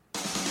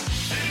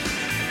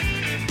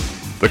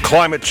The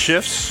climate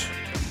shifts,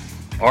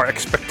 our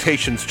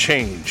expectations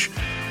change.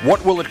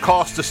 What will it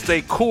cost to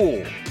stay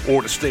cool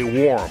or to stay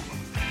warm?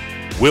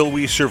 Will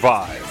we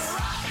survive?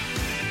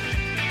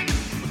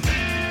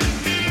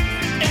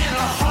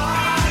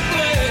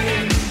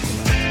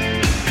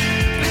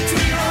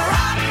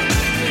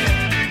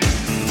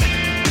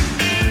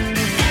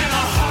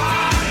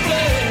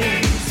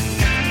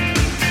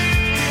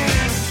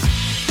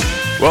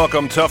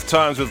 Welcome, Tough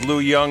Times with Lou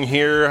Young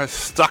here,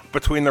 stuck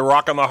between the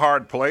rock and the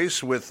hard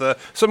place with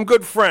some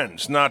good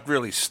friends. Not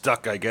really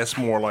stuck, I guess,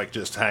 more like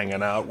just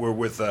hanging out. We're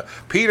with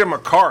Peter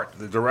McCartt,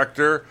 the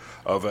Director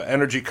of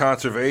Energy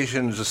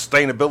Conservation and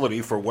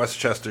Sustainability for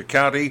Westchester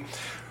County,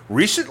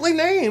 recently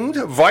named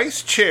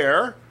Vice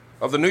Chair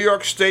of the New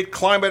York State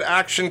Climate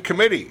Action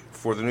Committee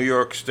for the New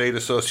York State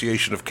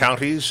Association of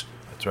Counties.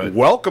 That's right.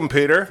 Welcome,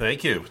 Peter.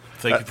 Thank you.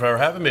 Thank you for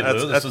having me,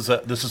 Lou.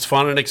 This is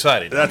fun and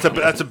exciting. That's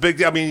a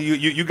big. I mean,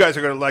 you guys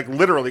are going to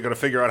literally going to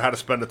figure out how to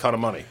spend a ton of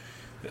money.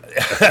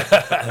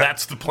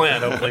 That's the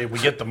plan. Hopefully, we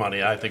get the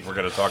money. I think we're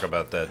going to talk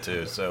about that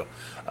too. So,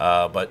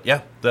 but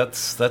yeah,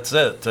 that's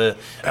it.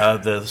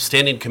 The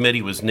standing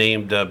committee was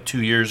named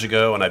 2 years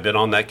ago, and I've been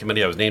on that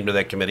committee. I was named to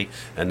that committee,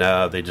 and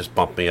now they just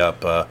bumped me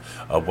up.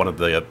 One of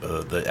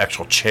the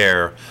actual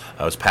chair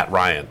was Pat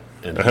Ryan.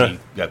 And he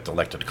got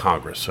elected to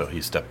Congress, so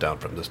he stepped down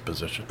from this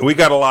position. We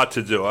got a lot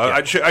to do.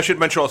 Yeah. I should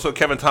mention also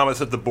Kevin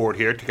Thomas at the board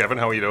here. Kevin,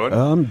 how are you doing?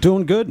 I'm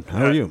doing good.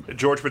 How are you?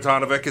 George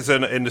Potanovic is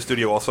in the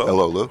studio also.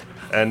 Hello, Lou.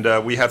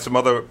 And we have some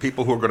other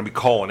people who are going to be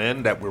calling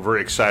in that we're very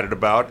excited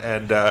about.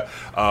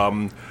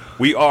 And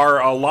we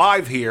are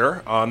live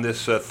here on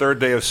this third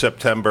day of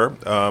September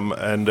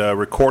and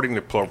recording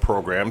the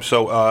program.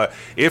 So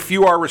if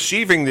you are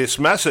receiving this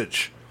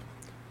message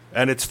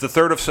and it's the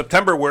 3rd of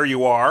September where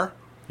you are,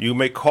 you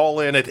may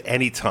call in at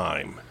any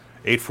time,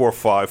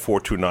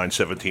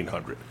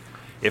 845-429-1700.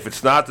 If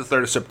it's not the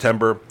 3rd of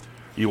September,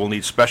 you will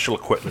need special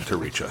equipment to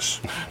reach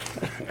us.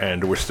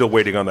 And we're still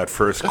waiting on that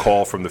first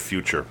call from the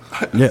future.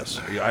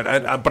 Yes.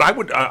 But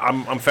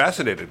I'm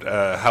fascinated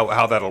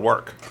how that'll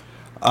work.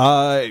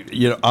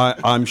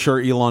 I'm sure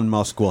Elon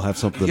Musk will have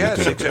something to do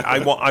with it.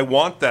 I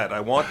want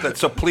that.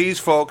 So please,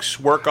 folks,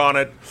 work on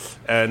it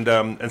and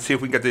see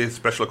if we can get the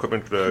special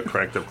equipment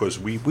cranked up, because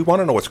we want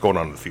to know what's going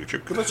on in the future.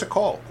 Give us a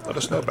call. Let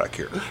us know back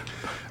here.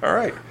 All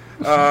right.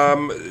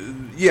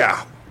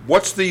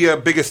 What's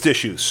the biggest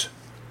issues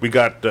we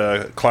got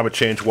climate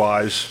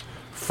change-wise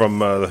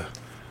from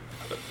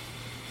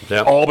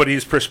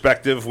Albany's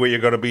perspective, where you're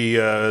going to be,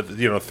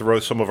 throw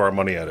some of our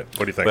money at it? What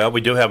do you think? Well,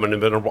 we do have an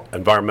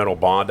Environmental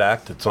Bond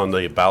Act. It's on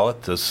the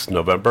ballot this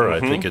November.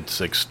 Mm-hmm. I think it's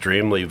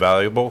extremely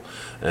valuable,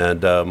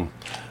 and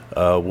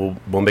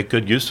we'll make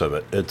good use of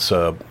it. It's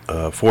a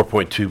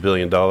 $4.2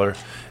 billion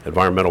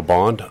environmental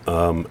bond,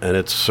 and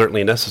it's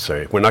certainly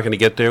necessary. We're not going to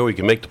get there. We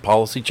can make the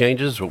policy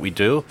changes, what we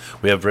do.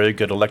 We have very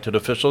good elected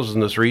officials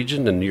in this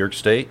region, in New York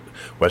State,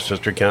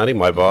 Westchester County,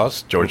 my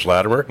boss, George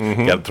Latimer.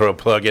 Mm-hmm. Got to throw a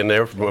plug in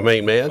there for my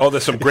main man. Oh,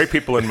 there's some great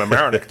people in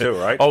Mamaroneck, too,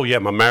 right? Oh, yeah,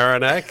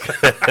 Mamaroneck.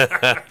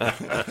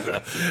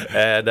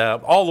 And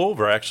all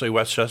over, actually,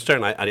 Westchester.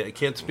 And I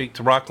can't speak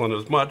to Rockland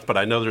as much, but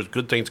I know there's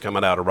good things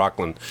coming out of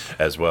Rockland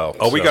as well.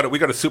 Oh, so. we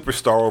got a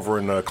superstar over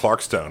in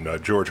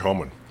Clarkstown, George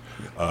Homan,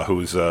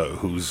 who's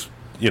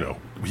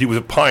he was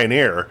a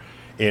pioneer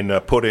in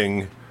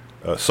putting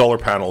solar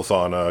panels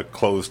on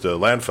closed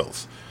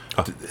landfills,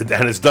 and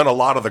has done a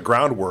lot of the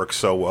groundwork.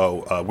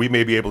 So we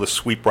may be able to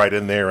sweep right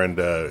in there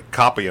and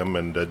copy them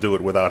and do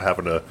it without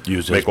having to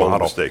make all the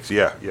mistakes.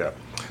 Yeah.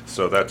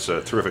 So that's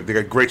terrific. They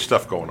got great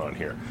stuff going on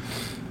here.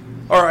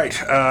 All right.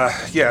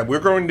 We're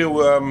going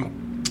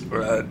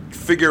to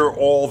figure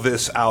all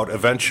this out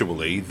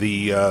eventually.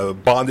 The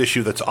bond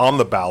issue that's on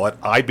the ballot,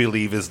 I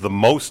believe, is the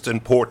most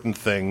important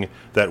thing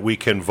that we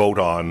can vote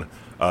on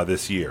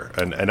this year.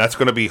 And that's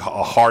going to be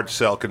a hard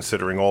sell,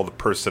 considering all the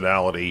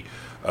personality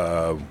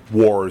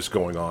wars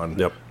going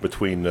on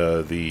between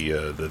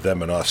the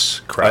them and us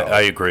crowd.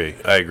 I agree.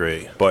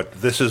 But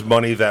this is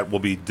money that will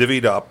be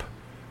divvied up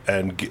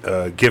and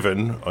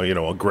given,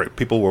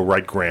 people will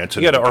write grants.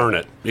 You got to earn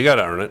it.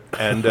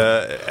 And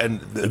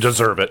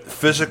deserve it.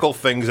 Physical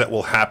things that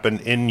will happen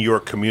in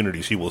your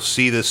communities. You will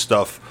see this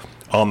stuff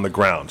on the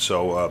ground.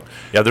 So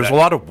there's a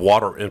lot of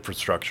water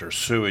infrastructure,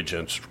 sewage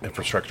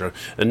infrastructure,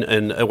 and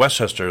in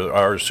Westchester,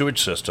 our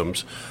sewage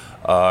systems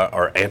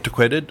are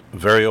antiquated,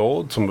 very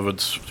old. Some of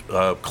it's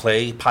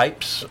clay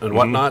pipes and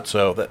whatnot.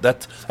 So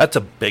that's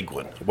a big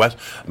one.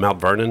 Mount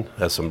Vernon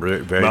has some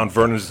very. Mount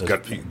Vernon's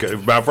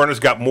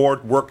got more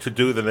work to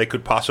do than they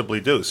could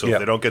possibly do. So if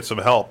they don't get some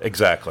help,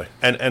 exactly.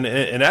 And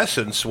in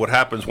essence, what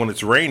happens when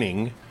it's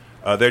raining?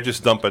 They're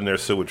just dumping their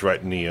sewage right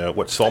in the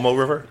Solmo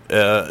River?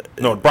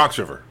 No, Bronx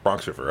River,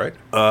 right?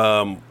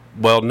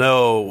 Well,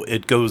 no,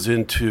 it goes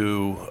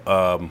into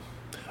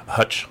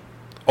Hutch.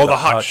 Oh, the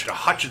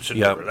Hutchinson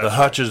River. The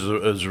Hutch is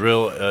a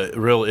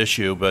real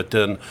issue. But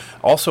then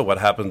also what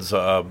happens,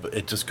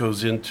 it just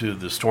goes into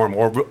the storm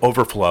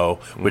overflow,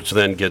 which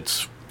then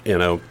gets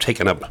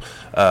taking up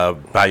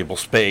valuable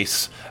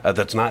space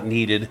that's not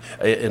needed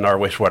in our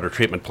wastewater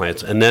treatment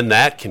plants, and then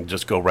that can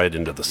just go right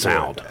into the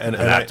sound, and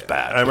that's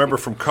bad. I remember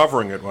from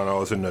covering it when I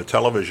was in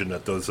television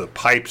that those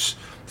pipes,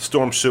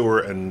 storm sewer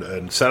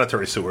and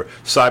sanitary sewer,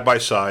 side by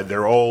side,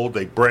 they're old,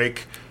 they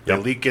break, they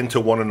leak into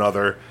one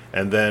another,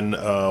 and then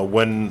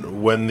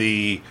when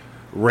the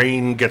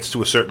rain gets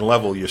to a certain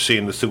level, you're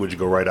seeing the sewage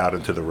go right out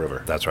into the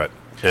river. That's right.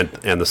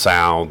 And the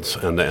sounds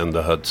and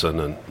the Hudson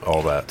and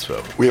all that.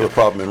 So we have a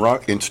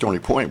problem in Stony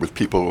Point with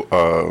people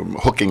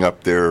hooking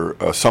up their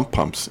sump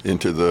pumps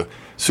into the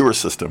sewer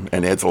system,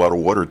 and adds a lot of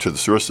water to the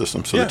sewer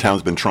system. So the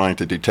town's been trying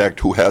to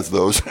detect who has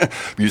those,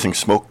 using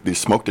these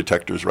smoke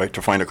detectors, right,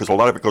 to find it, because a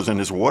lot of it goes in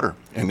as water,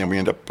 and then we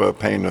end up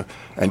paying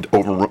and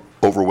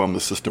overwhelm the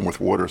system with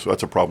water. So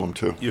that's a problem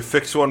too. You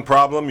fix one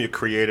problem, you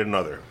create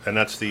another, and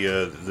that's the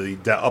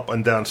up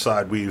and down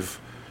side we've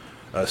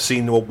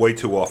seen way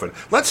too often.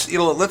 Let's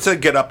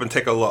get up and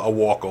take a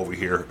walk over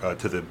here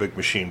to the big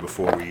machine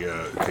before we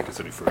take us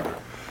any further.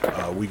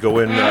 We go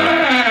in.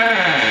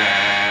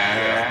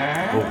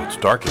 Oh, it's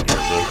dark in here,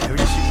 Lou.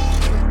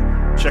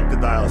 Check the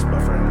dials, my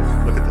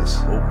friend. Look at this.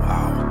 Oh,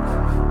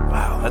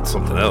 wow, that's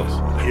something else.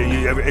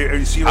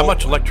 You see how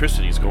much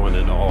electricity is going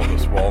into all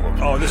this wall?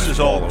 This is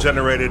all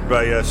generated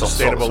by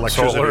sustainable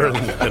electricity solar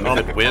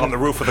and wind on the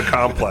roof of the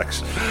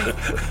complex.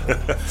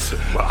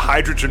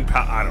 Hydrogen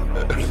power. I don't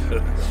know.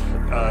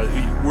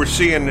 We're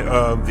seeing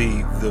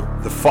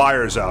the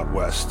fires out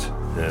west.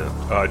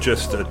 Yeah.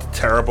 Just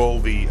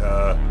terrible.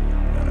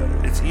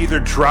 It's either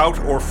drought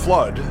or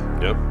flood.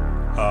 Yep.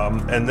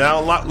 And now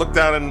look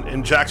down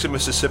in Jackson,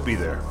 Mississippi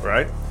there,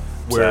 right?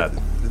 Where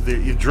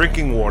the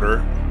drinking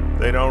water,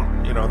 they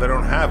don't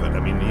have it. I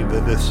mean,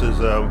 this is,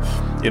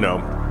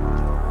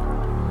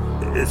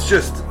 it's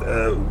just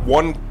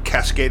one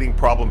cascading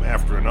problem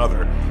after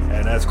another.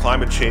 And as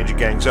climate change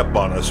gangs up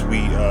on us,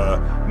 we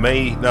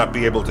may not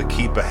be able to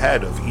keep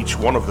ahead of each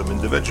one of them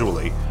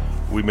individually.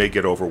 We may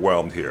get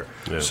overwhelmed here.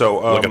 Yeah.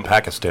 So look at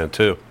Pakistan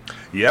too.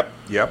 Yep.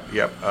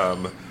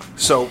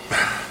 So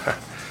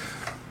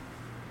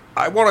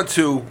I wanted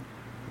to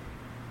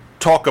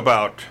talk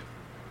about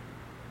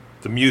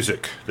the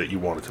music that you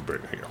wanted to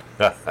bring here.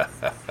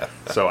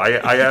 So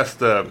I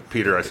asked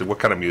Peter, I said, what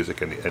kind of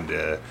music? And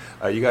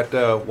you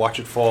got Watch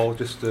It Fall?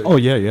 Oh,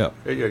 yeah.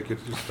 Yeah,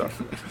 just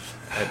stuff.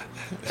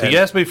 So you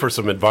asked me for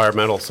some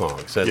environmental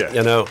songs. And,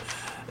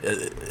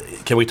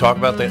 can we talk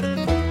about that?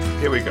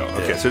 Here we go.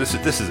 Okay, so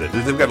this is it.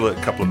 We've got a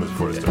couple of minutes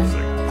before this does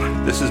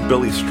sing. This is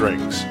Billy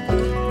Strings.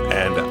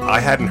 And I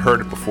hadn't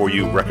heard it before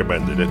you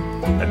recommended it,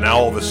 and now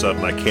all of a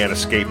sudden I can't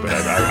escape it.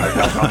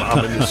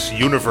 I'm in this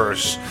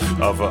universe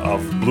of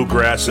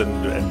bluegrass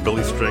and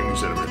Billy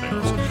Strings and everything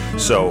else.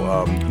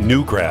 So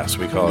Newgrass,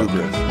 we call it.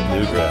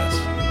 Newgrass.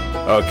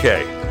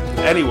 Okay.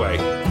 Anyway,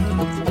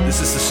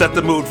 this is to set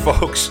the mood,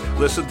 folks.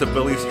 Listen to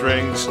Billy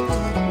Strings,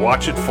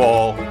 Watch It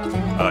Fall,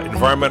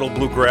 environmental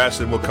bluegrass,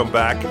 and we'll come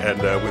back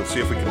and we'll see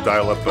if we can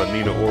dial up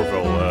Nina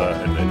Orville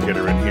and get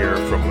her in here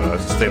from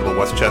Sustainable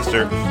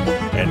Westchester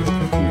and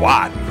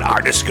widen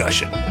our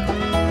discussion.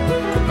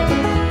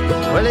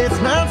 Well,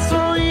 it's not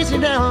so easy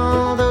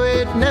now, though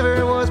it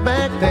never was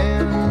back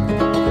then.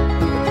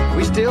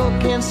 We still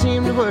can't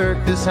seem to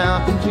work this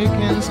out, and you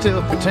can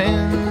still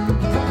pretend.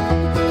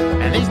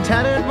 And these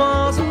tattered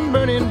walls and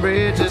burning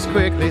bridges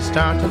quickly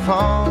start to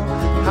fall.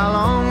 How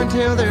long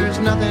until there's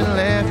nothing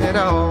left at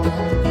all?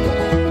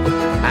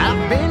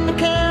 I've been to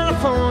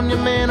California,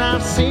 man,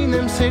 I've seen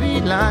them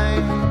city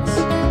lights.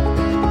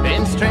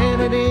 Been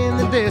stranded in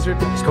the desert,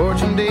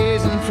 scorching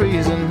days and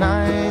freezing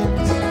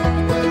nights.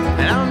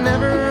 And I'll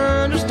never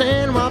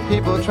understand why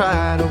people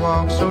try to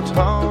walk so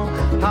tall.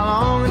 How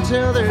long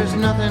until there's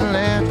nothing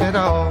left at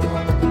all?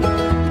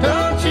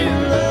 Don't you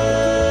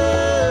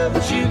love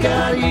what you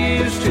got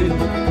used to?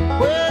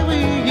 Where we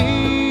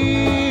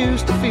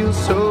used to feel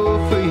so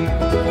free.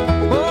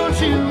 Won't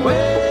you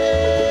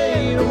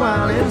wait a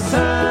while in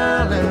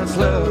silence,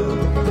 love?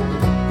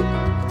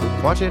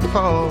 Watch it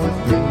fall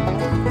with me.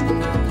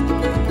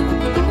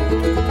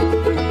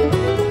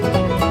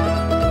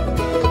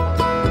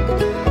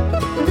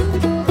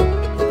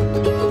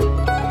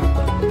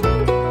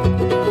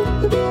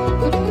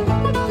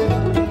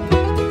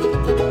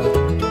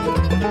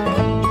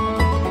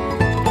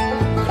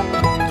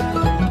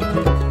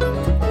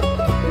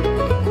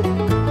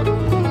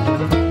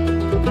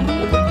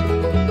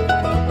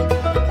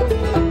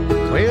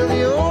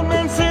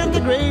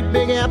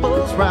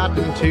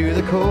 Rotten to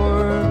the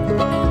core,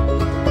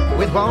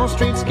 with Wall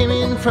Street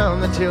skimming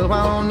from the till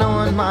while no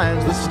one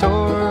minds the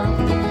store.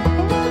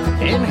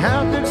 And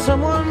how could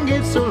someone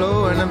get so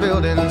low in a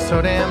building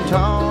so damn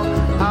tall?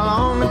 How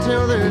long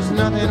until there's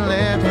nothing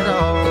left at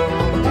all?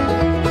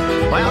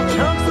 Well,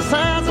 chunks the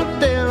size of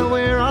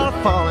Delaware are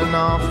falling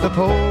off the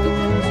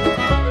poles.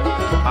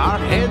 Our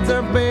heads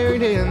are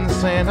buried in the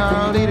sand,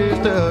 our leaders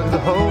dug the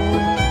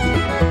holes.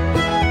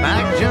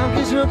 Like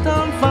junkies hooked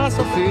on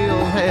fossil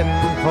fuel,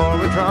 heading for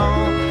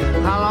withdrawal.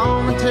 How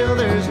long until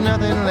there's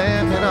nothing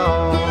left at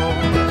all?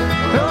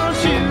 Don't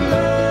you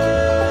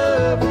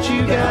love what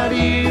you got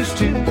used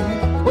to?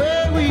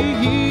 Where we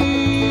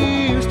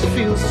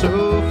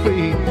so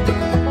free.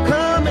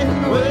 Come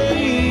and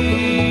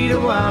wait a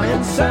while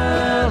in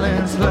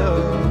silence,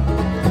 love,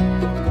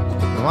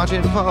 and watch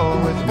it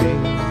fall with me.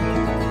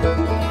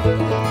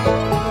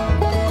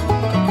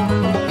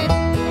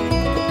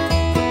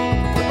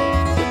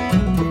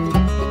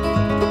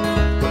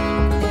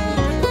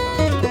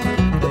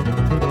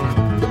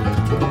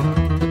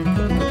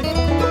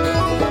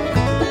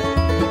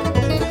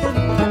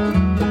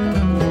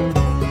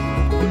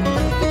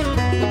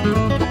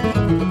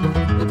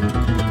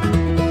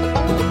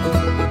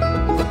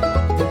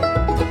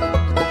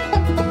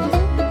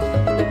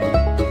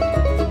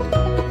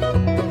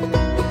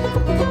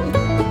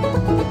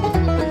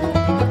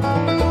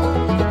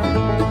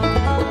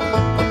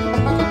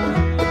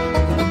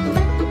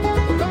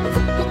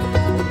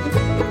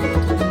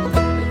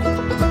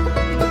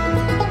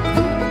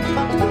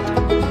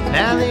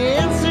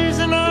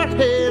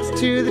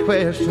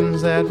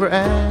 Questions that were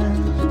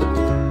asked,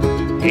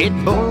 it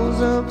boils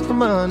up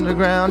from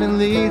underground and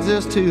leads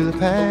us to the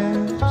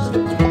past,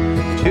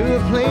 to a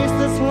place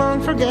that's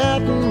long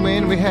forgotten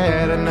when we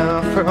had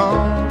enough for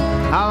all.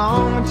 How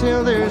long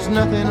until there's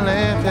nothing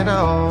left at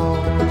all?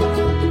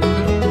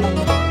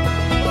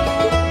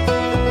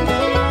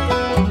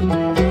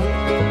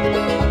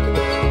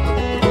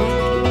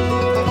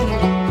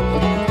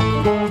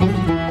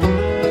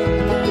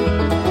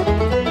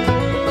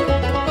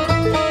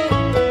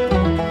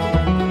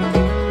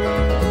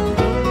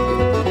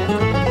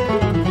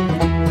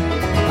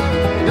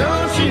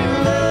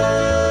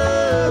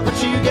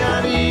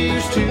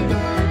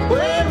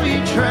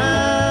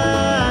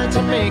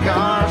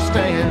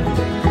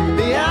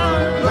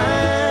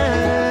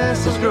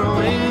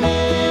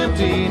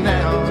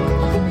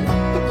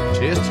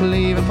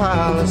 Leave a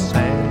pile of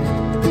sand.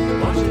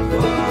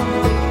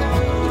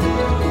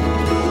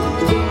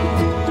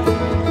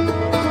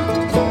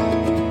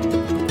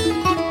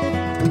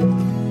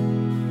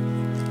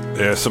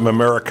 There's some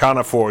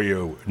Americana for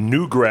you.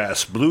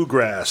 Newgrass,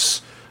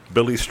 bluegrass,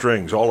 Billy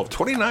Strings, all of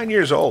 29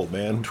 years old,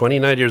 man.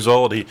 29 years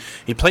old.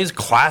 He plays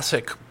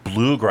classic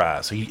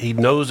bluegrass. He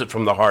knows it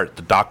from the heart.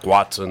 The Doc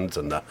Watsons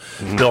and the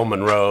Bill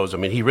Monroes. I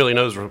mean, he really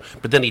knows.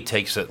 But then he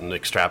takes it and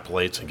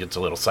extrapolates and gets a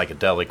little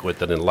psychedelic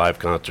with it in live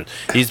concerts.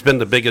 He's been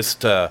the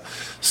biggest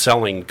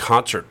selling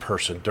concert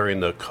person during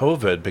the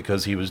COVID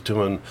because he was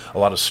doing a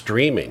lot of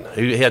streaming.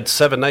 He had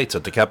 7 nights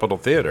at the Capitol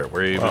Theater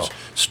where he was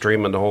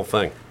streaming the whole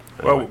thing.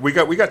 Well, we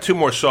got 2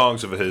 more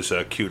songs of his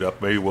queued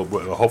up. Maybe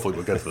hopefully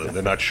we'll get to them.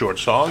 They're not short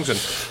songs,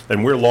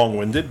 and we're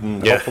long-winded,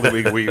 and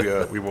hopefully we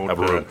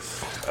won't.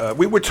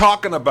 We were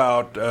talking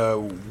about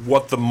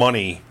what the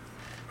money,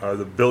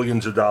 the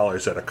billions of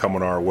dollars that are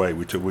coming our way.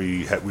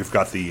 We've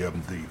got the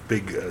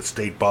big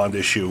state bond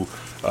issue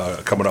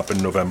coming up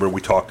in November.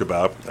 We talked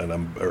about, and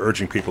I'm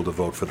urging people to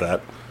vote for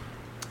that.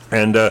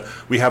 And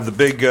we have the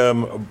big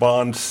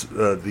bonds,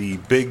 the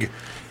big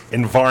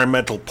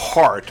environmental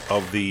part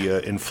of the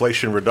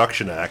Inflation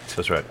Reduction Act.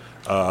 That's right.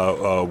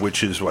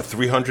 Which is what,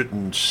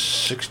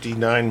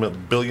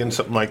 369 billion,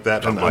 something like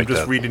that. Something and like I'm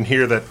just that. reading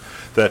here that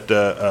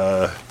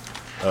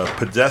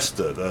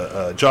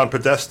Podesta, John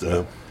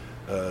Podesta,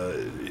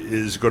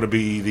 is going to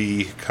be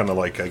the kind of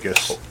like, I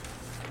guess,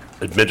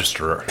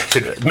 administrator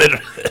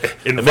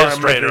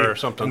or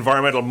something.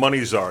 Environmental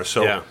money czar.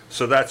 So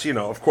that's,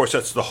 of course,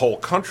 that's the whole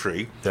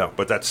country. Yeah.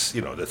 But that's,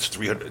 that's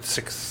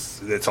 306.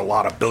 It's a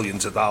lot of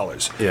billions of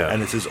dollars. Yeah.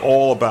 And this is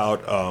all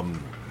about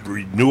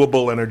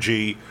renewable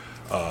energy,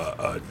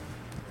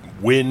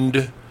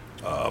 wind,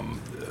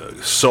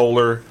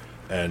 solar,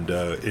 and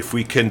if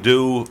we can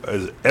do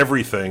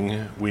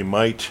everything, we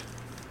might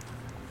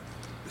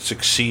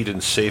succeed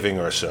in saving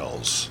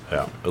ourselves.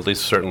 Yeah, at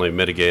least certainly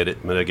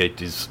mitigate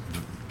these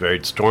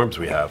varied storms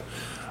we have.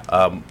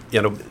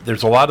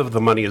 There's a lot of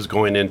the money is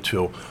going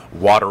into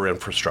water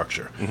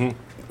infrastructure,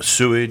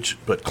 sewage,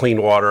 but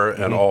clean water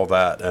and all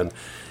that, and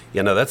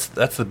that's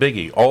the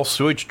biggie. All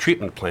sewage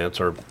treatment plants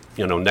are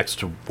next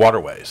to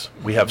waterways.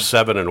 We have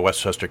 7 in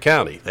Westchester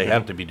County. They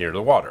have to be near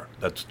the water.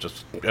 That's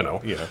just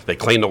they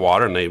clean the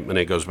water and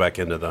it goes back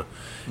into the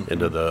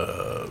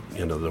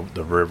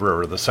the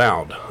river or the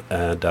sound.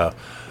 And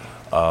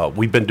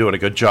we've been doing a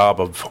good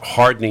job of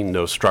hardening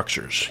those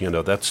structures.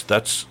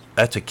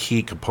 That's a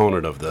key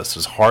component of this,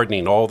 is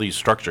hardening all these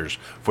structures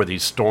for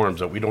these storms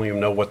that we don't even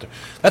know what.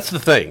 That's the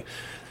thing.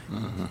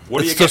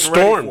 What it's are you the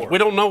storm. ready for? We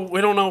don't know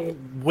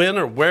when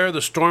or where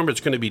the storm is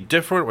going to be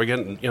different. We're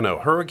getting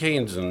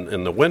hurricanes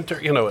in the winter.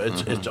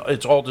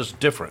 It's all just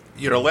different.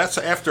 That's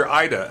after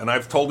Ida, and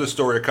I've told this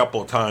story a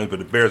couple of times, but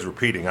it bears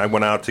repeating. I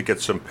went out to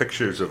get some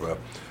pictures of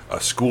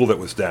a school that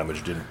was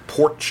damaged in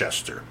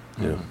Portchester.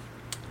 Yeah.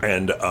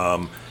 And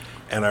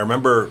I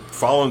remember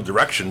following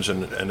directions,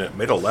 and it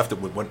made a left. It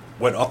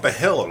went up a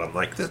hill, and I'm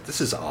like, this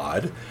is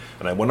odd.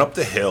 And I went up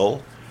the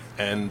hill,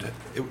 and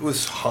it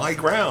was high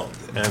ground,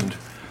 and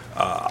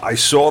I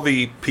saw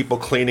the people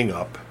cleaning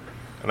up,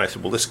 and I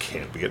said, well, this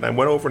can't be it. And I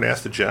went over and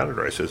asked the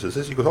janitor. I says, is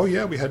this? He goes, oh,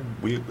 yeah, we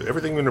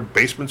everything in the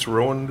basement's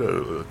ruined,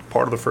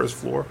 part of the first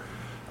floor.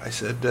 I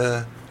said,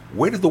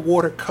 where did the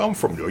water come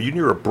from? Are you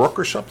near a brook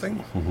or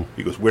something?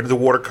 He goes, where did the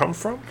water come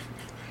from?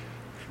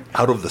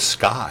 out of the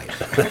sky.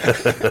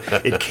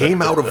 It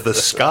came out of the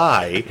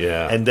sky,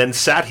 and then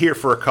sat here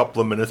for a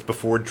couple of minutes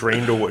before it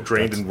drained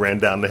and ran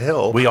down the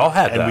hill. We all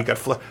had and that. We got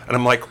flood. And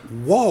I'm like,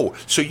 whoa!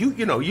 So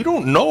you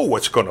don't know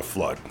what's going to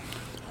flood,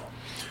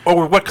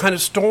 or what kind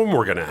of storm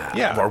we're going to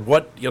have, or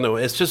what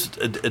It's just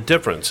a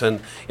difference.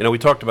 And we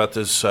talked about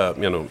this,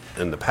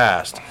 in the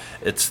past.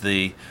 It's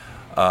the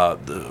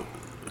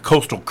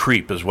coastal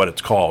creep is what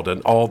it's called,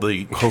 and all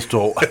the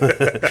coastal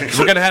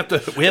we have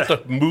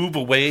to move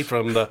away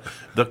from the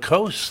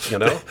coast.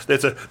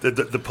 There's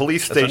the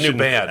police station. That's a new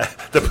band.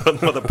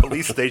 The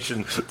police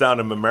station down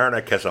in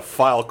Mamaroneck has a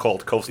file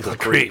called Coastal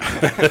Creep.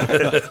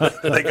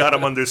 They got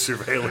them under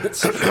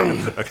surveillance.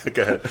 Okay,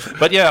 go ahead.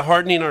 But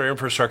hardening our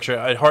infrastructure.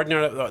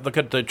 Look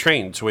at the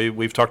trains.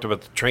 We've talked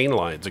about the train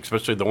lines,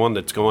 especially the one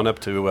that's going up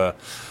to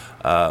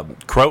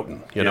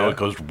Croton. It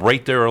goes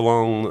right there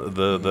along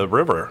the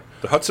river.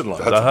 The Hudson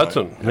line. The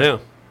Hudson,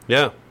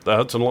 yeah. The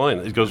Hudson line.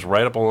 It goes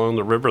right up along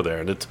the river there,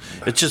 and it's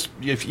just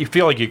if you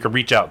feel like you could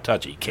reach out and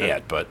touch it, you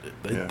can't. But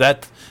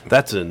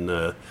that's in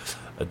a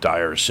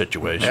dire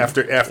situation.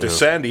 After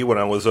Sandy, when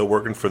I was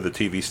working for the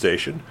TV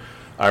station,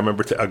 I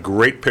remember a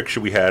great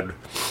picture we had.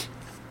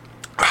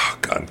 Oh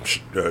God,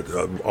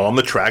 on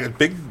the track, a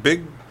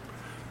big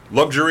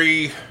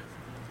luxury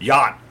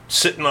yacht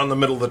sitting on the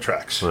middle of the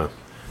tracks. So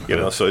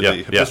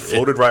it just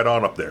floated right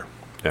on up there.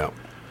 Yeah.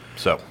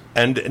 So.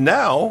 And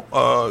now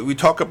we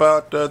talk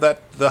about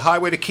the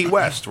highway to Key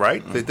West,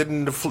 right?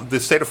 The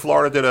state of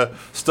Florida did a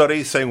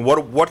study saying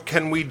what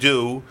can we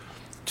do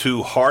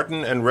to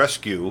harden and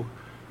rescue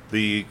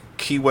the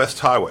Key West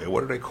Highway?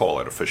 What do they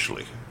call it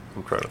officially?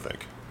 I'm trying to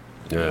think.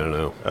 Yeah, I don't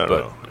know. I don't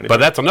know. But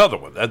that's another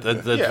one.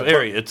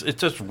 It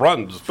just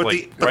runs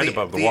right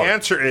above the water. The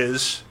answer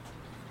is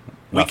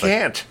Nothing. We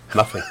can't.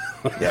 Nothing.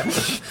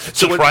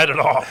 So write it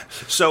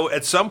off. So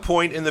at some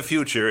point in the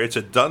future, it's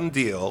a done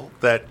deal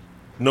that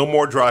no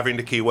more driving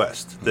to Key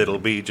West. That'll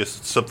be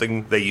just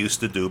something they used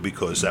to do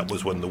because that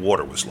was when the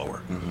water was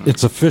lower. Mm-hmm.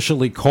 It's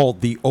officially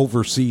called the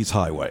Overseas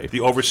Highway.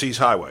 The Overseas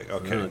Highway.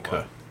 Okay.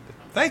 Well,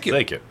 thank you.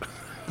 Thank you.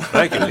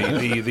 Thank you.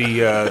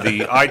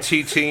 The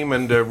IT team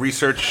and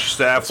research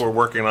staff were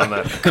working on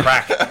that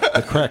crack.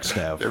 The crack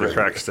staff. The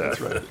crack staff.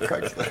 That's right.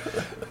 Crack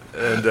staff.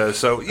 And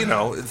so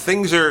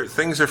things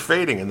are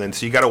fading, and then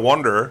so you got to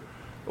wonder,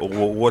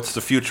 what's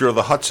the future of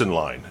the Hudson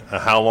line?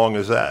 How long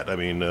is that? I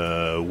mean,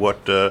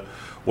 what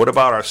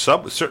about our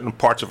certain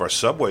parts of our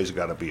subways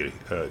got to be in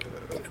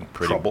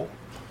trouble?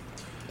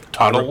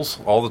 Tunnels,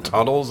 all the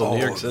tunnels in New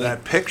York City.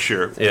 That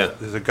picture. Yeah.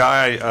 There's a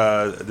guy.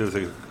 There's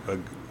a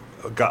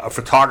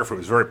photographer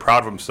who's very proud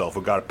of himself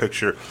who got a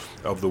picture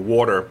of the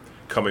water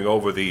coming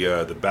over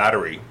the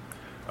battery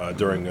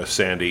during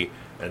Sandy,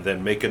 and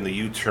then making the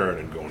U-turn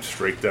and going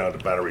straight down the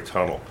Battery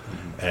Tunnel,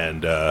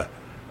 and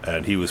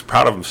he was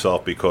proud of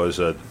himself because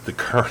the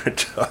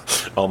current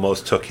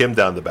almost took him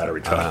down the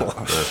Battery Tunnel.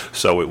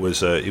 So it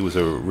was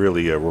a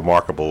really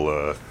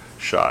remarkable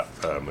shot.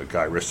 A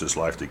guy risked his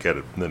life to get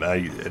it, and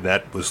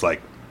that was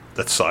like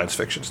that's science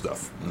fiction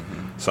stuff.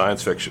 Mm-hmm.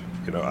 Science fiction.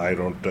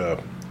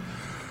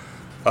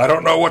 I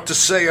don't know what to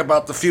say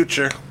about the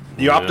future.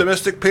 You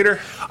optimistic, Peter?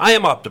 I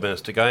am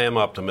optimistic.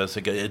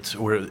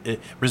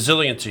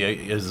 Resiliency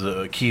is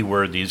a key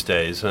word these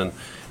days, and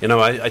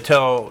I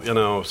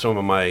tell some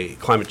of my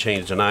climate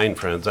change denying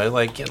friends,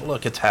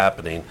 look, it's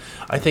happening.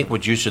 I think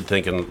what you should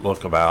think and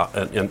look about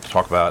and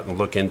talk about and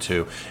look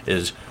into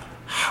is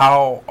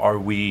how are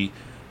we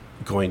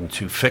going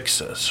to fix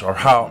this, or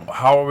how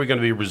are we going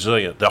to be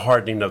resilient? The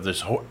hardening of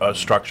this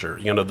structure,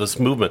 this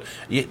movement.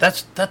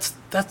 That's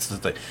the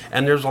thing.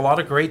 And there's a lot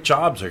of great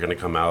jobs that are going to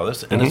come out of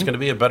this, and it's going to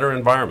be a better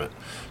environment.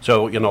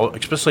 So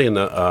especially in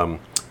the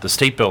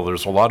state bill,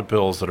 there's a lot of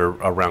bills that are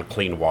around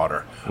clean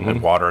water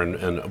and water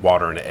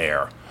and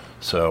air.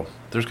 So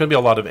there's going to be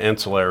a lot of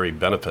ancillary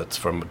benefits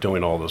from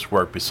doing all this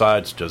work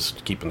besides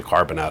just keeping the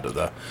carbon out of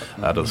the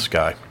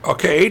sky.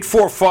 Okay,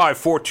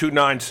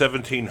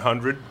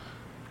 845-429-1700.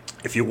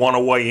 If you want to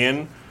weigh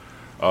in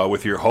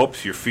with your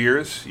hopes, your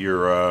fears,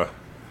 your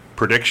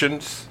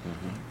predictions,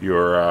 you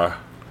want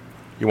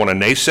to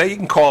naysay, you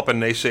can call up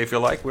and naysay if you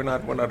like. We're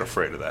not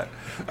afraid of that.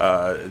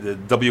 The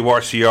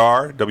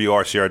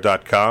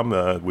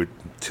WRCR.com. We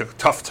took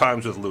tough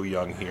times with Lou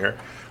Young here.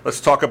 Let's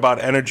talk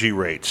about energy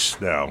rates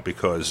now,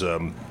 because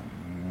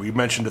we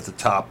mentioned at the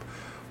top,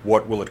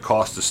 what will it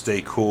cost to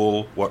stay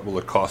cool? What will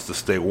it cost to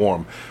stay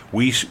warm?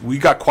 We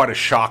got quite a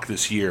shock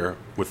this year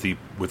with the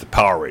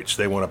power rates.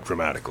 They went up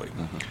dramatically,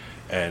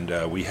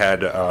 and we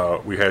had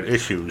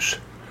issues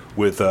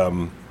with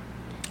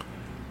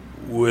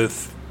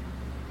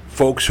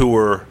folks who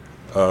were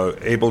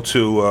able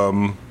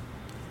to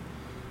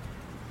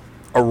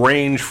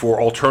arrange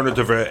for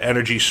alternative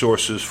energy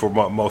sources for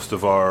most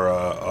of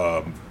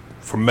our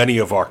for many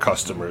of our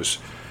customers.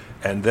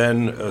 And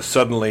then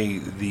suddenly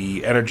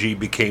the energy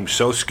became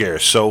so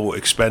scarce, so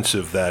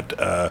expensive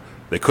that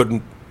they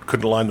couldn't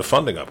line the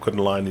funding up,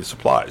 couldn't line the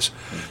supplies.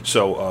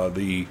 So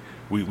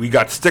we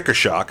got sticker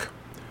shock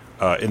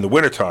in the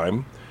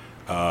wintertime.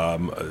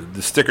 The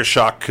sticker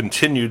shock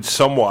continued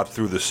somewhat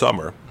through the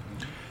summer,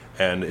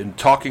 And in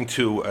talking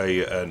to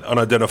an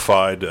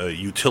unidentified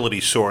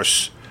utility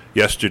source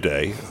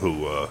yesterday,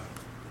 who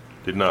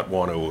did not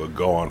want to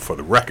go on for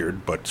the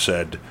record, but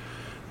said,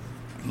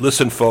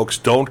 listen, folks,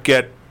 don't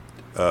get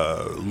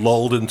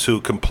lulled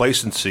into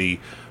complacency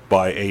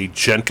by a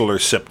gentler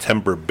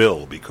September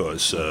bill,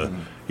 because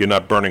you're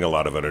not burning a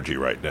lot of energy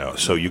right now.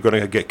 So you're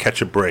going to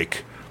catch a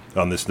break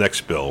on this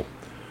next bill,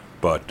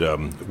 but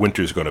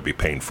winter's going to be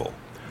painful,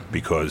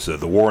 because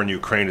the war in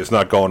Ukraine is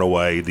not going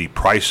away. The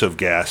price of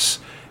gas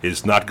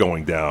is not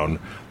going down.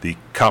 The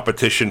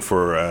competition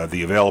for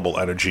the available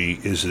energy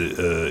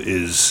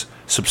is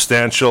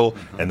substantial,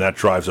 and that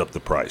drives up the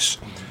price.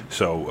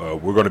 So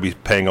we're going to be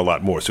paying a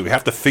lot more. So we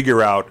have to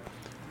figure out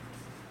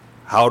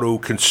how to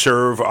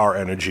conserve our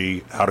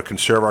energy, how to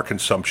conserve our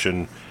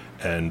consumption,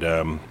 and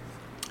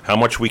how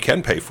much we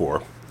can pay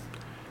for,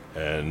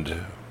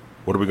 and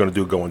what are we going to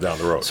do going down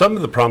the road? Some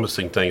of the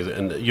promising things,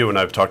 and you and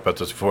I have talked about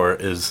this before,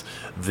 is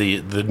the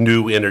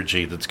new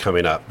energy that's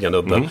coming up. You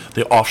know,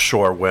 the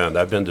offshore wind.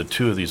 I've been to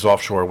 2 of these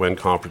offshore wind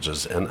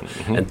conferences,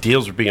 and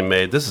deals are being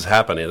made. This is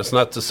happening. It's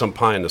not just some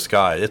pie in the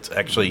sky. It's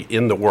actually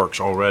in the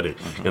works already.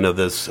 You know,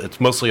 it's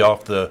mostly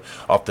off the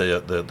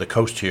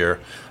coast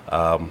here.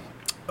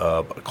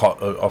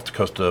 Off the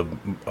coast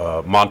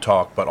of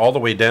Montauk, but all the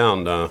way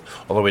down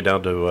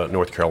to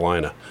North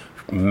Carolina.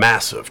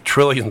 Massive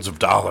trillions of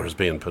dollars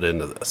being put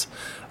into this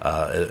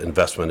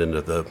investment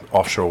into the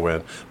offshore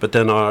wind, but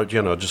then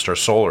just our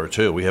solar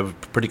too. We have a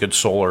pretty good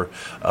solar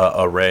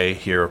array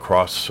here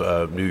across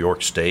New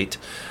York State,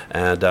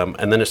 and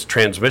then it's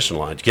transmission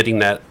lines, getting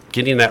that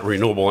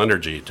renewable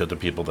energy to the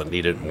people that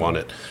need it and want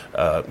it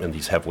in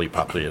these heavily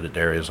populated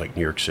areas like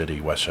New York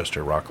City,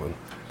 Westchester, Rockland,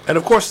 and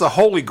of course the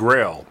holy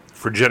grail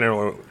for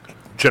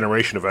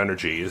generation of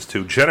energy is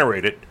to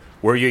generate it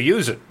where you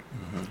use it.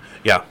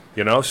 Yeah.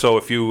 You know, so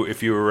if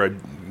you're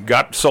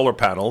got solar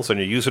panels and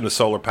you're using the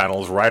solar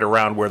panels right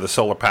around where the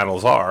solar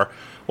panels are,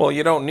 well,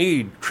 you don't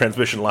need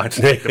transmission lines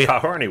to take the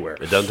power anywhere.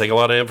 It doesn't take a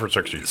lot of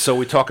infrastructure. So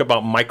we talk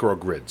about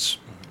microgrids.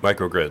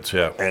 Microgrids,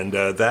 yeah. And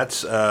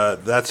that's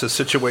a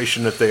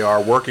situation that they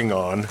are working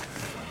on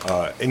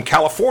in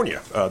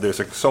California.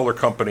 There's a solar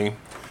company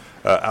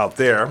out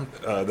there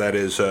that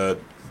is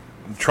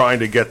trying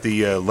to get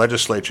the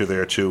legislature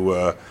there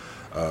to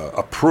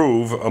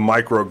approve a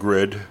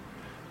microgrid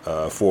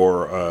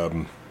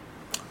for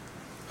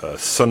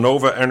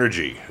Sonova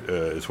Energy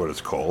is what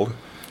it's called,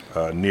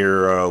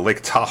 near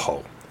Lake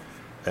Tahoe,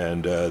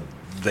 and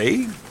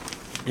they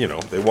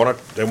want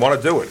to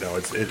do it now.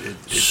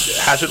 It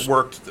hasn't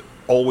worked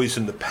always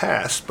in the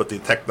past, but the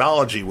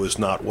technology was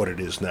not what it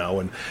is now,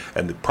 and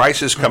the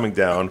price is coming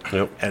down,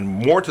 and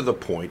more to the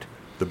point,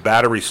 the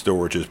battery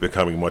storage is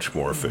becoming much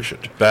more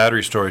efficient.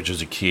 Battery storage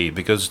is a key,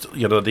 because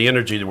the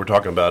energy that we're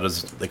talking about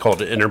is, they call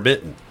it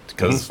intermittent,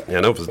 because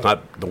if it's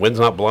not, the wind's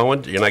not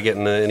blowing, you're not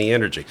getting any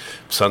energy.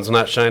 Sun's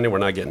not shining, we're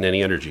not getting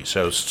any energy.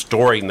 So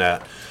storing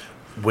that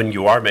when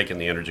you are making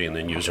the energy and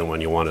then using it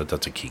when you want it,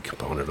 that's a key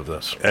component of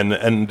this. And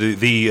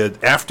the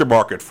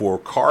aftermarket for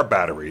car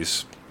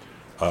batteries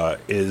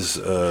is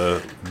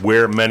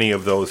where many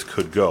of those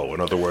could go. In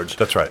other words,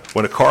 that's right.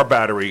 When a car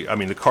battery,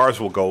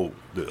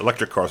 the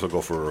electric cars will go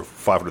for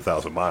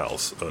 500,000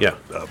 miles.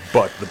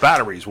 But the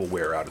batteries will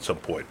wear out at some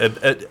point.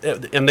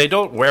 And they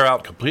don't wear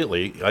out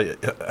completely. I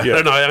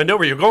don't know. I know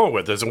where you're going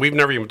with this, and we've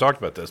never even talked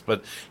about this.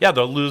 But yeah,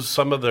 they'll lose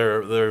some of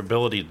their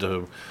ability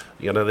to.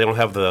 They don't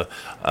have the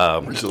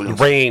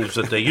range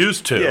that they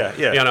used to.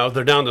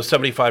 They're down to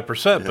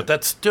 75%, but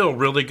that's still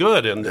really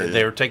good. And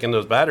they're taking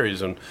those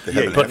batteries and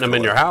putting them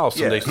in your house,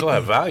 and they still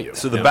have value.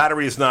 So the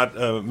battery is not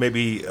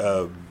maybe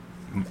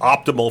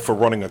optimal for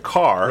running a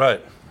car,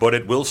 right? But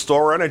it will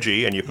store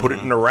energy, and you put it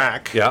in a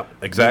rack. Yeah,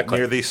 exactly.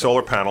 Near these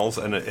solar panels,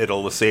 and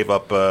it'll save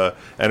up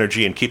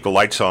energy and keep the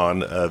lights on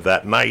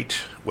that night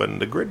when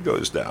the grid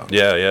goes down.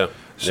 Yeah.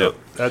 So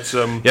that's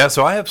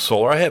So I have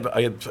solar.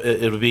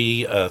 It'll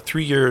be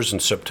 3 years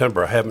in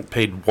September. I haven't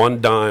paid one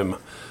dime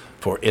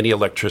for any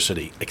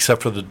electricity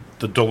except for the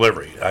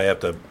delivery. I have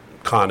to.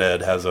 Con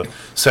Ed has a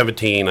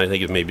 $17, I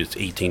think maybe it's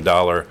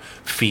 $18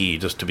 fee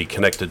just to be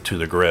connected to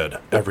the grid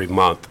every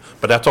month.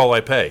 But that's all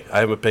I pay. I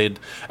haven't paid.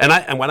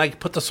 And when I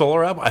put the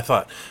solar up, I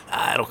thought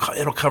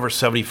it'll cover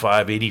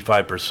 75,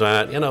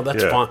 85%.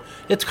 That's fine.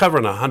 It's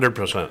covering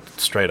 100%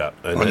 straight up.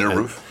 On your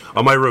roof?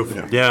 On my roof,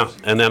 yeah.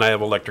 And then I have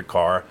an electric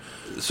car.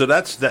 So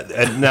that's that.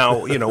 And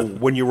now,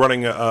 when you're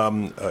running a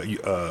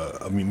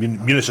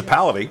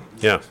municipality,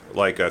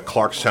 like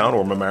Clarkstown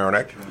or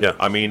Mamaroneck,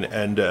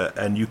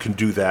 and you can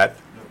do that.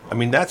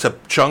 That's a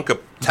chunk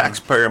of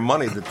taxpayer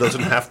money that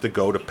doesn't have to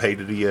go to pay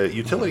to the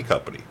utility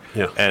company.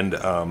 Yeah. And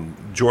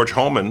George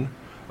Homan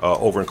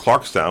over in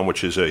Clarkstown,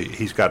 which is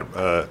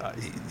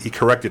he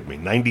corrected me,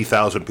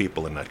 90,000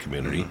 people in that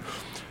community.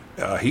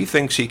 He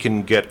thinks he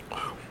can get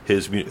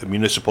his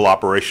municipal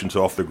operations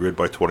off the grid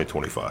by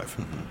 2025.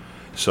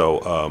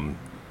 So,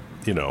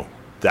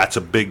 that's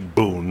a big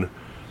boon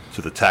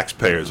to the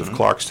taxpayers of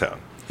Clarkstown.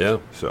 Yeah.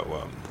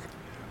 So,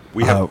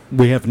 we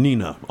have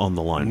Nina on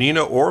the line.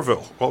 Nina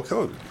Orville.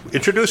 Well,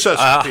 introduce us.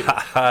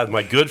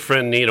 My good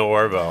friend Nina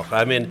Orville.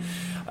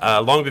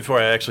 long before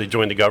I actually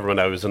joined the government,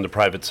 I was in the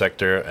private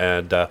sector,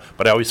 and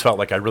but I always felt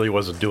like I really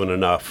wasn't doing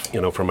enough,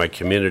 for my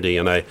community.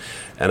 And I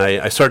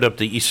started up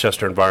the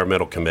Eastchester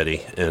Environmental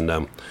Committee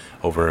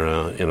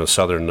over in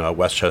southern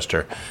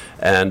Westchester,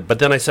 but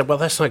then I said, well,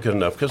 that's not good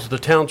enough because the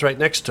town's right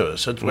next to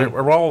us.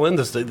 We're all in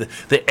this.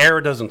 The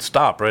air doesn't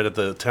stop right at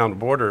the town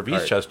border of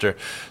Eastchester.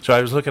 So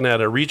I was looking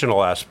at a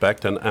regional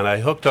aspect, and I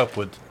hooked up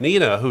with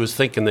Nina, who was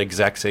thinking the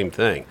exact same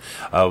thing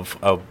of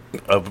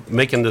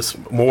making this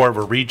more of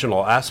a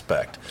regional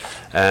aspect.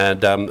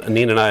 And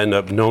Nina and I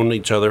have known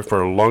each other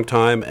for a long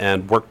time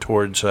and worked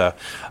towards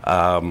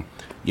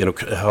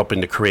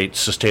helping to create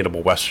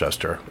Sustainable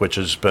Westchester, which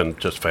has been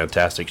just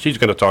fantastic. She's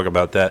going to talk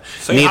about that.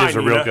 Nina's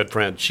a real good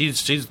friend.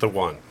 She's the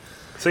one.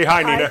 Say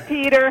hi, Nina. Hi,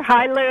 Peter.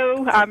 Hi,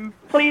 Lou. I'm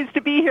pleased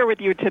to be here with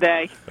you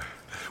today.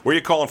 Where are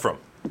you calling from?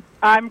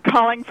 I'm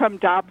calling from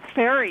Dobbs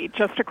Ferry,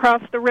 just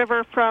across the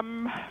river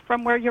from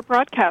where you're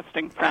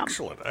broadcasting from.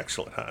 Excellent.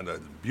 And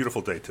a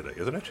beautiful day today,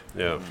 isn't it?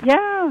 Yeah.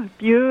 Yeah,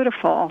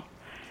 beautiful.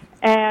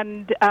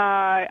 And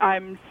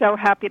I'm so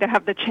happy to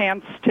have the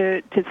chance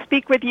to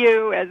speak with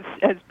you. As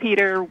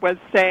Peter was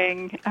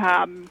saying,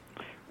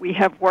 we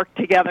have worked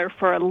together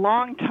for a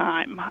long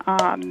time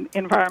on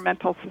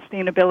environmental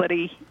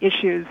sustainability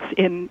issues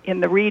in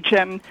the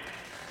region.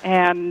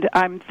 And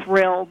I'm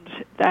thrilled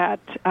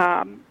that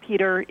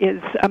Peter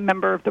is a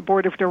member of the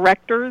Board of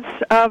Directors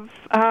of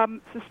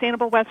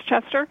Sustainable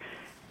Westchester,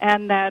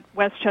 and that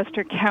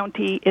Westchester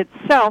County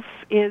itself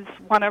is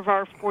one of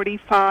our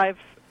 45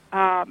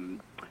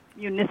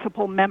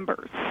 municipal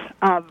members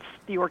of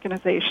the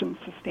organization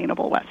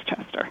Sustainable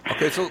Westchester.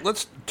 Okay, so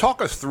let's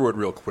talk us through it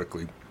real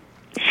quickly.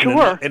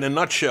 Sure. In a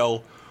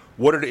nutshell,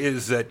 what it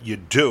is that you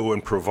do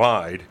and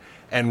provide.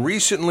 And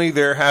recently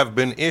there have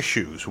been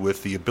issues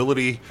with the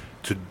ability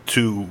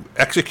to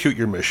execute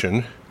your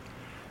mission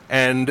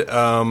and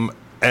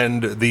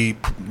the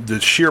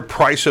sheer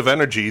price of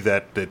energy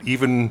that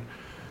even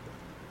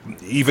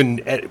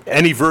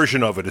any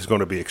version of it is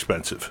going to be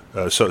expensive.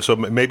 So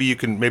maybe you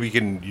can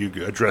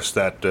address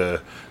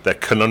that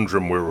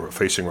conundrum we're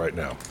facing right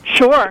now.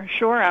 Sure.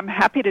 I'm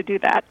happy to do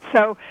that.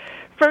 So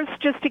first,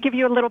 just to give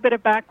you a little bit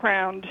of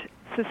background,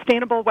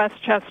 Sustainable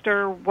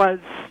Westchester was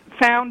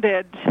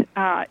founded.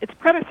 Its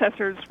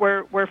predecessors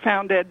were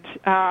founded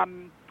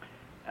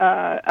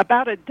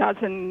about a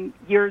dozen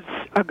years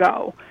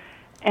ago.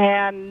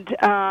 And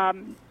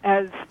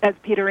as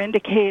Peter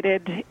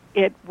indicated,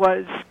 it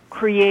was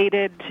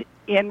created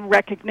in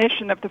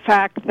recognition of the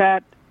fact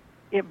that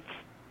if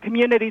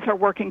communities are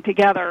working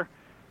together,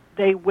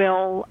 they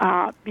will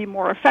be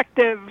more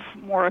effective,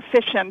 more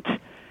efficient,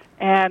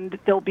 and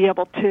they'll be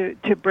able to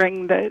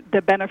bring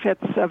the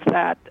benefits of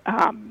that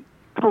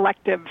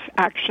collective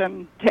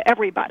action to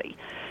everybody.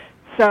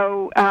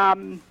 So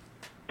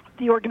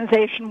the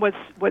organization was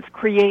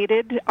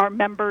created. Our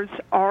members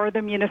are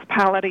the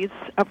municipalities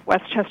of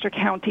Westchester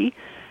County,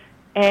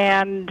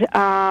 and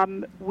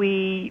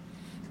we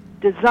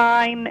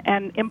design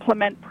and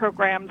implement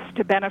programs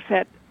to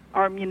benefit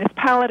our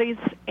municipalities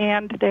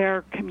and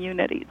their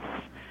communities.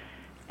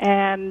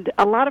 And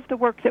a lot of the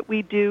work that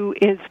we do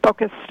is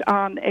focused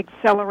on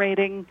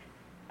accelerating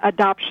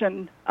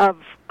adoption of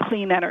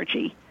clean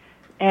energy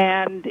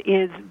and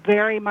is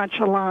very much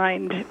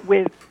aligned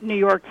with New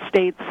York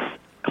State's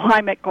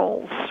climate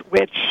goals,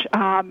 which,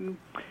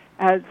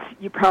 as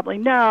you probably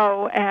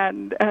know,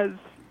 and as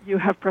you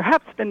have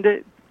perhaps been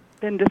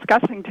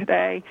discussing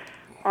today,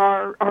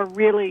 are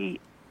really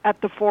at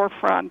the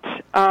forefront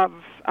of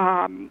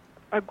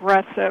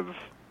aggressive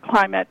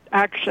climate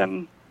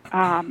action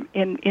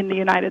in the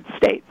United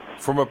States.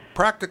 From a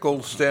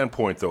practical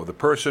standpoint, though, the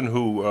person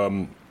who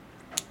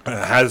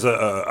has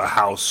a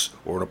house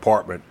or an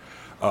apartment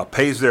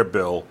pays their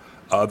bill,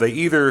 they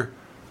either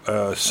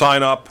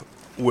sign up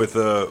with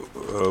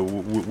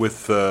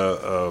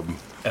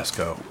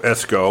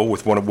ESCO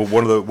with one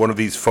of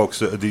these folks,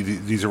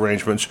 these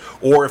arrangements,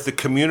 or if the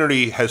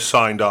community has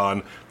signed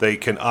on, they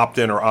can opt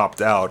in or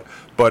opt out.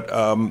 But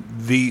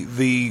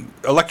the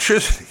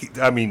electricity,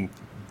 I mean,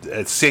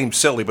 it seems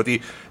silly, but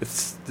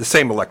it's the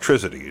same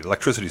electricity.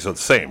 Electricity's the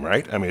same,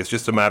 right? I mean, it's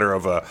just a matter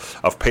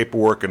of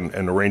paperwork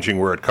and arranging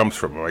where it comes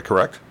from. Am I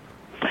correct?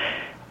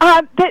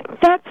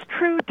 That's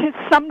true to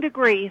some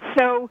degree.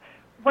 So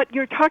what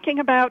you're talking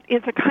about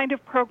is a kind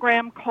of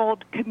program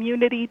called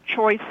community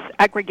choice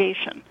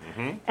aggregation.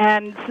 Mm-hmm.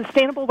 And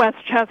Sustainable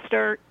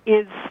Westchester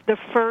is the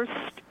first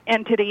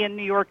entity in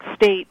New York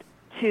State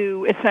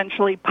to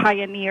essentially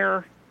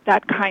pioneer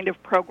that kind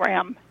of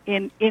program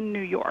in New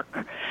York.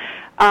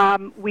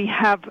 We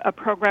have a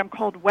program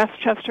called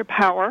Westchester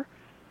Power,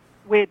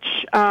 which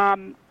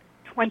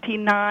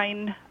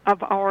 29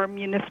 of our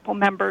municipal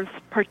members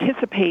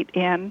participate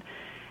in.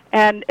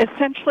 And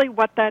essentially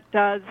what that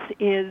does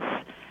is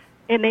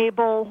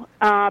enable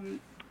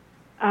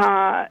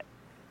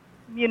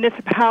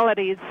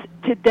municipalities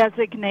to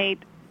designate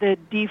the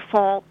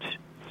default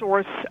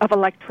source of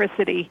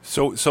electricity.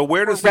 So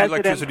where does the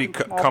electricity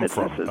come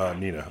from,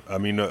 Nina? I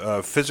mean,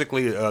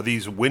 physically,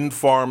 these wind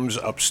farms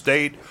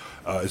upstate?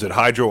 Is it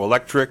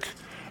hydroelectric?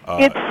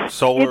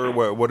 Solar?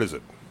 What is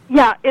it?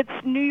 Yeah, it's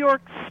New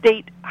York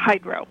State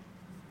Hydro.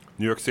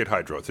 New York State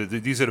Hydro. So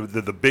these are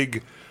the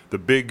big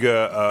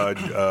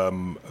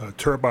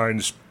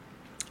turbines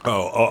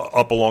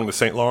up along the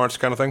St. Lawrence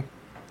kind of thing.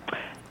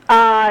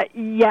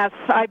 Yes,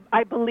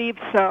 I believe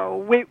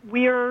so.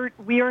 We are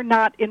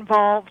not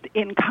involved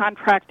in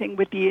contracting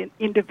with the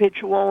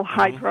individual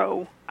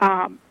hydro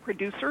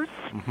producers.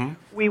 Mm-hmm.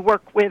 We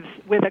work with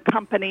a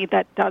company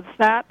that does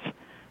that,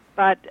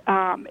 but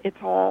it's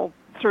all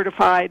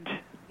certified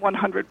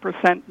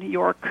 100% New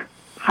York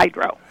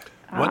hydro.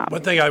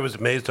 One thing I was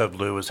amazed of,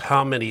 Lou, is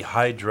how many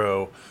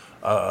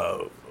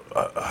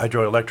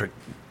hydroelectric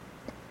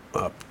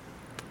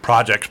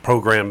projects,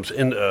 programs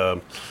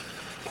in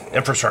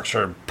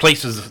infrastructure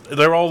places.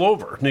 They're all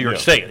over New York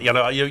State. You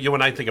know, you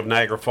and I think of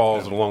Niagara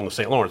Falls and along the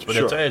St. Lawrence, but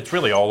it's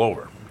really all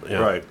over. Yeah.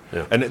 Right.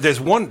 Yeah. And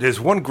there's one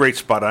great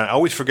spot. I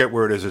always forget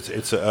where it is.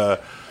 It's a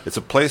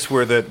place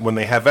where when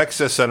they have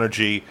excess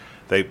energy,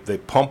 they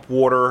pump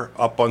water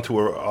up onto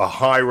a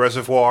high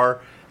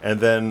reservoir. And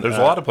then there's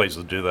a lot of places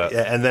to do that.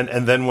 And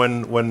then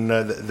when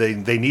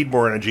they need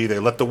more energy, they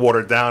let the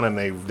water down and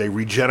they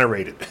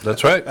regenerate it.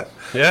 That's right.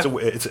 Yeah,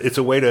 it's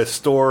a way to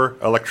store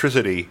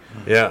electricity.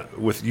 Yeah,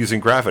 with using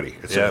gravity.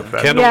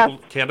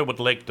 Candlewood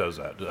Lake does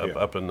that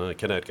up in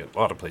Connecticut. A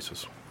lot of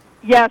places.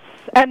 Yes,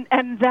 and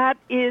that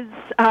is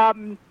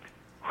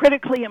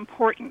critically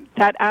important.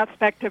 That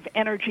aspect of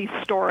energy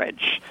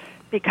storage,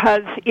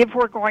 because if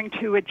we're going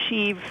to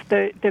achieve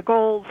the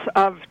goals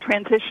of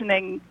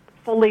transitioning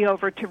fully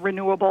over to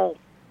renewable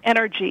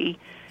energy,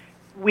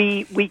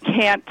 we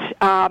can't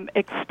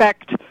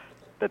expect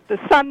that the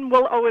sun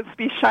will always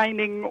be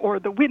shining or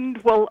the wind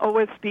will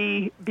always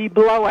be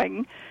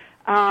blowing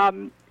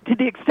to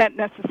the extent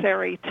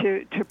necessary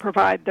to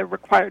provide the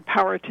required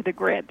power to the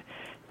grid.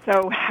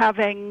 So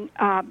having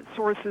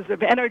sources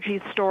of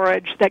energy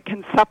storage that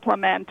can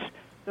supplement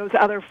those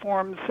other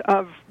forms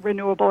of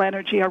renewable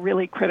energy are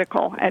really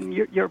critical, and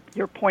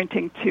you're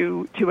pointing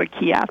to a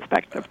key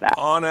aspect of that.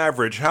 On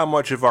average, how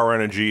much of our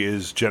energy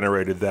is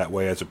generated that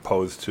way as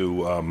opposed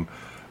to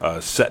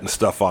setting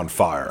stuff on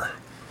fire?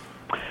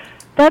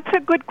 That's a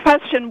good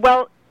question.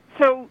 Well,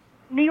 so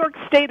New York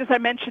State, as I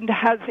mentioned,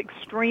 has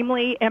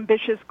extremely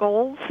ambitious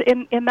goals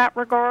in that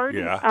regard.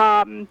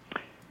 Yeah.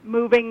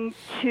 Moving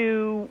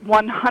to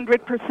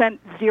 100%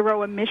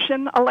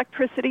 zero-emission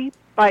electricity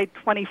by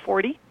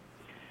 2040.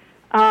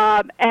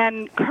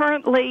 And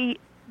currently,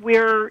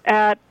 we're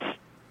at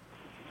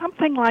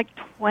something like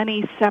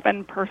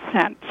 27%.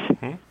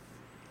 Mm-hmm.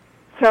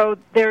 So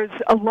there's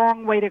a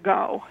long way to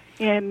go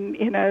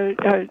in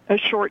a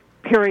short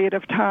period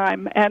of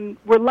time. And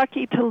we're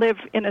lucky to live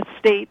in a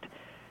state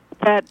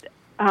that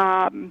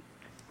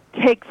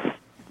takes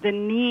the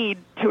need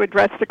to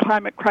address the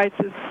climate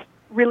crisis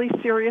really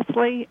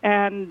seriously,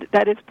 and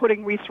that is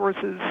putting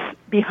resources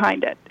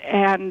behind it.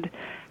 And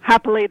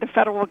happily, the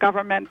federal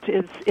government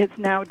is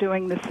now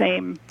doing the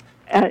same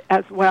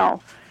as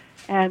well.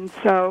 And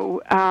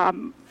so I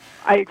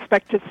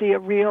expect to see a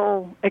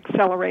real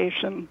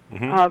acceleration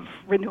of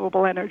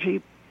renewable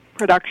energy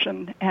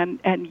production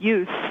and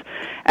use.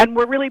 And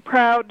we're really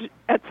proud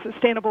at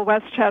Sustainable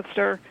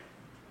Westchester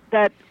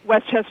that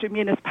Westchester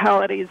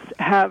municipalities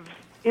have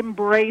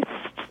embraced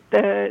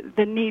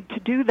the need to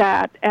do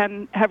that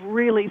and have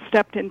really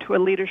stepped into a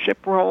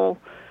leadership role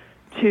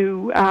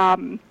to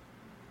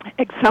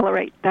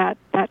accelerate that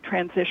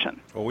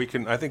transition. Well,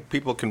 I think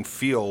people can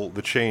feel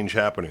the change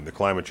happening, the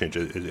climate change.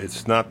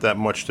 It's not that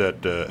much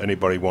that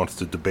anybody wants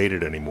to debate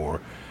it anymore.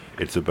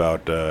 It's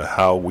about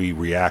how we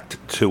react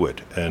to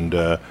it, and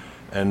the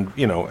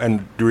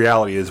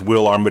reality is,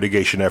 will our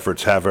mitigation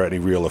efforts have any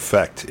real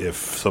effect if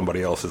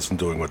somebody else isn't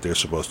doing what they're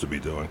supposed to be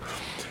doing?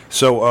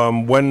 So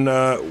when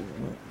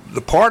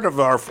the part of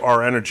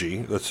our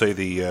energy, let's say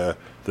the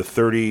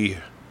 30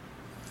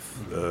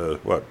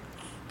 what.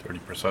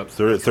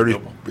 30%.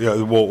 30.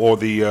 Yeah. Well, or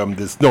the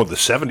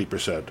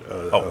 70%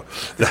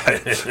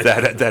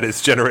 that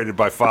is generated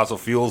by fossil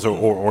fuels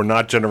or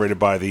not generated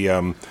by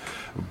the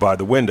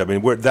wind. I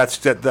mean,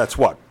 that's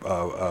what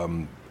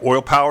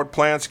oil-powered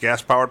plants,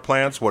 gas-powered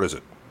plants. What is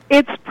it?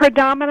 It's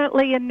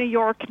predominantly in New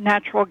York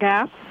natural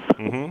gas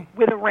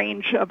with a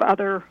range of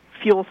other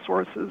fuel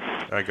sources.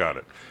 I got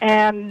it.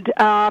 And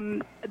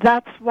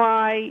that's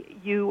why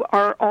you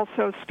are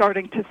also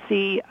starting to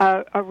see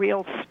a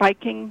real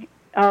spiking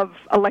of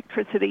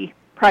electricity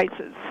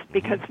prices,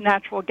 because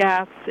natural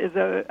gas is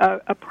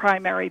a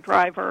primary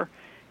driver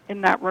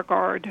in that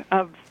regard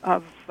of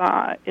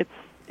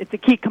it's a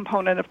key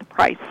component of the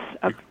price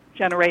of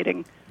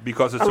generating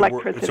because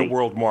electricity. It's a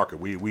world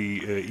market. We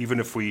even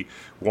if we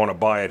want to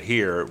buy it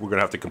here, we're going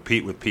to have to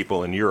compete with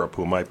people in Europe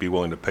who might be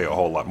willing to pay a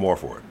whole lot more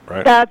for it,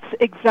 right? That's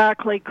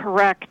exactly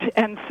correct.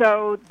 And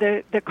so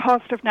the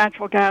cost of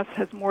natural gas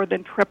has more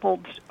than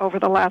tripled over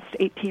the last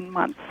 18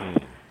 months.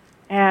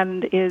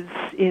 And is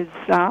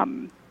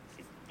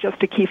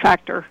just a key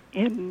factor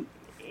in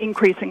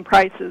increasing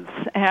prices.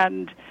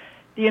 And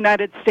the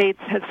United States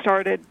has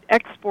started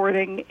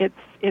exporting its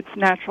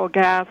natural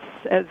gas,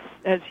 as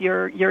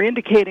you're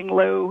indicating,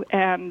 Lou,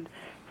 and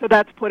so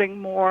that's putting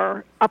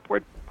more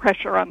upward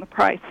pressure on the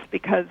price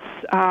because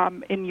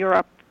in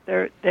Europe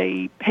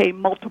they pay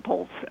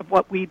multiples of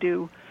what we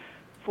do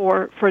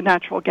for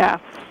natural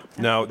gas.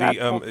 Now,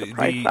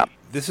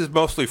 this is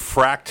mostly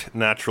fracked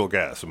natural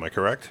gas. Am I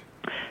correct?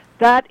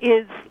 That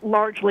is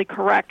largely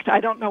correct. I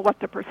don't know what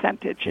the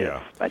percentage is,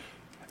 but.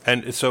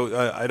 And so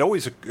it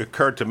always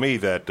occurred to me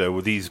that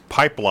with these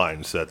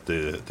pipelines that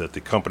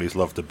the companies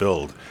love to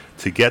build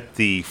to get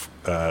the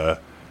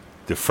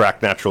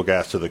fracked natural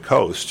gas to the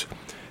coast,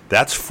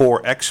 that's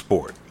for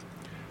export.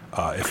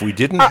 If we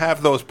didn't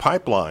have those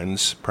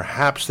pipelines,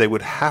 perhaps they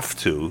would have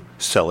to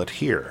sell it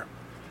here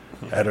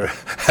at a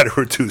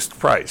reduced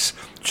price.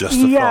 Just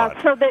a thought.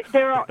 So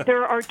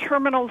there are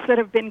terminals that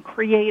have been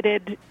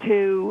created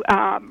to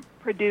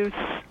produce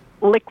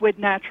liquid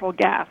natural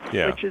gas,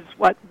 which is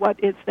what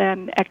is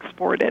then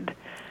exported.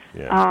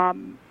 Yeah.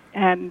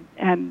 And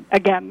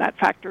again, that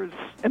factors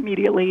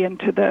immediately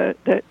into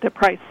the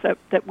price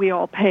that we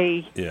all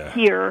pay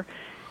here.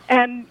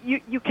 And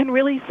you can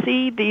really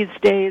see these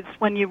days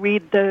when you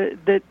read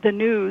the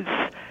news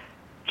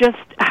just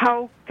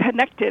how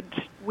connected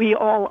we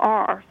all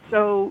are.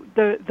 So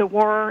the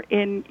war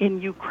in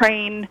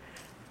Ukraine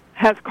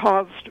has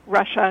caused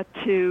Russia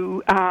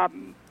to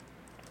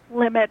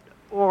limit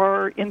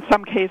or in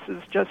some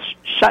cases just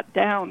shut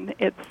down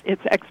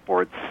its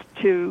exports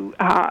to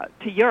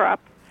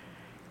Europe,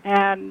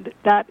 and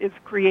that is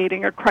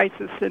creating a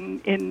crisis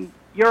in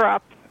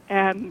Europe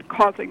and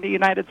causing the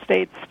United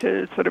States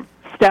to sort of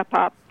step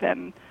up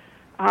and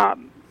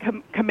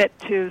commit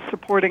to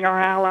supporting our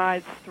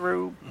allies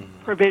through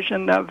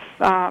provision of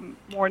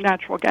more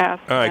natural gas.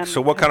 All right.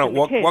 So what kind of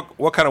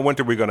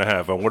winter are we going to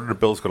have? What are the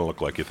bills going to look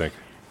like, you think?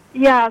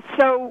 Yeah.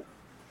 So.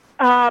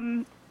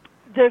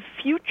 The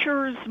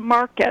futures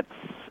markets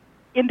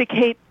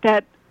indicate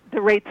that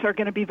the rates are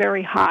going to be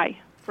very high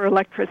for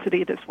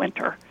electricity this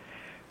winter.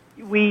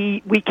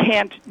 We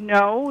can't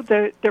know.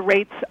 The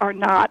rates are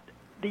not,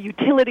 the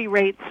utility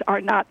rates are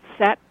not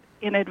set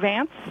in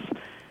advance.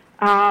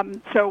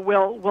 So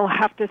we'll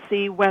have to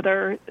see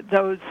whether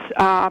those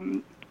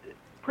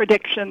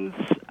predictions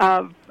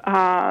of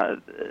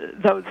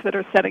those that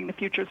are setting the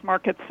futures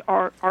markets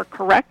are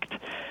correct.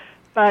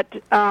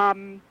 But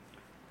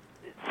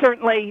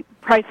certainly,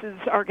 prices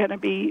are going to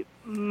be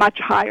much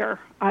higher.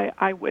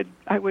 I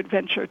would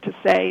venture to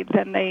say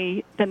than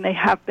they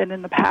have been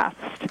in the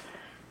past,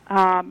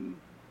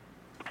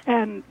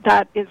 and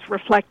that is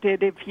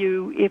reflected if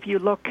you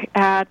look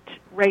at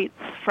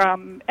rates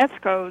from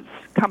ESCOs,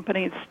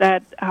 companies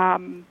that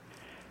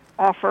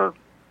offer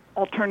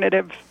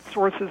alternative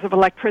sources of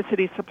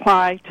electricity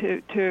supply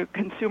to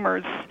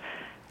consumers,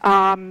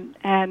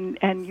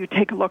 and you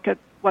take a look at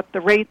what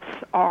the rates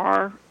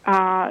are,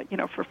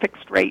 for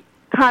fixed rate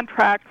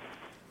contracts.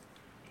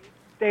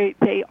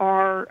 They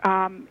are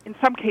in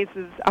some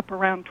cases up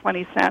around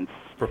 20 cents.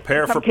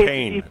 Prepare for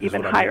pain.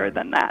 Even higher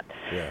than that.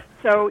 Yeah.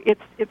 So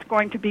it's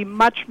going to be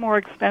much more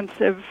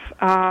expensive.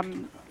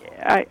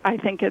 I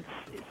think it's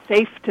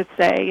safe to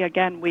say,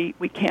 again,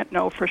 we can't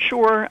know for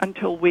sure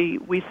until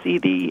we see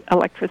the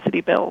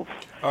electricity bills.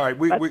 All right,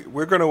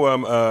 we're going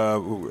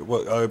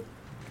to.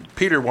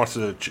 Peter wants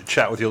to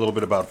chat with you a little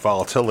bit about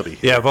volatility.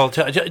 Yeah,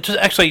 volatility. Just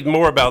actually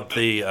more about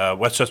the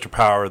Westchester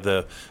Power,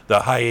 the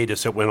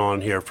hiatus that went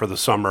on here for the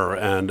summer,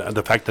 and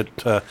the fact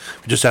that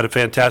we just had a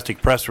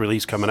fantastic press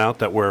release coming out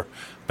that we're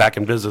back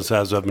in business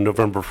as of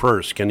November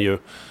 1st. Can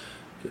you,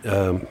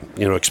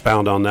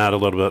 expound on that a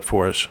little bit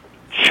for us?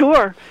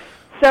 Sure.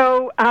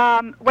 So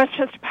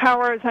Westchester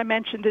Power, as I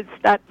mentioned, is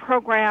that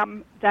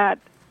program that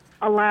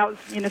allows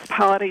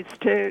municipalities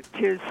to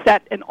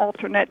set an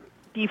alternate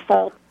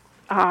default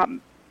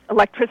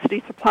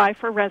electricity supply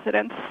for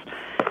residents.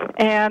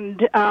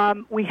 And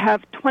we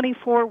have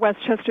 24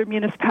 Westchester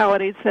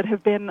municipalities that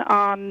have been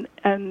on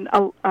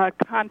a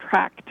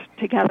contract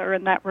together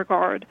in that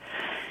regard.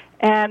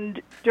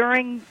 And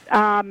during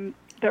the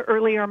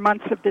earlier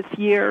months of this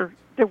year,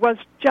 there was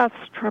just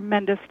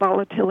tremendous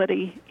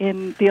volatility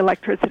in the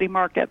electricity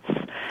markets.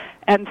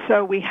 And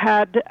so we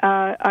had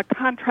a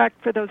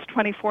contract for those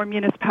 24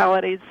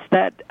 municipalities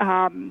that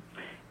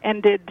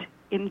ended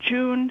in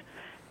June,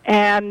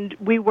 and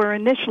we were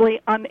initially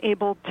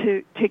unable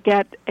to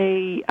get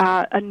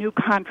a new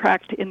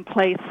contract in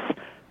place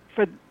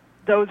for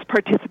those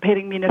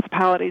participating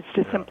municipalities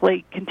to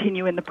simply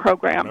continue in the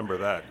program. I remember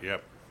that,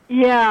 yep.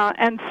 Yeah,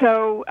 and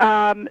so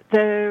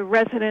the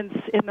residents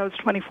in those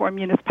 24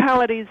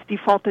 municipalities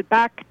defaulted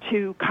back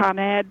to Con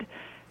Ed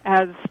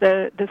as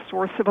the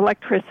source of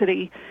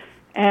electricity,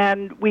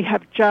 and we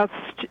have just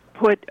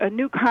put a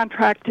new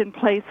contract in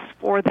place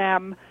for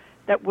them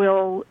that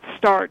will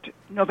start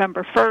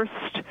November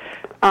 1st.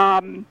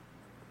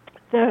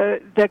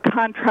 The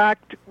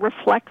contract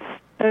reflects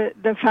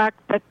the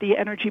fact that the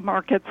energy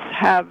markets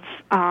have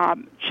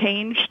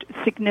changed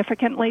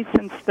significantly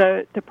since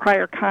the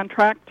prior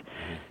contract.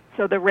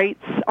 So the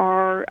rates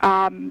are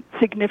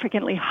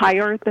significantly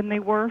higher than they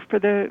were for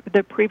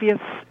the previous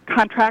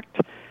contract.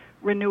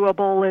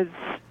 Renewable is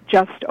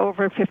just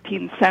over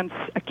 15 cents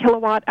a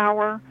kilowatt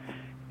hour,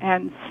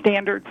 and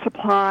standard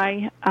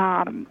supply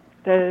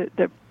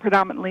The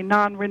predominantly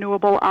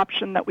non-renewable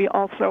option that we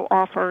also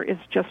offer is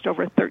just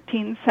over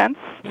 13 cents.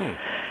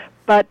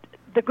 But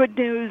the good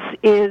news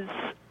is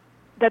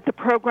that the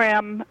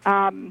program,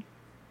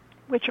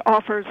 which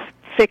offers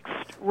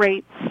fixed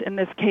rates, in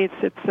this case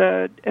it's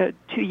a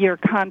 2-year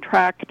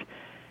contract,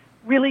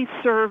 really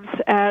serves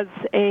as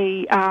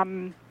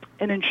an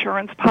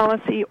insurance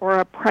policy or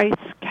a price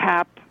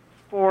cap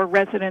for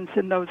residents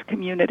in those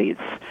communities,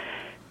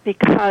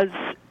 because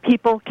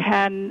people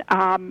can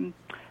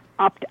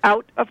opt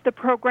out of the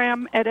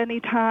program at any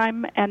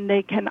time, and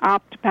they can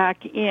opt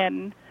back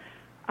in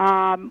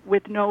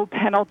with no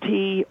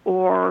penalty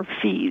or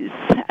fees,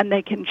 and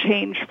they can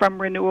change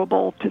from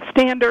renewable to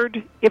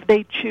standard if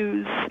they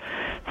choose.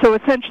 So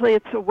essentially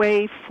it's a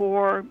way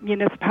for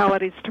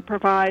municipalities to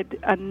provide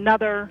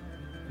another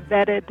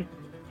vetted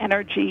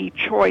energy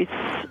choice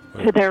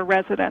to their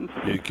residents.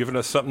 You're giving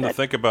us something to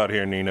think about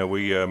here, Nina.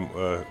 We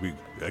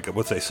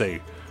what's they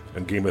say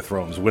in Game of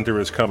Thrones,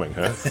 winter is coming,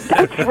 huh?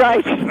 That's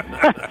right.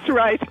 That's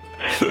right.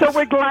 So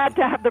we're glad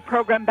to have the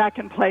program back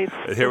in place.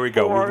 Here we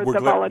go. We're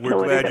glad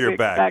you're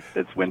back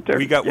this winter.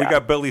 We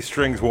got Billy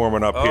Strings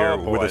warming up here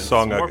with a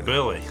song. More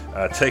Billy.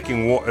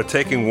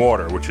 Taking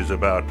Water, which is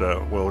about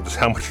just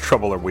how much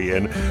trouble are we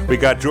in. We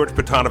got George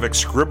Potanovic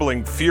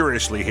scribbling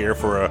furiously here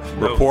for a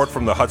report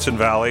from the Hudson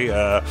Valley.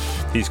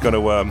 He's going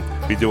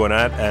to be doing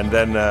that, and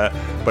then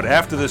but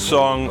after this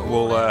song,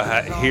 we'll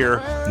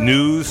hear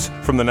news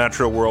from the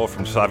natural world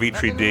from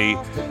Savitri D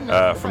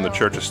from the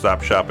Church of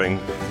Stop Shopping.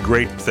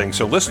 Great thing.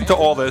 So listen to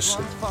all this.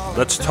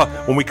 Let's talk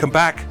when we come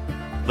back.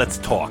 Let's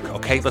talk,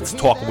 okay? Let's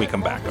talk when we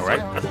come back, all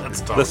right?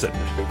 Let's talk. Listen.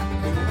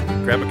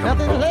 Grab a cup of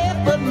Nothing coffee.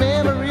 left but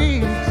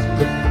memories.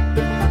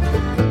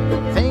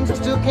 Things I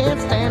still can't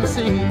stand to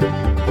see.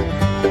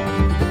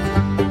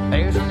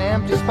 There's an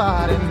empty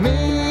spot in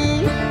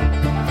me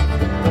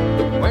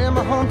where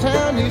my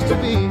hometown used to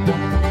be.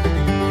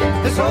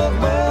 This old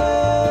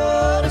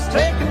boat is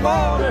taking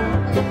water.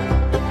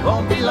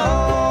 Won't be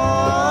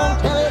long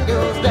till it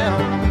goes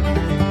down.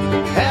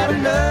 Had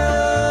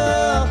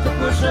enough to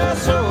push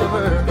us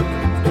over.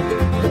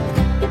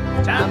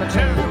 Time to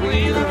turn the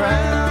wheel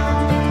around.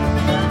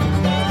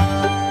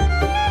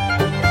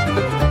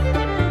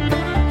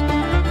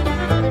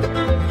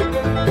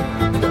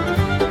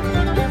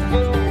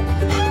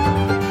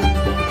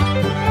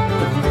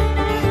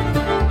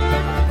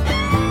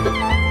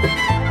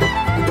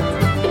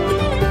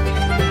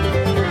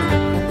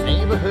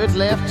 Neighborhoods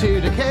left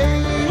to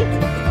decay.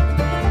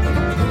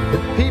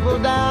 People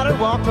died or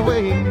walked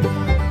away.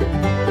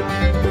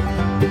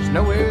 There's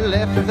nowhere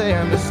left for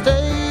them to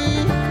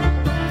stay,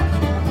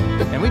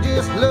 and we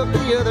just look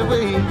the other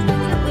way.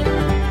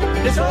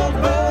 This old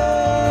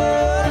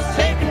boat is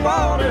taking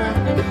water.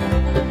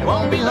 It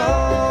won't be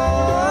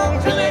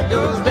long till it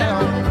goes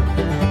down.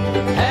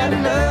 Had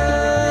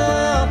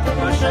enough to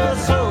push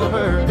us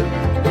over.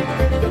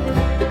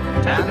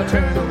 Time to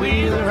turn the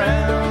wheel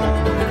around.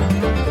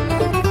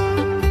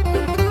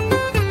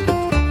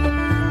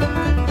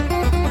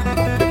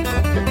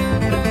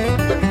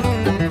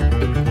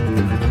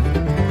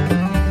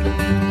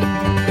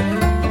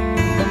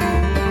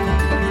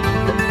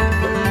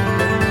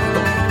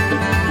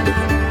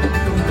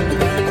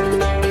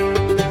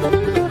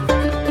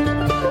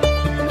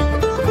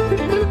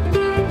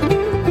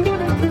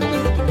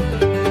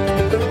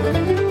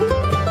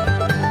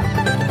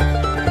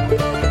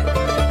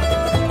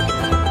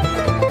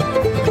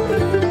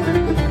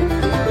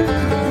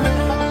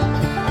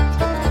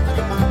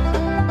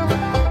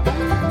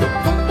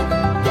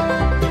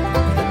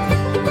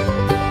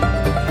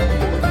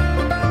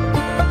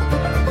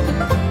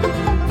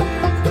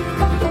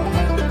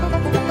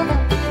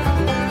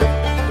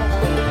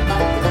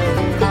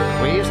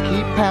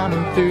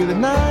 Through the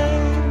night,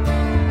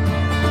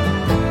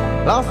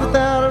 lost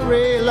without a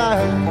ray of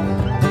light,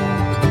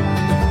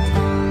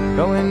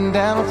 going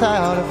down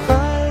without a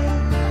fight.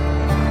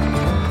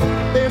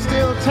 There's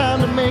still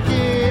time to make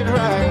it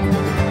right.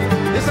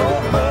 This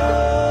old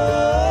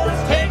boat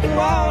is taking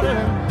water.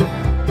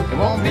 It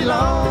won't be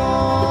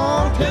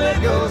long till it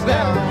goes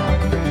down.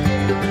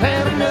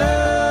 Had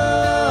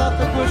enough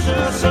to push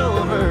us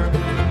over.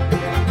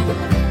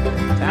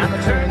 Time to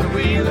turn the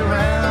wheel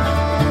around.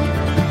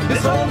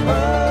 This old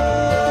boat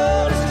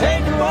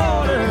taking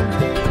water,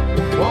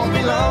 won't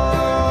be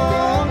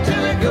long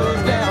till it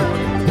goes down.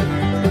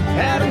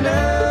 Had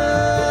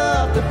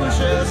enough to push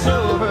us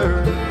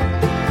over.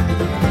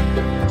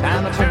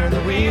 Time to turn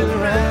the wheel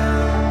around.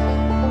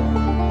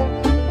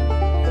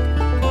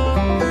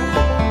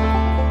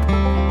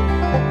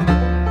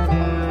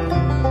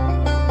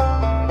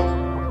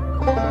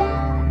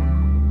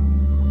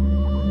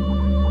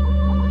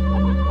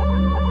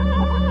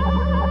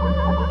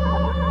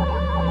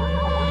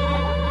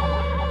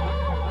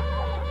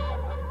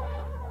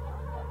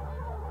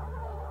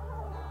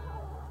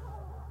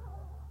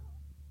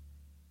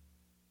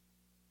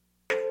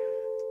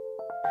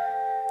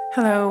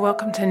 Hello,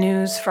 welcome to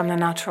News from the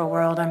Natural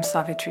World. I'm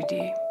Savitri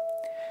D.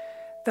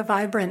 The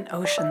Vibrant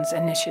Oceans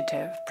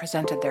Initiative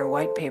presented their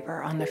white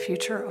paper on the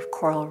future of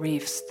coral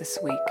reefs this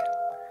week.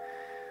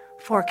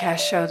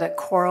 Forecasts show that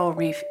coral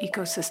reef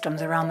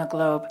ecosystems around the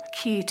globe,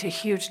 key to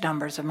huge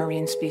numbers of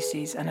marine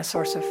species and a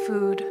source of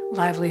food,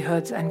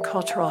 livelihoods, and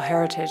cultural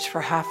heritage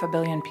for 500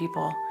 million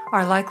people,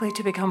 are likely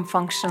to become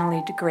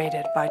functionally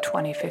degraded by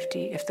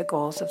 2050 if the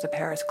goals of the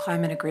Paris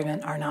Climate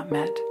Agreement are not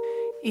met.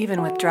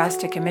 Even with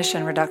drastic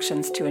emission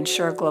reductions to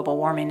ensure global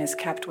warming is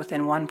kept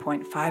within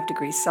 1.5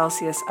 degrees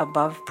Celsius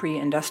above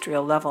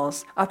pre-industrial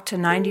levels, up to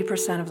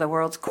 90% of the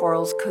world's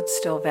corals could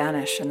still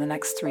vanish in the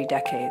next 3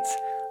 decades.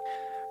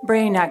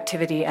 Brain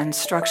activity and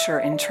structure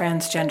in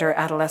transgender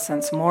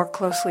adolescents more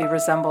closely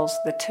resembles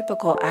the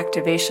typical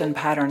activation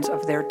patterns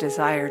of their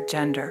desired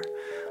gender,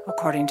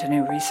 according to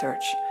new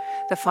research.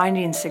 The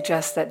findings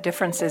suggest that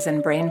differences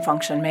in brain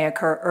function may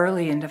occur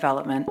early in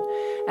development,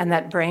 and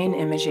that brain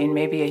imaging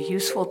may be a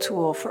useful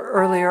tool for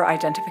earlier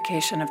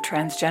identification of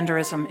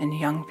transgenderism in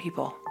young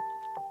people.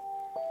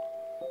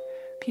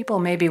 People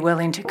may be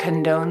willing to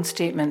condone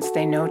statements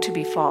they know to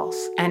be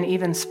false and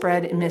even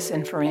spread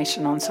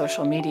misinformation on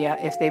social media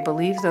if they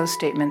believe those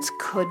statements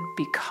could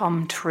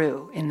become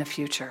true in the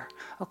future,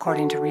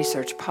 according to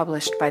research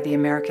published by the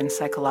American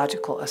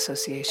Psychological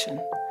Association.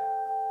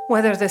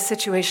 Whether the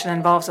situation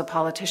involves a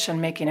politician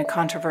making a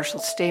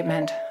controversial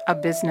statement, a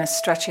business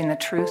stretching the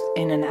truth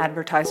in an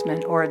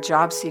advertisement, or a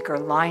job seeker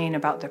lying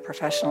about their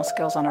professional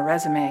skills on a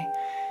resume,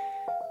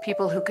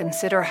 people who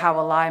consider how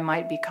a lie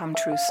might become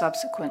true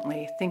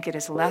subsequently think it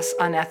is less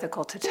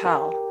unethical to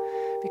tell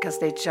because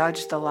they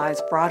judge the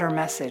lie's broader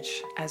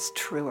message as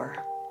truer.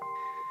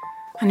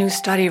 A new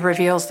study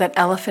reveals that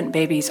elephant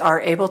babies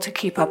are able to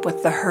keep up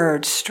with the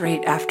herd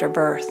straight after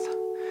birth.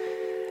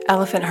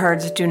 Elephant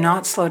herds do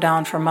not slow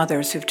down for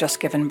mothers who've just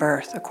given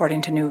birth,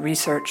 according to new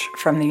research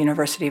from the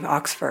University of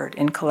Oxford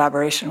in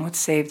collaboration with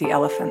Save the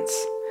Elephants.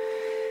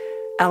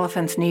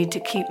 Elephants need to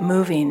keep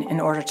moving in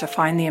order to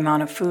find the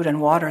amount of food and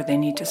water they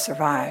need to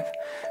survive.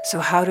 So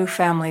how do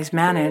families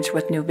manage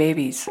with new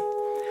babies?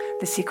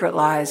 The secret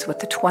lies with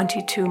the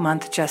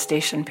 22-month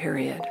gestation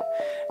period.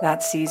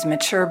 That sees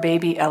mature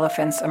baby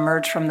elephants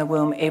emerge from the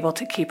womb able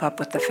to keep up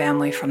with the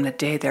family from the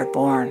day they're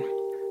born.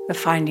 The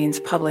findings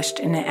published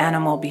in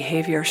Animal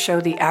Behavior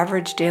show the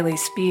average daily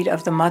speed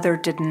of the mother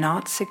did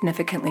not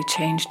significantly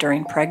change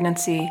during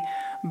pregnancy,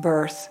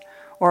 birth,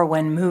 or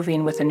when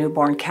moving with a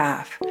newborn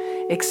calf,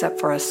 except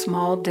for a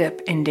small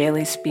dip in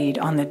daily speed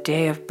on the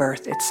day of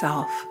birth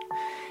itself.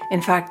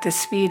 In fact, the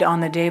speed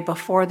on the day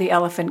before the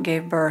elephant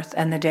gave birth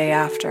and the day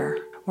after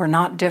were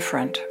not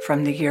different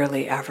from the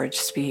yearly average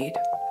speed.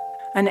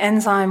 An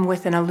enzyme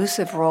with an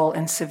elusive role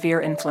in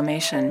severe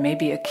inflammation may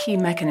be a key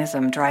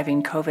mechanism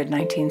driving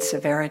COVID-19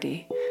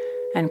 severity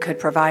and could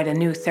provide a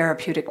new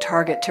therapeutic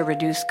target to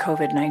reduce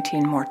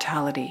COVID-19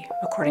 mortality,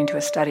 according to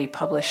a study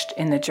published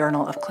in the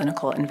Journal of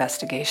Clinical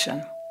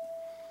Investigation.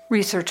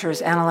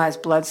 Researchers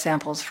analyzed blood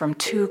samples from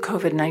 2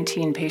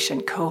 COVID-19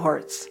 patient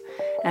cohorts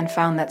and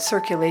found that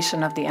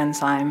circulation of the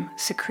enzyme,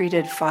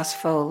 secreted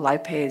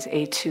phospholipase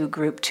A2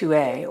 group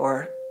 2A,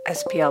 or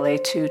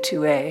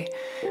SPLA2-2A,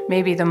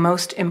 may be the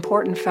most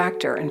important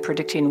factor in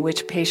predicting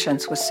which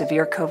patients with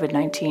severe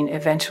COVID-19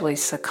 eventually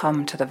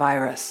succumb to the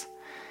virus.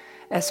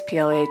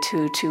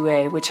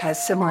 SPLA2-2A, which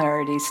has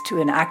similarities to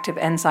an active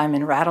enzyme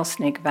in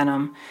rattlesnake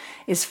venom,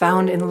 is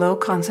found in low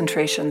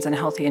concentrations in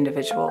healthy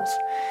individuals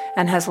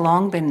and has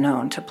long been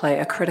known to play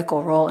a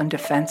critical role in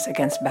defense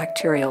against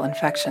bacterial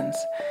infections,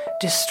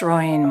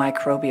 destroying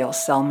microbial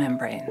cell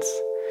membranes.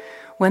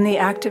 When the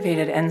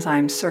activated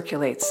enzyme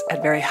circulates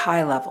at very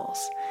high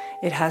levels,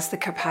 it has the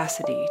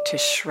capacity to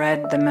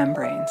shred the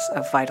membranes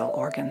of vital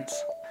organs.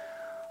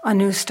 A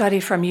new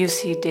study from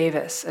UC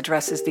Davis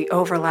addresses the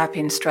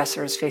overlapping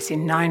stressors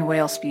facing 9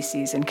 whale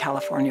species in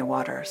California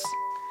waters.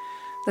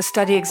 The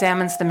study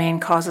examines the main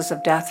causes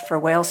of death for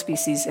whale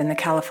species in the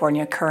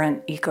California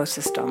current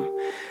ecosystem,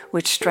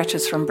 which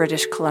stretches from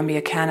British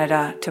Columbia,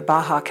 Canada to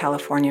Baja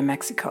California,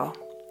 Mexico.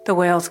 The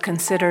whales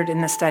considered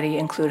in the study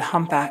include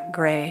humpback,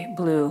 gray,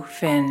 blue,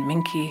 fin,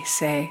 minke,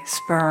 sei,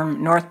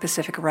 sperm, North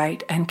Pacific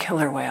right, and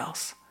killer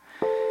whales.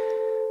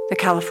 The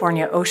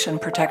California Ocean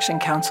Protection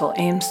Council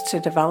aims to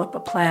develop a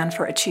plan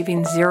for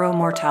achieving zero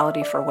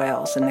mortality for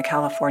whales in the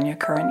California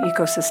current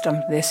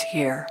ecosystem this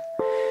year.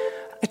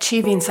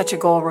 Achieving such a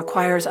goal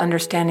requires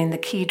understanding the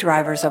key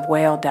drivers of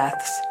whale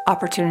deaths,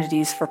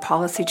 opportunities for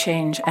policy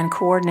change, and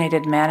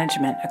coordinated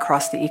management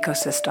across the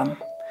ecosystem.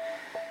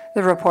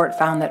 The report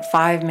found that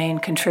 5 main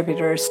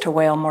contributors to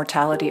whale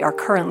mortality are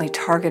currently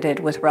targeted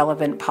with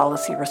relevant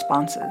policy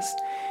responses: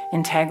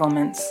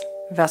 entanglements,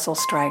 vessel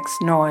strikes,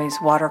 noise,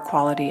 water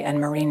quality, and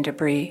marine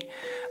debris,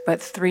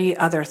 but 3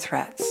 other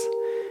threats,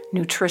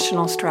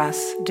 nutritional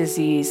stress,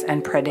 disease,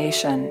 and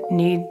predation,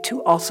 need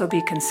to also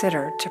be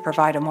considered to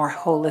provide a more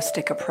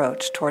holistic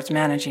approach towards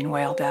managing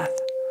whale death.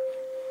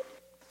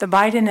 The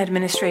Biden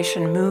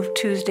administration moved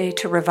Tuesday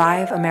to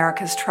revive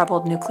America's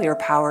troubled nuclear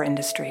power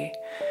industry,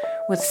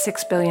 with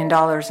 $6 billion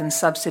in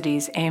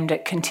subsidies aimed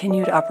at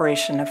continued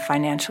operation of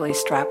financially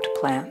strapped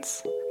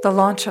plants. The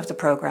launch of the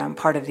program,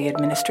 part of the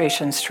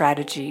administration's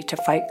strategy to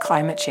fight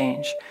climate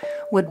change,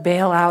 would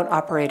bail out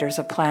operators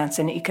of plants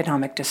in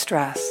economic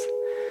distress.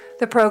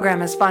 The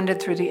program is funded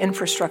through the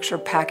infrastructure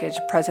package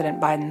President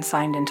Biden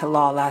signed into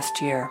law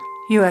last year.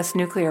 U.S.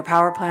 nuclear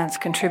power plants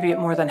contribute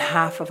more than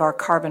half of our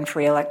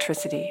carbon-free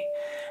electricity,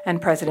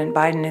 and President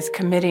Biden is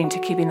committing to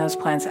keeping those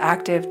plants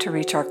active to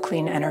reach our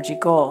clean energy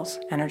goals,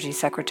 Energy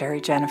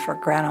Secretary Jennifer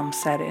Granholm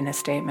said in a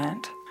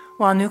statement.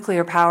 While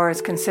nuclear power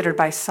is considered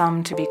by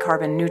some to be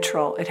carbon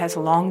neutral, it has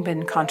long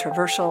been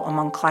controversial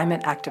among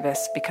climate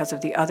activists because of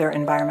the other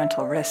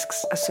environmental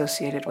risks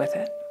associated with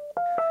it.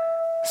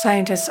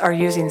 Scientists are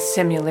using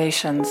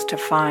simulations to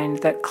find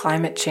that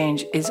climate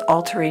change is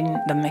altering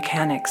the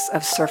mechanics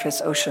of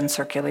surface ocean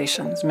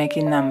circulations,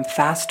 making them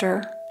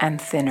faster and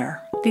thinner.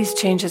 These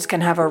changes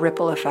can have a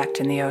ripple effect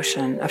in the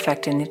ocean,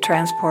 affecting the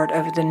transport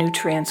of the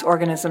nutrients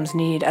organisms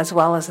need as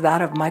well as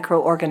that of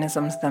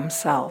microorganisms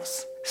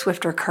themselves.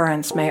 Swifter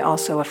currents may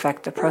also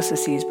affect the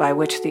processes by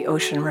which the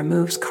ocean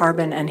removes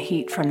carbon and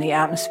heat from the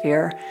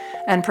atmosphere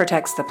and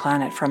protects the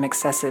planet from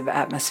excessive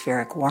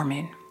atmospheric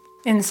warming.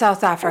 In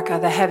South Africa,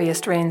 the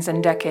heaviest rains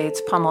in decades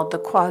pummeled the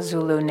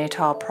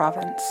KwaZulu-Natal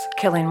province,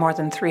 killing more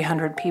than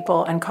 300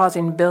 people and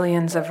causing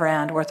billions of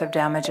rand worth of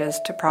damages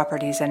to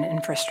properties and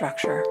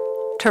infrastructure.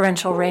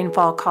 Torrential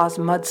rainfall caused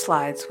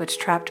mudslides, which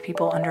trapped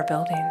people under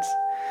buildings.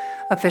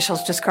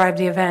 Officials described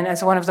the event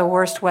as one of the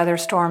worst weather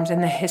storms in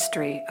the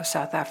history of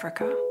South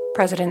Africa.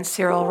 President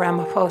Cyril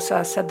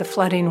Ramaphosa said the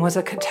flooding was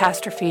a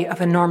catastrophe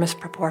of enormous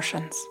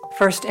proportions.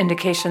 First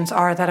indications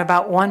are that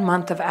about 1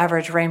 month of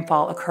average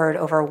rainfall occurred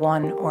over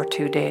 1 or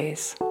 2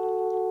 days.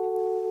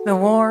 The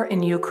war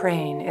in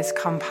Ukraine is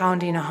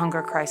compounding a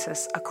hunger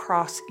crisis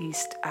across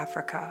East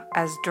Africa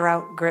as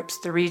drought grips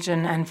the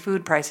region and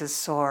food prices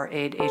soar,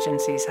 aid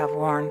agencies have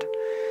warned.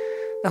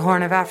 The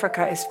Horn of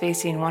Africa is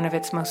facing one of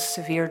its most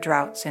severe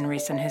droughts in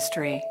recent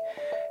history.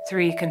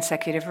 3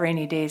 consecutive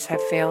rainy days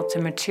have failed to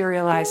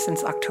materialize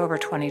since October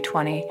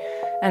 2020,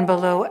 and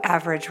below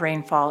average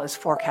rainfall is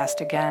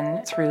forecast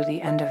again through the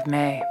end of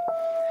May.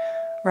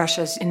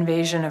 Russia's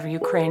invasion of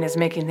Ukraine is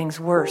making things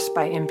worse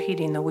by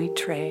impeding the wheat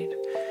trade.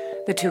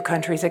 The 2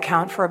 countries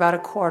account for about a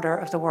quarter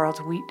of the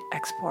world's wheat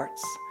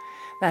exports.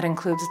 That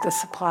includes the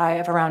supply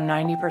of around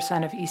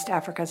 90% of East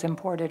Africa's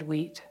imported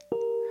wheat.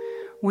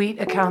 Wheat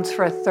accounts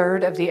for a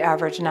third of the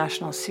average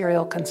national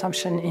cereal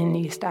consumption in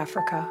East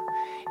Africa,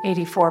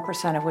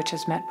 84% of which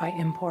is met by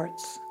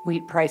imports.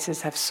 Wheat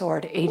prices have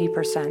soared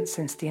 80%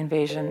 since the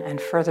invasion,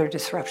 and further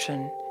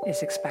disruption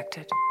is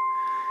expected.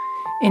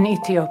 In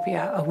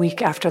Ethiopia, a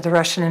week after the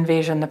Russian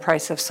invasion, the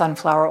price of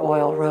sunflower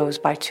oil rose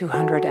by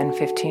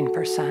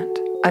 215%.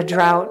 A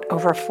drought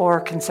over 4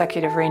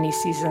 consecutive rainy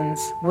seasons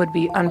would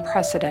be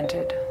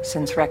unprecedented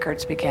since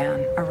records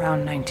began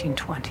around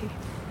 1920.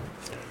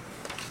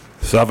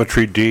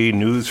 Savitri D,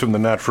 news from the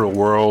natural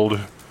world.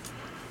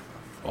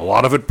 A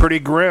lot of it pretty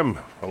grim.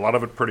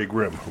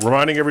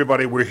 Reminding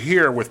everybody we're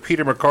here with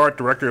Peter McCartt,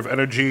 Director of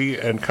Energy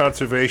and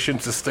Conservation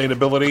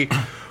Sustainability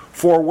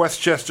for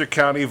Westchester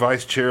County,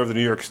 Vice Chair of the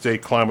New York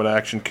State Climate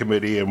Action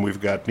Committee, and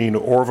we've got Nina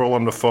Orville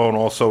on the phone,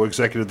 also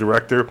Executive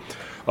Director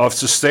of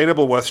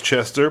Sustainable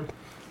Westchester.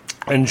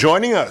 And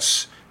joining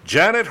us,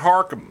 Janet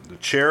Harcum, the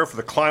Chair for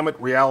the Climate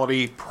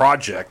Reality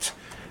Project.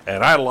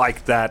 And I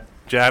like that,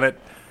 Janet.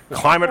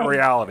 Climate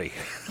reality.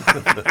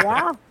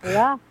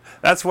 Yeah.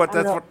 That's what.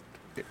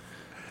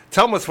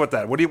 Tell us what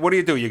that. What do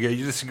you do?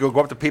 You just go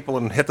up to people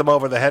and hit them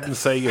over the head and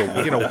say,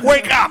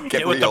 wake up,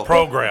 Get with real. the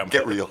program.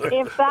 Get real.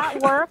 If that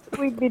worked,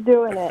 we'd be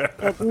doing it.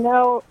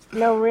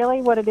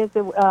 Really, what it is,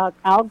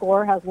 Al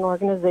Gore has an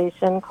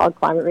organization called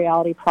Climate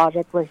Reality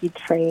Project where he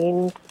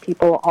trains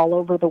people all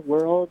over the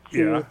world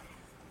to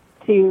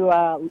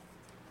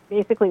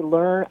basically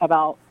learn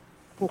about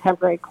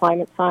contemporary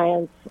climate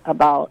science,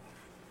 about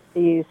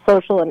the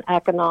social and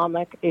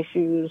economic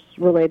issues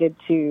related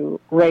to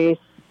race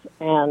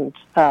and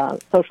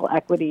social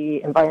equity,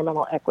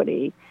 environmental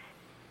equity.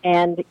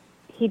 And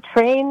he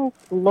trains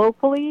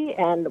locally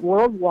and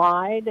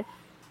worldwide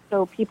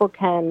so people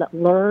can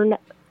learn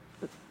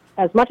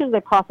as much as they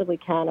possibly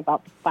can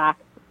about the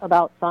facts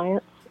about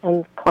science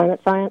and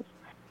climate science.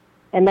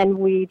 And then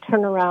we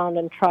turn around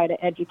and try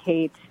to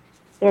educate.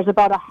 There's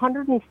about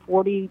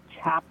 140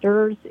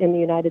 chapters in the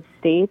United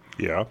States.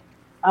 Yeah.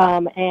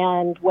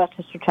 And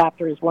Westchester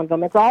chapter is one of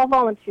them. It's all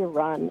volunteer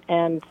run,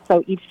 and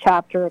so each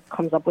chapter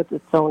comes up with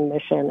its own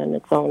mission and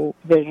its own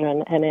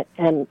vision.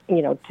 And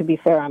to be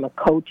fair, I'm a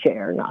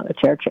co-chair, not a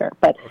chair.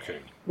 But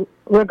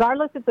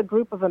regardless, it's a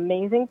group of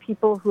amazing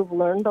people who've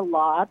learned a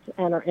lot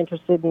and are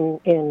interested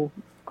in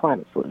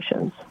climate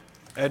solutions.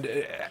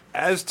 And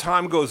as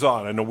time goes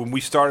on, I know when we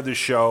started this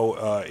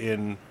show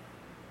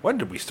when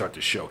did we start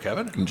the show,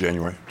 Kevin? In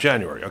January.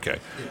 January, okay.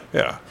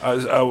 Yeah.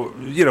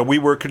 We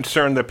were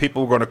concerned that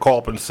people were going to call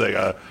up and say,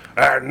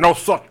 no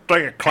such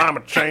thing as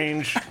climate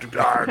change,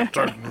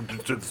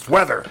 it's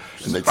weather.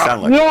 And they'd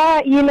sound like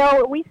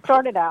we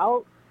started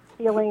out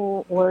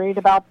feeling worried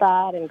about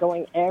that and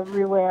going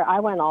everywhere. I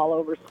went all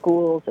over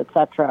schools,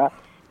 etc.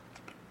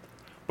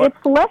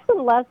 It's less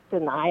and less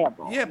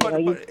deniable. Yeah,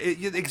 but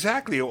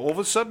exactly. All of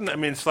a sudden, I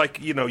mean, it's like,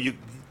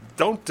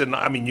 don't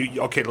deny. I mean,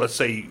 okay, let's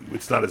say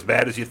it's not as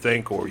bad as you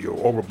think, or you're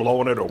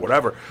overblowing it, or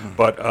whatever.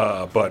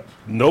 But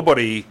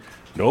nobody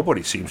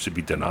seems to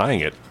be denying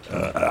it.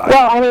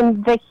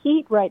 The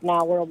heat right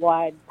now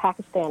worldwide,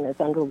 Pakistan is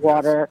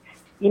underwater. Yes.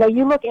 You know,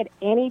 you look at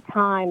any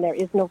time there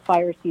is no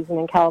fire season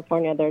in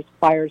California. There's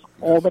fires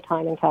all the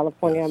time in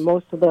California. Yes.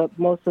 Most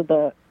of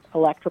the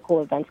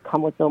electrical events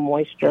come with no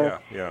moisture.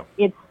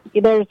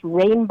 There's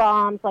rain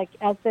bombs. Like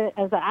as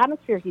the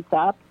atmosphere heats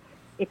up,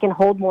 it can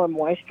hold more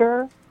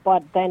moisture,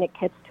 but then it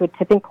gets to a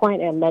tipping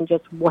point, and then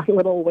just one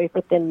little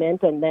wafer thin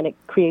mint, and then it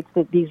creates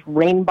these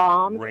rain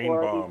bombs,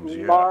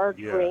 these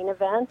large rain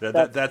events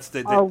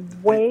that are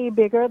way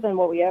bigger than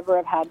what we ever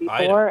have had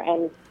before. Ida.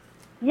 And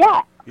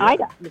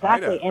Ida,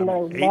 exactly, Ida. and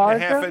they're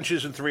 8.5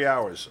 inches in 3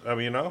 hours. I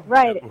mean,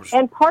 right.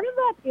 And part of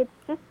that, it's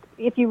just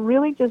if you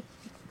really just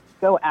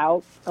go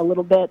out a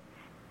little bit,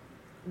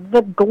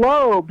 the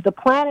globe, the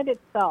planet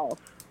itself,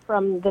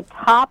 from the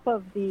top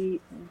of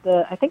the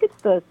I think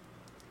it's the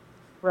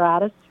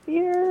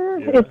stratosphere.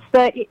 Yeah.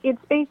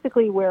 It's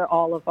basically where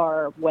all of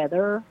our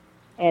weather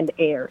and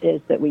air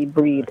is that we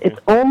breathe. Okay. It's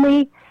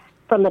only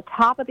from the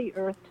top of the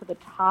Earth to the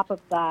top of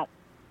that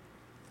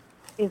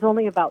is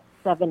only about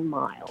 7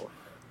 miles.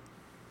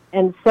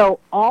 And so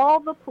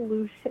all the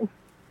pollution,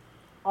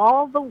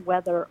 all the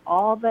weather,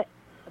 all the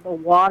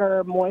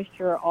water,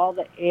 moisture, all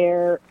the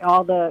air,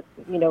 all the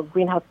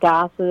greenhouse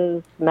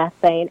gases,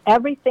 methane,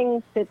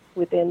 everything fits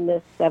within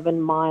this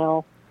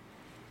 7-mile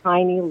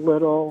tiny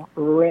little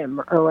rim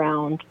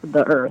around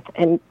the Earth.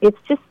 And it's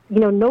just,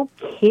 no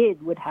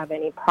kid would have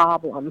any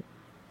problem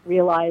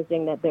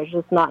realizing that there's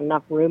just not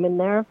enough room in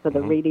there for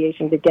the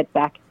radiation to get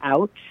back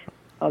out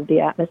of the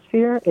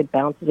atmosphere. It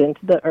bounces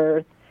into the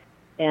Earth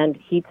and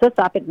heats us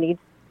up. We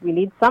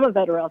need some of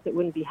it, or else it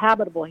wouldn't be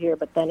habitable here,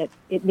 but then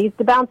it needs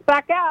to bounce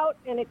back out,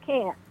 and it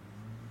can't.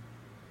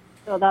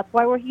 So that's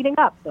why we're heating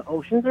up. The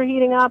oceans are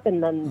heating up,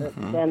 and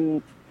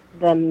then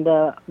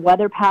the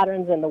weather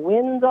patterns and the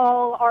winds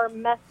all are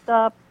messed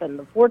up, and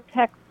the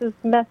vortex is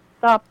messed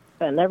up,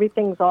 and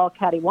everything's all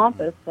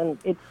cattywampus, and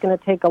it's going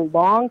to take a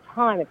long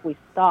time if we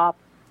stop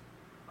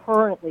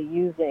currently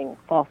using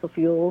fossil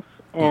fuels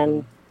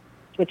and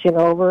switching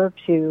over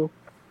to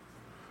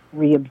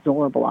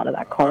reabsorb a lot of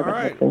that carbon. All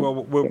right.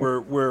 Well,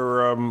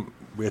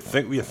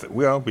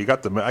 we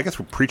got the. I guess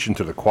we're preaching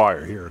to the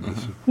choir here.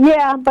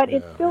 But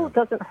it still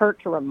doesn't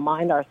hurt to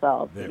remind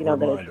ourselves.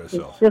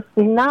 It's just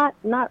not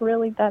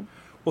really that.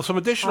 Well, some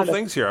additional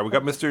things here. We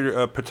got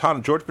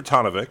Mr. George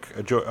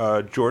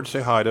Potanovic. George,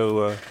 say hi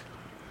to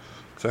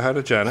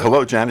Janet.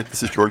 Hello, Janet.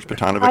 This is George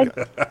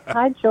Potanovic.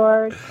 Hi,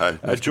 George. Hi.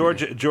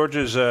 George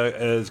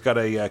has got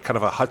a kind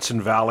of a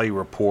Hudson Valley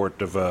report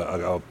of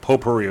a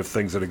potpourri of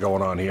things that are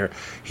going on here.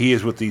 He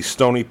is with the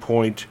Stony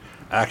Point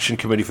Action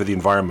Committee for the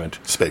Environment.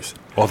 Space.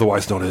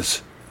 Otherwise known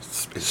as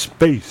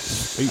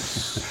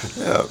Space.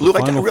 Lou,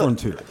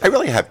 I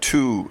really have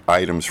 2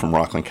 items from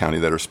Rockland County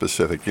that are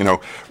specific.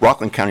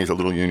 Rockland County is a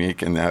little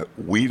unique in that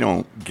we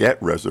don't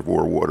get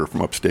reservoir water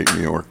from upstate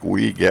New York.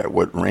 We get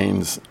what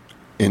rains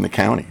in the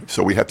county.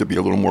 So we have to be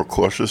a little more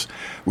cautious.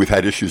 We've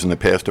had issues in the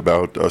past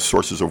about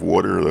sources of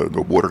water.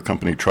 The water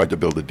company tried to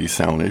build a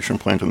desalination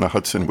plant in the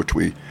Hudson, which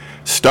we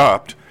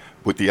stopped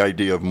with the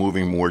idea of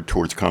moving more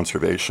towards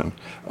conservation.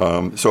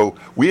 So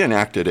we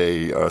enacted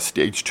a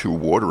stage 2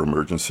 water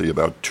emergency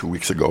about 2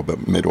 weeks ago,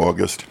 about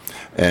mid-August.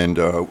 And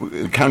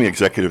the county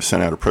executive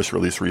sent out a press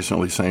release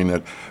recently saying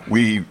that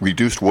we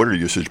reduced water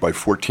usage by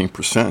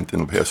 14%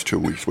 in the past 2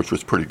 weeks, which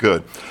was pretty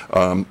good.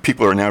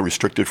 People are now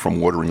restricted from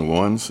watering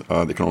lawns.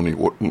 They can only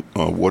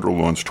water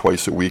lawns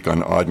twice a week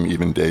on odd and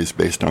even days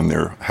based on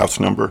their house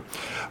number.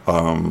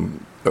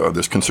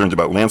 There's concerns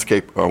about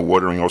landscape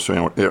watering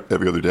also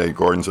every other day,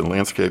 gardens and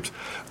landscapes.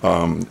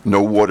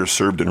 No water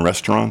served in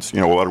restaurants.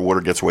 A lot of water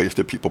gets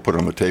wasted. People put it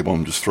on the table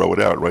and just throw it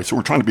out, right? So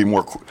we're trying to be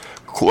more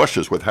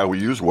cautious with how we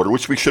use water,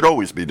 which we should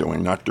always be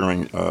doing, not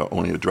during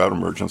only a drought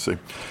emergency.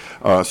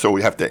 So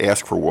we have to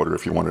ask for water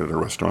if you want it at a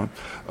restaurant.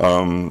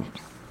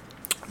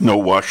 No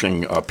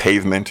washing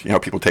pavement.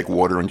 People take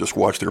water and just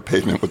wash their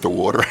pavement with the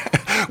water,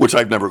 which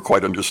I've never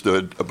quite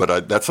understood,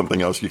 but that's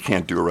something else you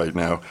can't do right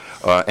now.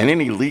 And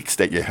any leaks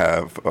that you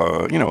have,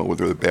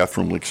 whether the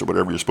bathroom leaks or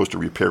whatever, you're supposed to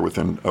repair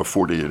within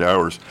 48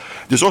 hours.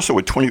 There's also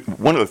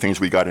one of the things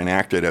we got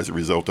enacted as a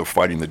result of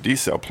fighting the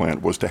desal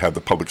plant was to have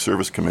the Public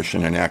Service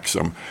Commission enact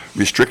some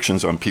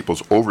restrictions on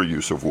people's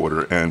overuse of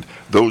water, and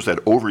those that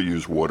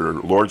overuse water,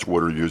 large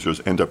water users,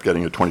 end up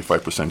getting a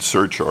 25%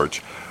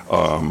 surcharge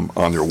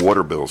on their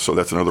water bills. So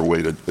that's another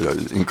way to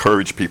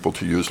encourage people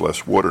to use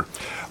less water.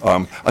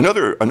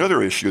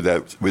 Another issue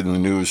that's been in the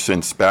news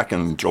since back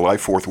in July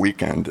 4th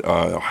weekend,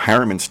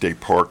 Harriman State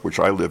Park, which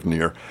I live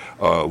near,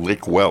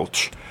 Lake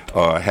Welch,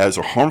 has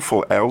a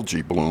harmful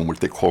algae bloom, which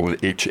they call an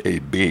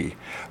HAB.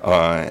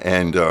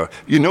 And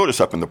you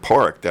notice up in the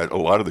park that a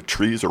lot of the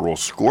trees are all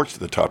scorched at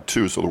the top,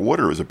 too, so the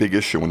water is a big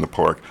issue in the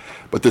park.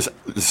 But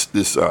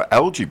this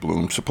algae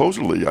bloom,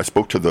 supposedly, I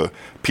spoke to the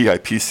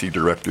PIPC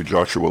director,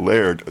 Joshua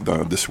Laird,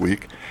 this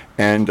week,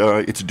 and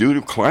it's due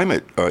to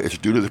climate. It's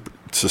due to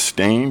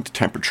sustained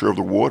temperature of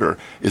the water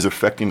is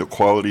affecting the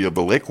quality of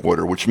the lake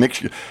water, which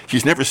makes you,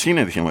 he's never seen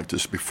anything like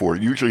this before.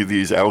 Usually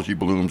these algae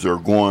blooms are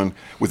gone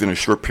within a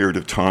short period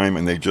of time,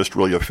 and they just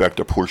really affect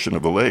a portion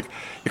of the lake.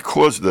 It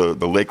caused the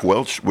Lake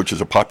Welch, which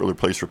is a popular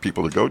place for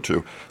people to go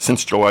to,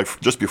 since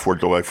just before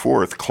July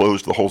 4th,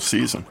 closed the whole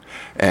season.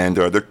 And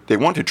they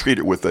want to treat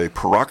it with a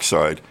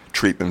peroxide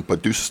treatment,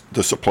 but due to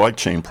the supply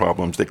chain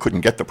problems, they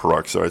couldn't get the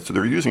peroxide. So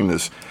they're using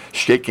this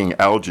shaking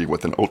algae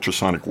with an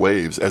ultrasonic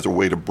waves as a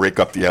way to break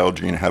up the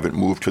algae and have it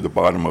move to the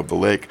bottom of the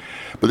lake.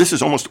 But this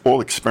is almost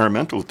all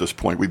experimental at this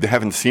point. We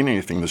haven't seen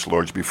anything this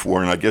large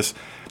before, and I guess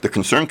the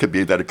concern could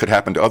be that it could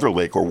happen to other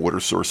lake or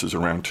water sources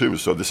around too.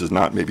 So this is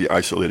not maybe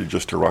isolated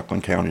just to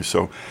Rockland County.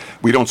 So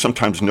we don't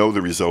sometimes know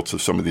the results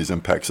of some of these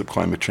impacts of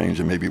climate change,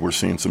 and maybe we're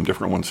seeing some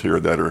different ones here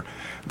that are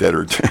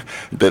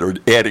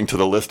adding to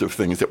the list of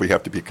things that we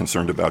have to be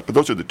concerned about. But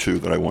those are the two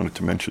that I wanted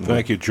to mention.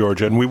 Thank you,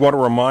 George. And we want to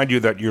remind you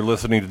that you're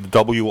listening to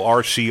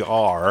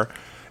WRCR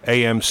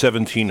AM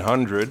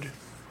 1700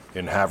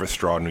 in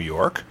Haverstraw, New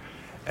York.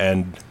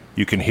 And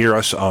you can hear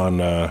us on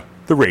the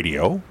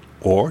radio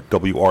or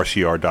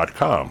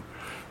WRCR.com.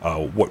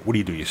 What do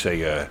you do? You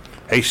say,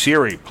 hey,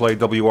 Siri, play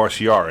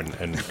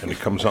WRCR, and it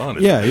comes on.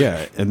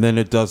 Yeah. And then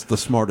it does the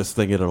smartest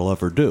thing it'll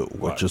ever do,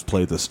 which is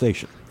play the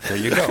station. There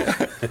you go.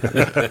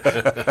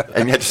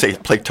 And you had to say,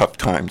 play Tough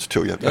Times,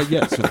 too.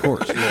 Yes, of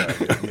course. Yeah.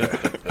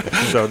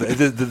 So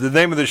the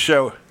name of the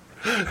show...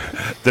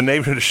 The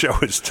name of the show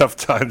is Tough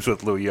Times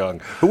with Lou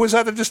Young. Who was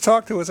that just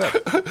talked? Who was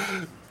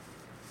that?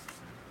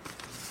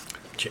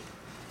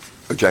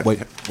 Jack. Wait,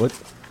 what?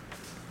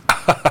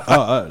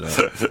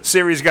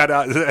 Siri's got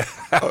out.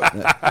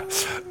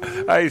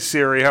 Hey,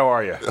 Siri, how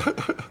are you?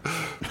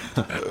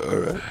 All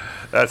right.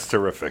 That's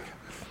terrific.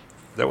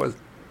 That was...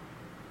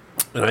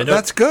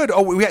 That's good.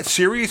 Oh, we had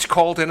Siri's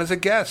called in as a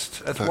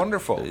guest. That's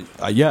wonderful.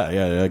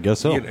 Yeah, I guess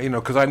so. You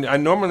know, because I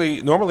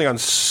normally on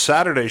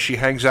Saturday she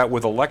hangs out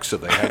with Alexa.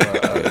 They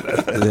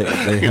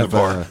have they have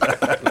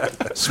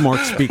a smart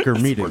speaker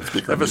meeting.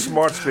 They have a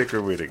smart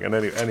speaker meeting in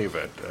any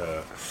event.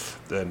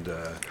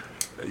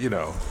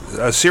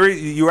 Siri,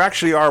 you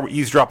actually are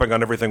eavesdropping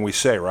on everything we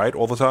say, right?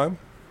 All the time?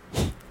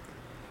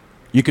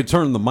 You could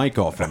turn the mic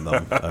off on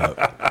them.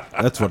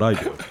 That's what I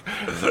do.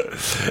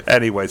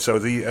 Anyway, so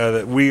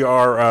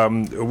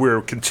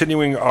we're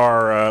continuing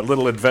our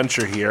little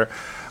adventure here.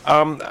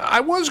 I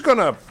was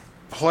gonna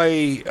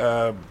play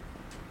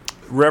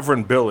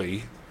Reverend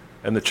Billy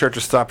and the Church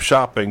of Stop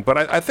Shopping, but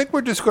I think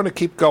we're just going to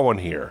keep going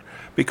here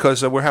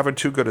because we're having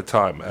too good a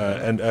time.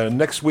 And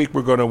next week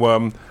we're going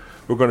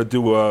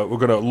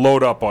to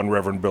load up on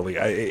Reverend Billy.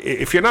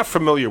 If you're not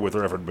familiar with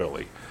Reverend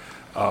Billy.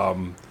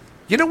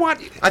 You know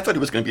what? I thought he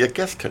was going to be a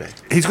guest today.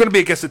 He's going to be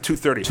a guest at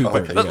 2:30. Oh,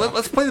 okay.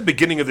 Let's play the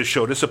beginning of the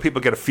show just so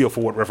people get a feel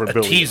for what Reverend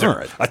Billy teaser. is.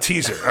 Right. A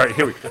teaser. All right,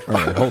 here we go. All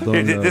right, hold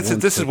on.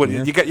 This is what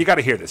you got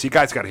to hear this. You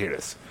guys got to hear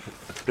this.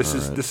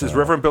 This is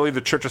Reverend Billy,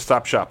 the Church of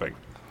Stop Shopping.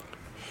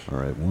 All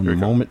right, one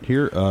moment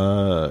here.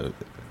 All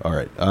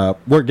right,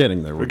 we're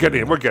getting there. We're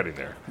getting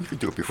there. You can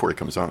do it before he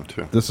comes on,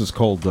 too. This is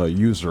called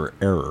user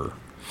error.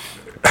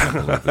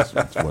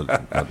 That's what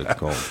it's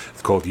called.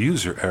 It's called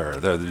User Error.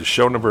 The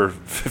show number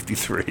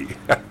 53.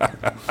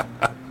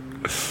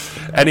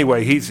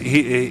 Anyway,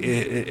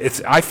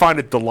 I find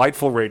it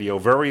delightful radio,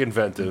 very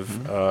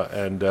inventive,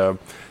 and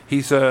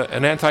he's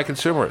an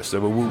anti-consumerist,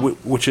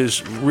 which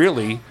is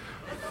really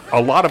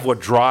a lot of what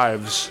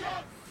drives.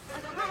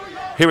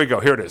 Here we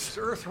go. Here it is. It's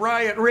Earth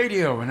Riot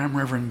Radio, and I'm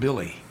Reverend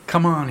Billy.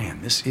 Come on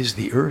in. This is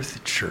the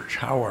Earth Church.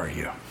 How are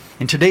you?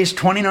 In today's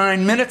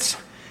 29 minutes,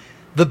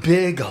 the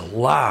big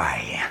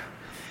lie.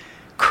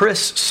 Chris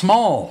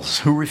Smalls,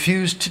 who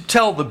refused to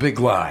tell the big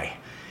lie.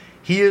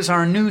 He is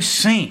our new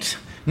saint.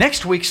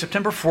 Next week,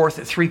 September 4th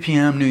at 3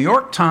 p.m. New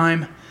York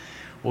time.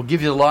 We'll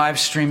give you the live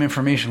stream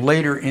information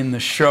later in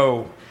the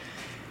show.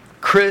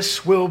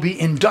 Chris will be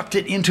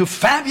inducted into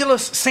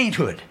fabulous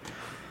sainthood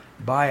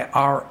by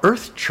our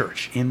Earth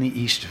Church in the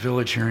East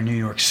Village here in New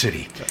York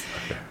City.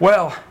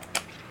 Well,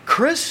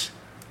 Chris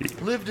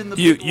lived in the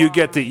you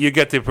get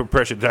the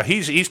impression. Now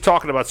he's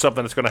talking about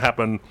something that's going to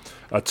happen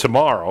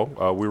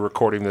tomorrow. We're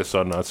recording this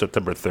on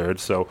September 3rd,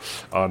 so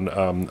on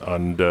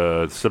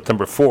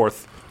September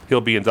 4th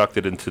he'll be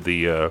inducted into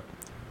the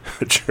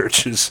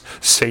church's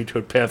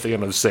sainthood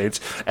pantheon of saints.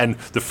 And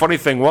the funny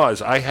thing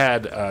was, I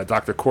had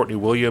Dr. Courtney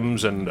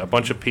Williams and a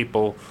bunch of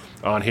people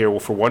on here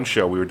for one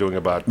show we were doing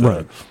about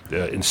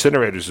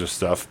incinerators and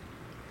stuff,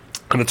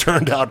 and it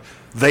turned out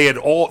they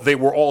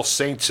were all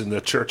saints in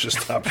the Church of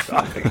Stop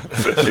Shopping.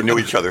 They knew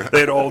each other.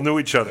 They all knew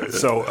each other.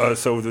 So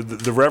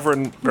the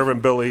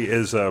Reverend Billy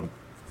is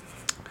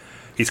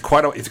he's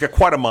got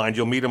quite a mind.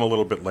 You'll meet him a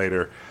little bit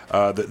later.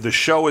 The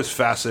show is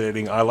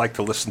fascinating. I like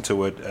to listen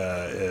to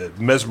it.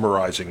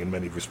 Mesmerizing in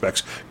many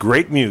respects.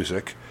 Great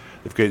music.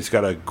 He's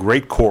got a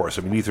great chorus.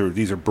 I mean,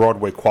 these are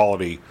Broadway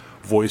quality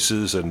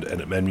voices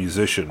and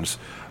musicians.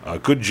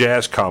 Good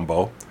jazz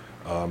combo.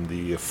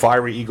 The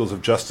Fiery Eagles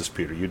of Justice,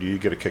 Peter. You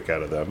get a kick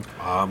out of them.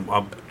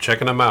 I'm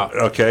checking them out.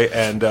 Okay,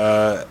 and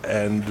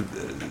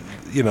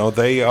you know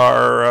they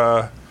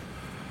are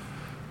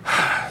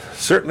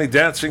certainly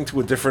dancing to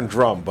a different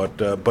drum,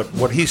 but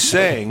what he's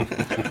saying,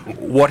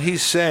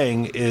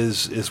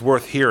 is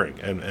worth hearing,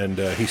 and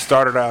he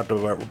started out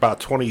about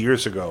 20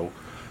 years ago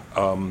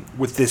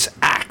with this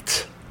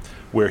act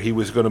where he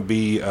was going to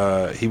be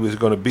a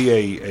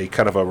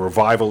kind of a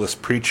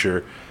revivalist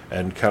preacher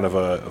and kind of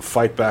a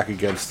fight back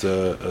against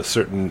a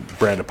certain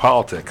brand of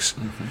politics,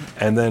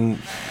 and then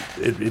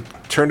it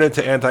turned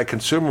into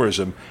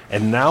anti-consumerism,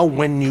 and now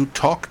when you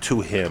talk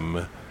to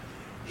him,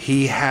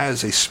 he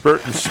has a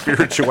certain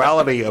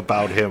spirituality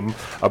about him,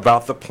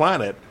 about the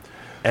planet,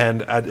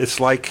 and it's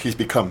like he's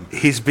become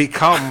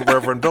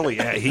Reverend Billy.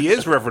 He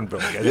is Reverend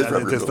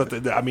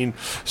Billy. I mean,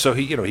 so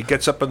he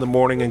gets up in the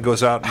morning and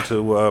goes out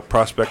into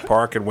Prospect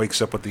Park and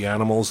wakes up with the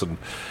animals, and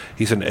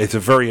he's a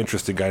very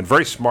interesting guy and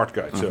very smart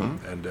guy too.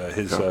 And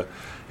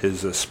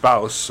his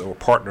spouse or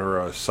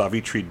partner,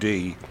 Savitri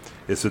D,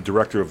 is the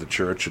director of the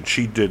church, and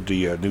she did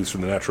the News from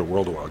the Natural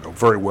World a while ago.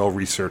 Very well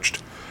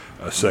researched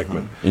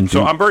segment.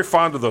 So I'm very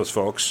fond of those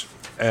folks,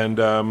 and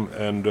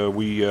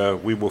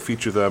we will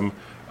feature them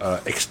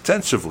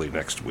extensively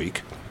next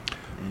week.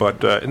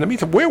 But in the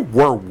meantime, where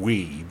were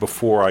we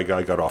before I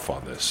got off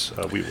on this?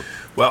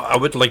 Well, I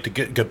would like to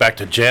get back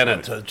to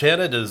Janet.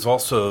 Janet is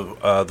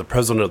also the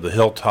president of the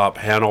Hilltop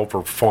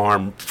Hanover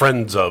Farm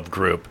Friends of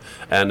group,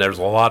 and there's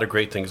a lot of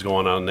great things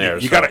going on there.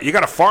 You got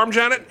a farm,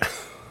 Janet?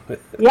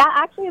 Yeah,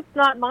 actually, it's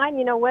not mine.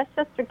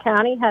 Westchester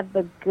County had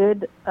the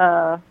good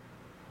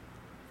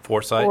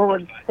foresight,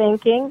 forward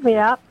thinking,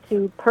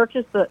 to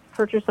purchase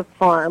a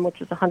farm, which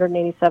is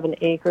 187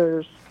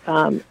 acres.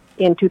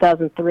 In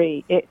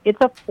 2003.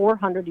 It's a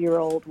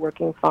 400-year-old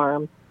working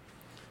farm,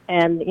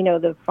 and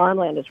the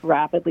farmland is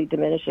rapidly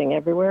diminishing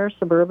everywhere,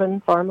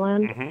 suburban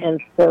farmland, and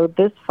so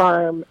this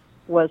farm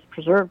was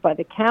preserved by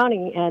the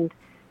county. And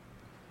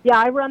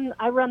I run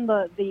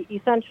the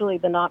essentially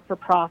the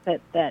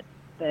not-for-profit that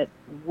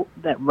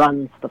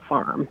runs the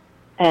farm,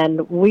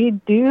 and we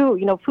do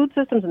food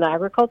systems and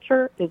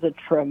agriculture is a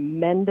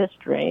tremendous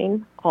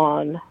drain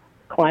on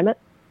climate.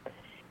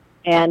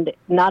 And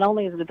not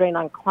only is it a drain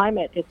on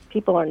climate, it's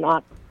people are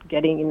not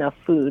getting enough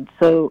food.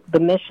 So the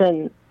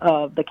mission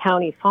of the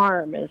county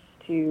farm is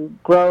to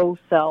grow,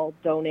 sell,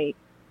 donate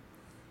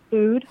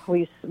food.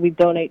 We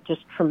donate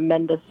just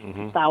tremendous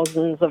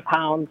thousands of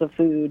pounds of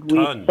food.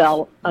 Tons. We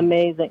sell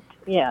amazing,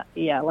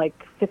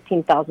 like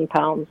 15,000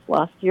 pounds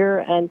last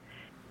year.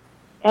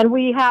 And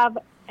we have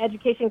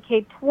education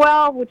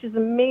K-12, which is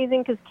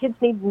amazing because kids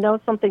need to know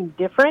something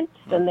different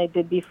than they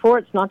did before.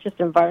 It's not just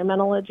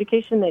environmental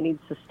education. They need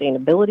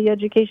sustainability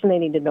education. They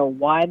need to know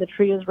why the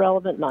tree is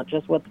relevant, not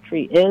just what the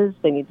tree is.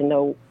 They need to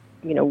know,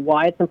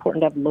 why it's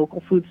important to have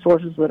local food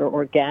sources that are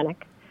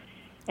organic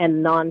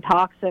and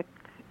non-toxic.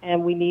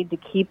 And we need to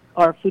keep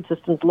our food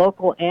systems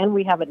local. And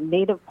we have a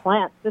native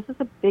plant. This is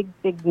a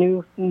big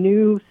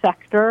new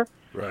sector.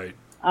 Right.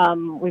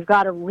 We've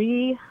got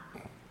to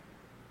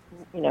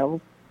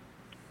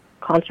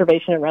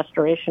conservation and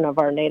restoration of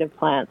our native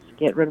plants,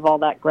 get rid of all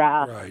that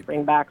grass,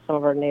 bring back some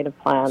of our native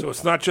plants. So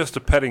it's not just a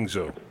petting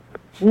zoo.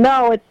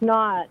 No, it's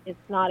not. It's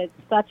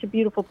such a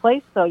beautiful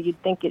place, though.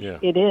 You'd think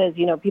it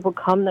is. People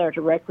come there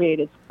to recreate.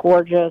 It's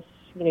gorgeous.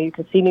 You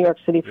can see New York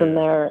City from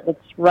there.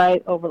 It's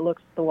right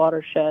overlooks the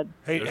watershed.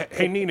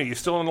 Hey, Nina, you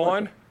still on the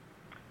line?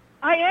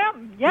 I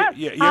am, yes.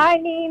 Hi,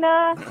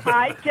 Nina.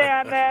 Hi,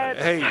 Janet.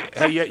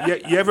 Hey,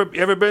 you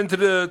ever been to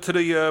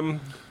the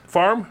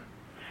farm?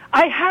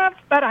 I have,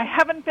 but I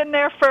haven't been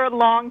there for a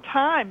long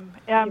time.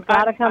 You've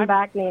got to come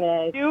back,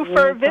 Nina. Due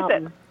for a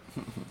visit.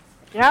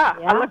 Yeah,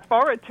 I look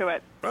forward to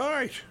it. All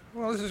right.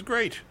 Well, this is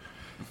great.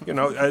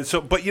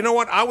 But you know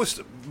what? I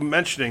was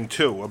mentioning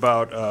too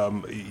about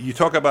you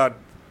talk about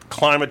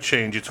climate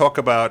change. You talk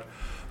about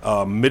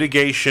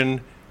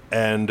mitigation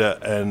and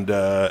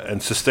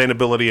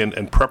sustainability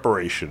and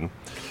preparation.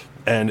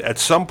 And at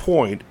some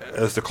point,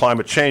 as the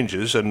climate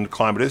changes, and the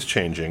climate is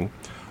changing,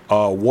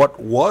 what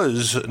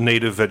was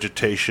native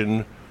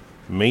vegetation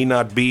may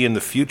not be in the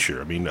future.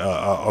 I mean,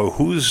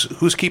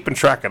 who's keeping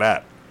track of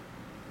that?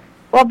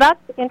 Well, that's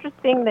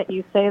interesting that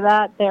you say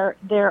that.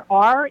 There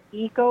are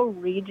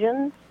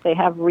eco-regions. They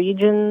have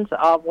regions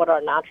of what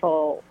our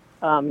natural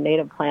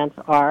native plants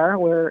are.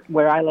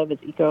 Where I live is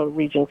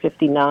Eco-Region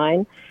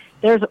 59.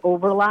 There's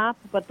overlap,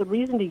 but the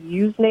reason to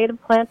use native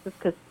plants is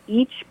because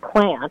each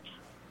plant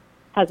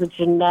has a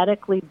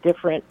genetically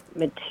different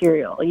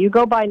material. You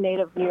go buy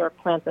native New York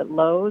plants at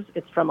Lowe's,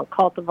 it's from a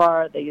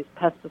cultivar, they use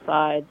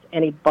pesticides,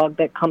 any bug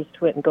that comes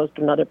to it and goes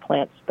to another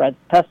plant spreads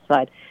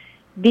pesticide.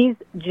 These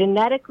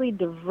genetically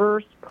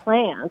diverse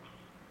plants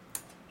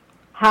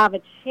have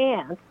a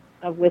chance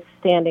of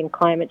withstanding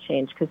climate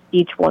change because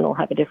each one will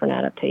have a different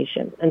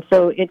adaptation. And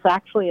so it's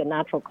actually a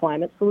natural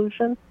climate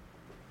solution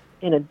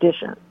in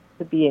addition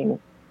to being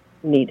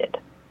needed.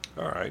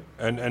 All right,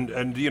 and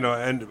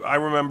I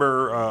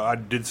remember I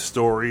did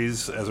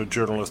stories as a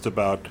journalist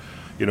about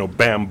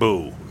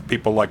bamboo.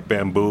 People like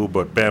bamboo,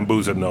 but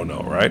bamboo's a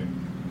no-no, right?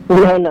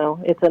 No,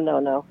 it's a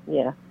no-no.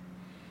 Yeah.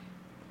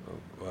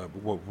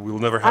 We'll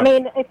never have. I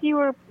mean, if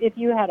you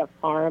had a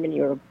farm and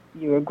you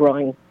were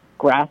growing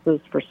grasses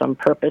for some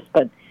purpose,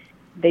 but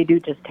they do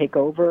just take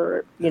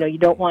over. You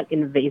don't want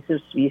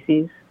invasive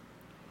species.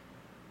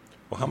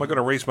 Well, how am I going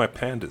to raise my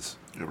pandas?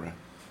 You're right.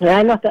 Yeah,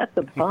 I know that's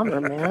a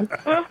bummer, man.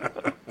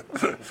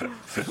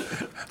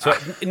 So,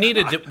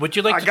 Nina, would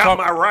you like I to got talk?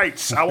 my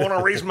rights. I want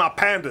to raise my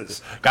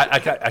pandas.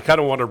 I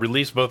kind of want to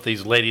release both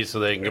these ladies so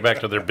they can get back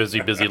to their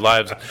busy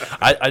lives.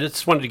 I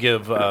just wanted to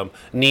give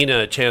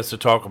Nina a chance to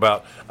talk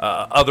about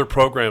other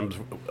programs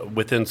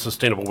within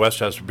Sustainable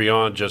Westchester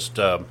beyond just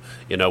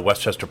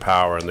Westchester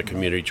Power and the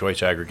community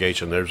choice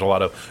aggregation. There's a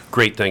lot of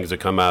great things that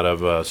come out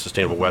of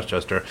Sustainable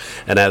Westchester.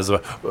 And as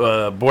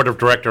a board of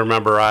director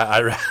member,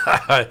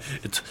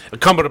 it's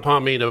incumbent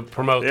upon me to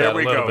promote that a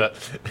little bit.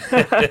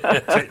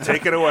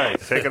 Take it away.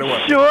 Take it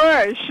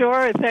away.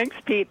 Sure. Thanks,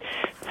 Pete.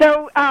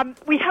 So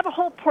we have a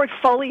whole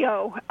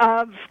portfolio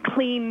of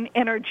clean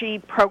energy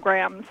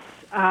programs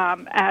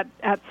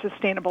at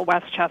Sustainable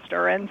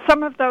Westchester, and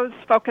some of those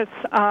focus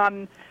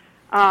on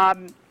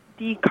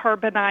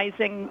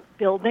decarbonizing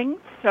buildings,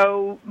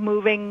 so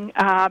moving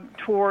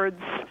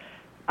towards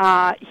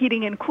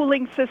heating and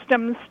cooling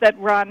systems that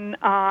run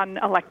on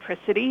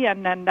electricity,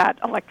 and then that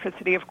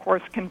electricity, of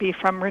course, can be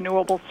from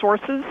renewable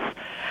sources.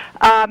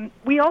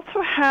 We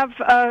also have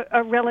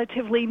a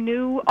relatively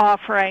new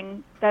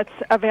offering that's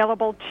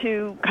available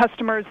to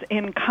customers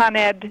in Con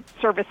Ed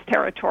service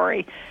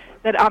territory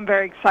that I'm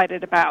very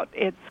excited about.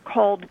 It's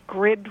called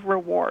Grid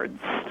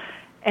Rewards.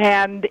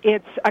 And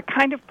it's a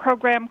kind of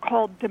program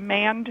called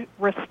Demand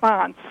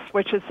Response,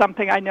 which is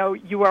something I know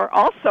you are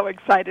also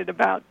excited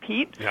about,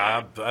 Pete.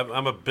 Yeah,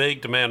 I'm a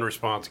big demand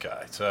response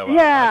guy, so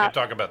yeah. I can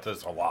talk about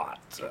this a lot.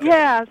 So.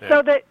 Yeah,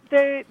 so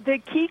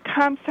the key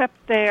concept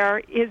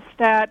there is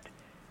that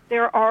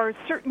there are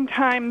certain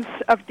times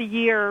of the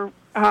year,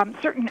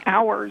 certain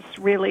hours,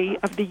 really,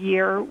 of the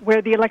year,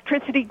 where the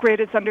electricity grid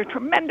is under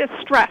tremendous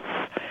stress.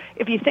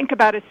 If you think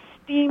about a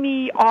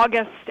steamy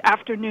August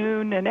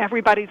afternoon and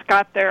everybody's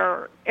got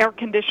their air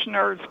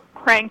conditioners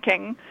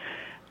cranking,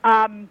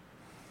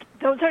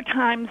 those are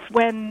times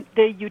when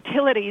the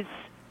utilities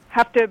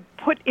have to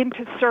put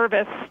into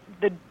service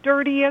the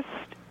dirtiest,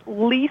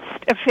 least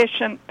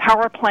efficient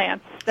power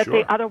plants that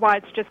they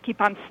otherwise just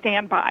keep on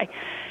standby.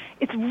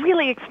 It's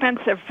really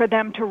expensive for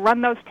them to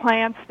run those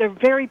plants. They're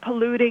very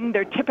polluting.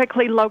 They're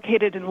typically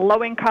located in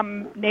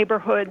low-income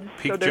neighborhoods.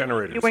 Peak so they're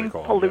generators, doing they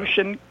call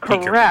pollution. them,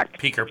 Correct.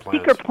 Peaker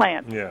plants. Peaker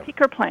plants. Yeah.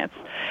 Peaker plants.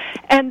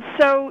 And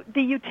so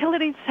the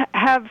utilities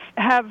have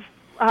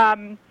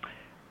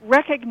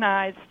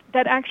recognized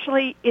that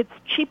actually it's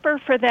cheaper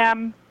for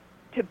them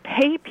to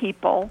pay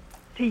people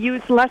to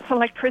use less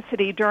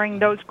electricity during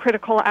those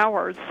critical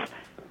hours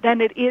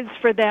than it is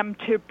for them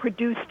to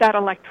produce that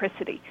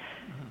electricity.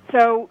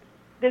 So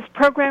this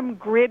program,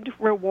 Grid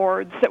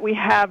Rewards, that we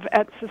have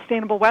at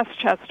Sustainable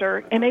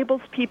Westchester,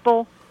 enables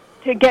people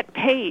to get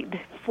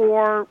paid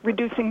for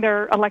reducing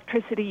their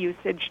electricity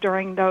usage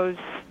during those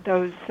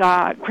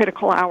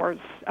critical hours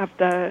of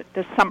the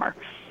summer.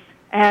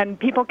 And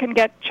people can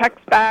get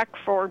checks back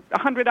for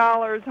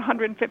 $100,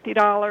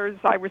 $150.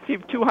 I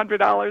received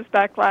 $200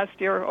 back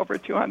last year, over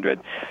 $200,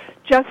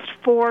 just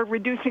for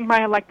reducing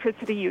my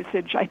electricity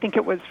usage. I think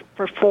it was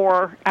for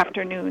 4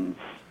 afternoons.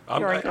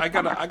 I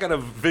got a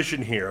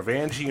vision here of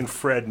Angie and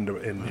Fred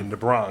in the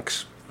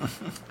Bronx,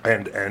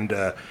 and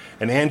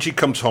Angie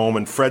comes home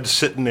and Fred's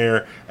sitting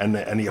there and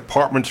the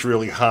apartment's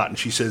really hot, and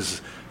she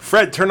says,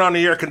 "Fred, turn on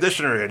the air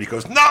conditioner," and he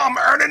goes, "No, I'm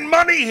earning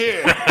money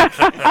here."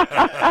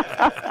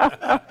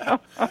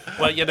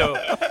 Well,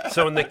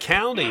 so in the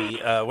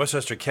county,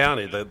 Westchester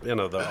County,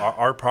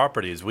 our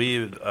properties,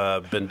 we've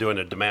been doing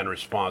a demand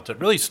response. It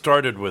really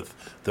started with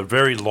the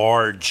very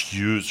large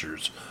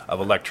users of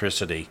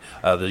electricity,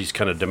 these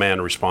kind of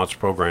demand response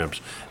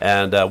programs.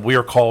 And we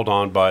are called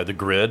on by the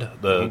grid,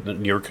 the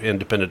New York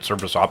Independent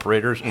Service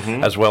Operators,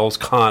 as well as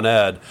Con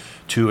Ed,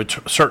 to at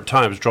certain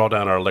times draw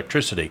down our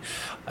electricity.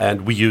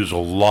 And we use a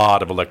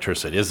lot of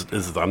electricity.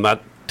 I'm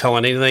not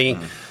telling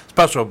anything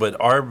special, but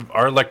our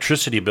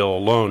electricity bill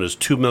alone is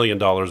 $2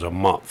 million a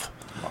month.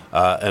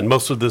 And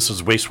most of this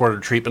is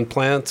wastewater treatment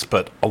plants,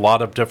 but a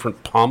lot of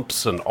different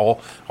pumps and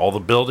all the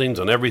buildings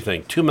and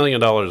everything. $2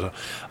 million a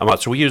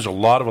month. So we use a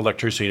lot of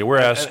electricity. We're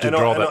asked to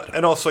draw that.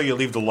 And also, you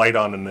leave the light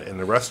on in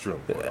the restroom.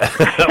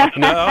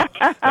 No,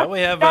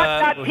 we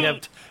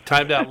have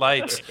timed out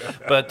lights.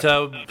 But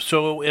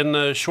so in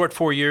the short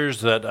 4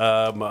 years that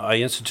I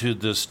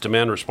instituted this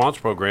demand response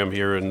program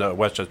here in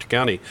Westchester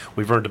County,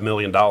 we've earned $1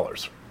 million.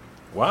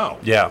 Wow.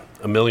 Yeah,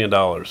 $1 million.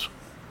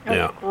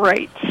 That's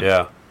great.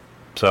 Yeah.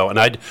 So, and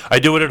I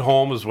do it at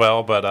home as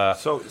well, but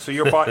so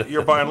you're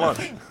buying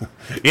lunch.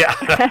 Yeah,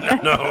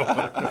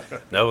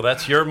 no,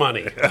 that's your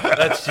money.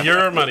 That's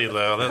your money,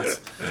 though.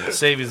 That's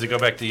savings that go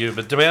back to you.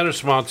 But demand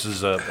response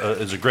is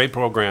a great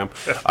program.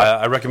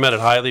 I recommend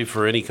it highly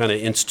for any kind of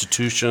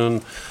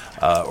institution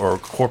or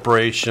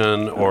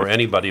corporation or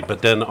anybody.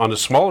 But then on a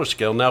smaller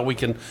scale, now we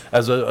can,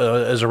 as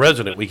a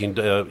resident, we can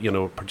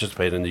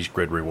participate in these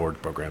grid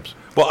reward programs.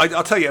 Well,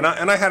 I'll tell you, and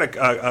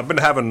I've been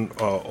having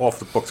off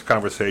the books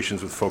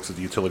conversations with folks at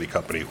the utility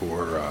company who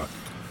are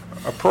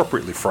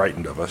appropriately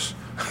frightened of us.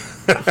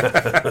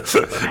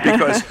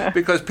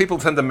 because people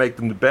tend to make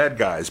them the bad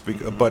guys.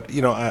 But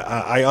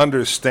I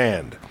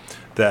understand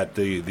that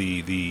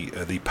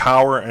the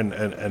power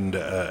and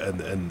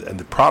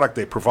the product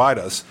they provide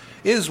us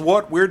is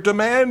what we're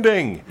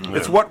demanding. Yeah.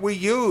 It's what we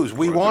use.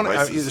 We want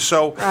right.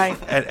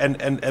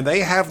 And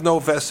they have no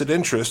vested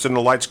interest in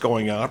the lights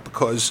going out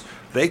because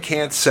they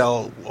can't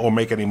sell or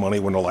make any money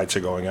when the lights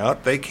are going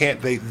out. They can't.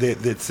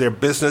 It's their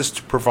business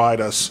to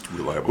provide us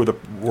with a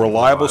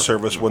reliable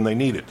service when they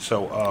need it.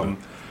 So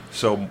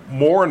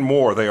more and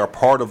more they are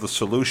part of the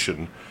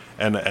solution.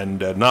 And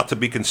not to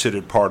be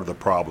considered part of the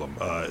problem,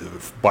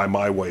 by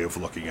my way of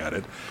looking at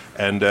it,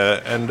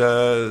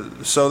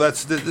 so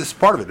that's this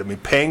part of it. I mean,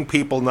 paying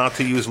people not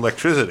to use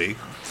electricity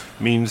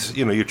means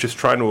you're just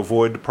trying to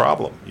avoid the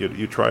problem.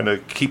 You're trying to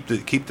keep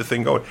the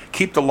thing going,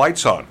 keep the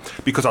lights on.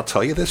 Because I'll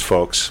tell you this,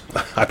 folks,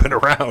 I've been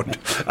around.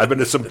 I've been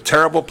to some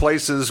terrible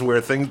places where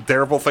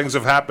terrible things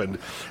have happened,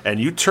 and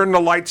you turn the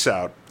lights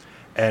out,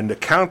 and the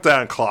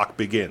countdown clock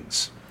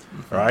begins,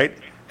 right?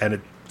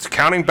 And it's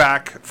counting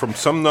back from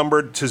some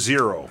number to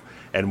zero,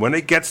 and when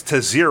it gets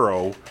to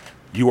zero,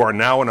 you are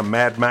now in a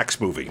Mad Max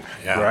movie,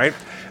 right?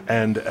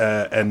 And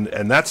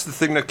that's the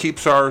thing that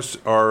keeps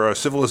our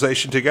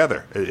civilization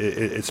together.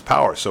 It's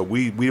power. So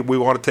we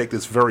want to take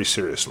this very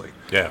seriously.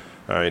 Yeah.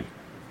 All right.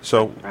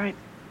 So. Right.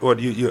 What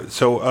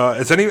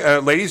is any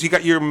ladies? You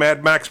got your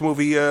Mad Max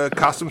movie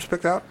costumes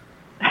picked out?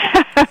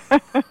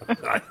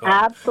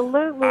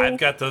 Absolutely. I've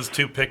got those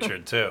two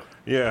pictured too.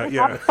 Yeah.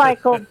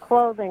 Upcycled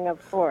clothing,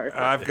 of course.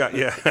 I've got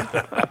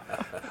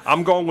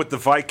I'm going with the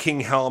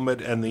Viking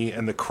helmet and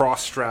the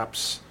cross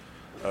straps.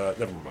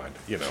 Never mind.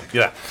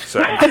 Yeah.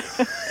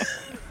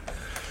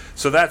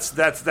 So that's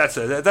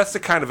the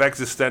kind of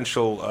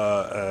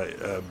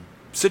existential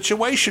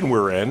situation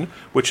we're in,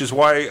 which is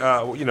why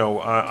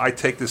I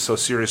take this so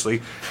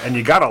seriously. And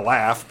you got to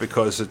laugh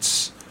because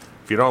if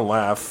you don't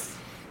laugh.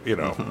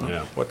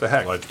 What the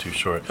heck? Life's too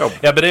short. Oh.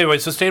 Yeah, but anyway,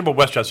 Sustainable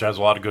Westchester has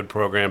a lot of good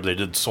programs. They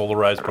did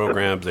solarized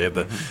programs. They have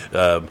the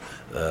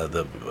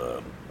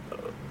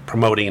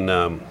promoting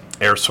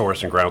air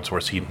source and ground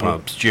source heat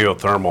pumps,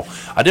 geothermal.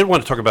 I did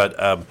want to talk about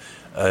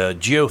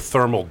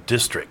geothermal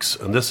districts,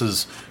 and this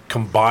is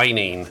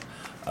combining,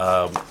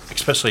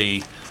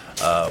 especially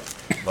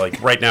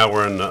like right now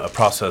we're in a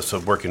process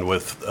of working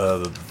with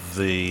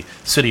the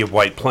City of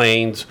White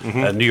Plains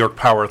and New York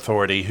Power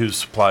Authority, who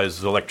supplies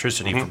the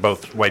electricity for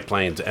both White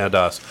Plains and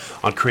us,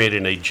 on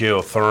creating a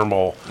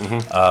geothermal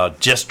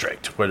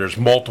district where there's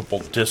multiple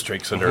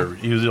districts that are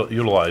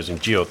utilizing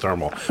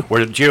geothermal.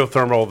 Where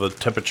geothermal, the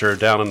temperature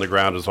down in the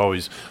ground is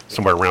always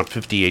somewhere around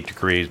 58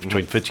 degrees,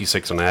 between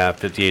 56.5,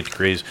 58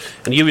 degrees.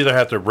 And you either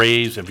have to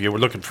raise, if you were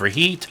looking for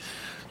heat,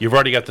 you've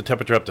already got the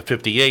temperature up to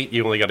 58.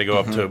 You only got to go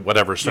up to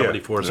whatever,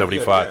 74,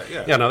 75.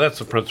 Yeah, no, that's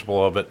the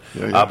principle of it.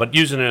 But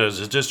using it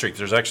as a district,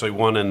 there's actually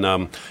one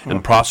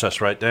in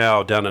process right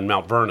now down in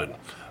Mount Vernon.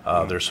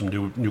 There's some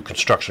new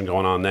construction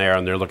going on there,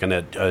 and they're looking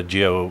at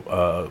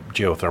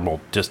geothermal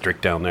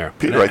district down there.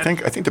 Peter, I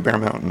think the Bear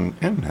Mountain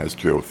Inn has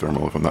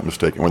geothermal, if I'm not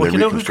mistaken. When well, they you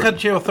know who's got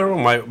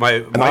geothermal?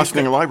 My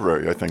Ossining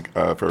Library, I think,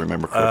 if I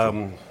remember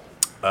correctly.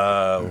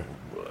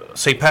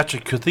 St.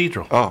 Patrick's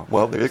Cathedral. Oh,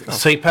 well, there you go.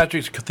 St.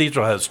 Patrick's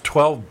Cathedral has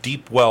 12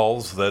 deep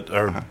wells that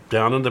are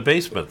down in the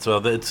basement, so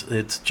it's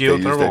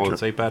geothermal in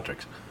St.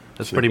 Patrick's.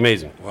 That's pretty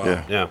amazing.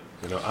 Wow. Yeah.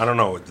 I don't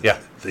know.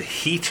 The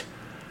heat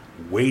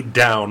way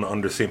down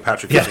under St.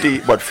 Patrick's.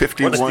 51? What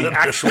is the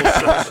actual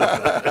source of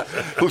that?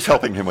 Who's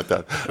helping him with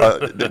that?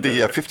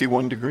 The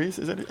 51 degrees,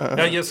 is it?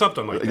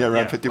 Something like that. Yeah,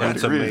 around 51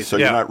 degrees. Amazing. So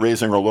you're not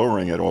raising or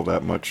lowering it all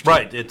that much.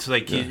 Right. It's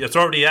like it's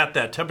already at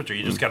that temperature.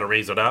 You just got to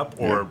raise it up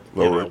or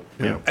lower it.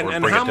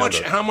 And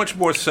how much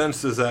more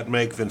sense does that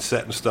make than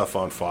setting stuff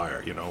on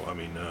fire? It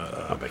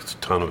makes a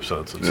ton of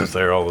sense. It's just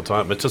there all the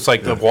time. It's just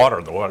like the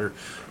water. The water,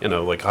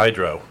 like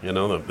hydro.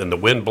 And the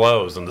wind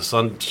blows and the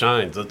sun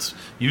shines. Let's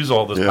use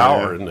all this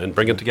power and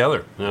bring it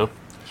together. All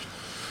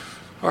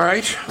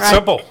right.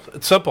 Simple.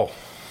 It's simple.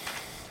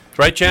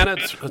 Right, Janet?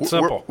 It's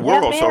simple.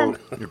 We're also...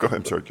 Go ahead.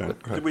 I'm sorry,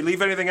 Janet. Did we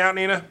leave anything out,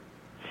 Nina?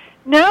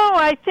 No,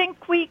 I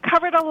think we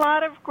covered a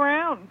lot of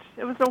ground.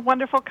 It was a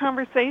wonderful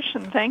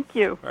conversation. Thank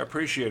you. I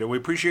appreciate it. We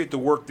appreciate the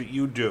work that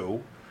you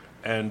do.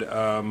 And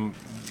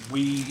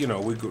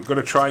we're going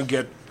to try and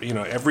get,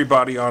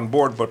 everybody on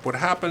board. But what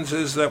happens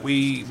is that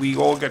we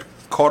all get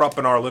caught up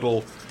in our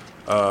little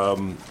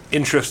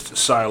interest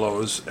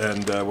silos,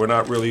 and we're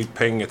not really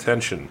paying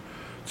attention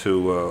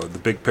to the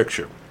big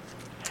picture.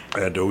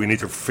 And we need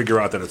to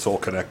figure out that it's all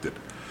connected.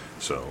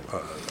 So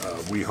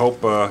we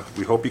hope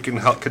you can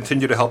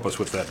continue to help us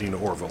with that, Nina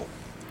Orville.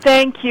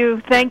 Thank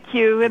you.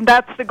 And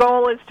that's the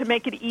goal, is to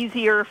make it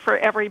easier for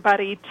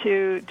everybody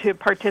to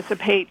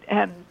participate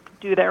and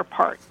do their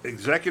part.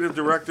 Executive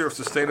Director of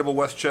Sustainable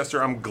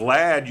Westchester, I'm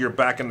glad you're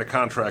back in the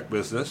contract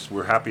business.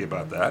 We're happy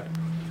about that.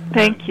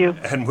 Thank you.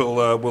 And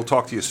we'll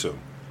talk to you soon.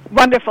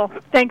 Wonderful.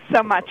 Thanks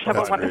so much. Have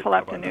a wonderful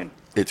afternoon.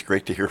 It's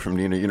great to hear from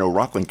Nina. You know,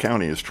 Rockland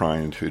County is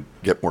trying to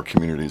get more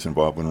communities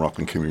involved in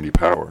Rockland Community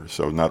Power.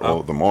 So not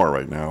all of them are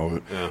right now,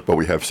 but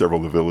we have several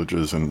of the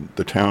villages, and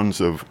the towns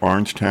of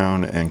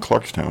Orangetown and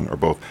Clarkstown are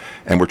both.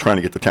 And we're trying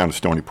to get the town of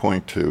Stony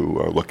Point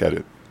to look at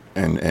it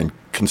and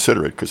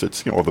consider it, because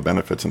it's, you know, all the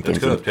benefits and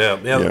things. It's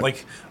good, yeah.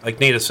 Like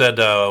Nita said,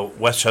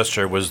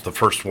 Westchester was the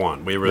first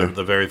one. We were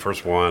the very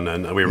first one,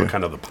 and we were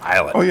kind of the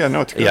pilot. Oh, yeah,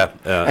 no, it's good. Yeah,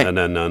 and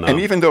then... and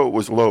even though it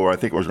was lower, I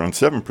think it was around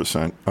 7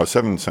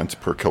 cents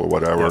per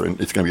kilowatt hour, and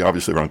it's going to be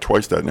obviously around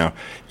twice that now.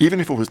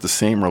 Even if it was the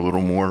same or a little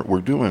more,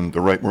 we're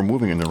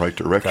moving in the right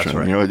direction. That's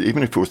right. You know,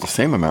 even if it was the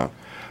same amount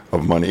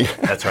of money,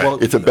 that's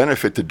right. It's a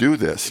benefit to do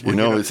this. You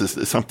know,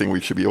 it's something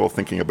we should be all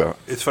thinking about.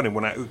 It's funny,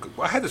 when I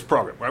had this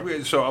program,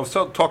 so I was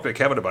talking to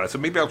Kevin about it. I said,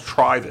 maybe I'll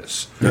try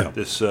this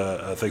thing.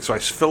 So I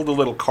filled a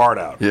little card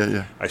out.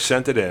 Yeah. I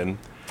sent it in,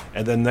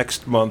 and then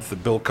next month the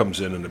bill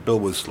comes in, and the bill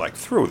was like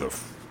through the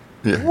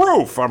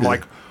roof. I'm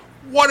like,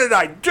 what did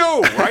I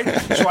do, right?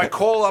 So I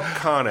call up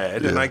Con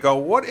Ed, and I go,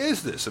 what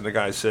is this? And the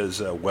guy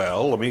says,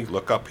 well, let me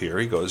look up here.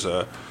 He goes,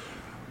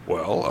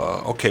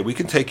 okay, we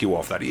can take you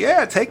off that.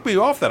 Yeah, take me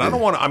off that. I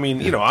don't want to. I mean,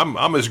 you know,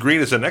 I'm as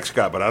green as the next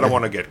guy, but I don't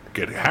want to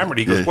get hammered.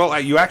 He goes, well,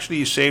 you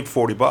saved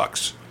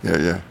 $40.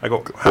 Yeah. I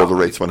go, all the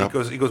rates went up.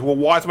 He goes, well,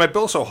 why is my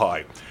bill so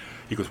high?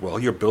 He goes, well,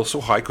 your bill's so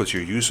high because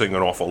you're using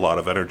an awful lot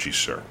of energy,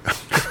 sir.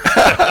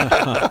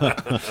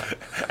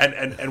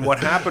 and what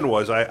happened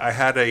was I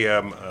had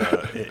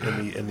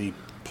in the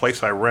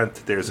place I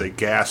rent, there's a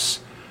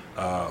gas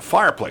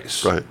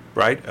fireplace,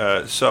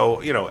 right?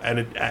 So, you know, and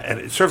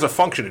it serves a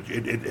function.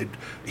 It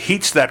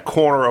heats that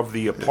corner of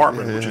the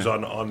apartment, which is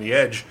on the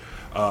edge,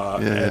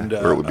 and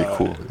where it would be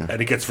cool. Yeah.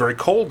 And it gets very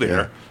cold there.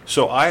 Yeah.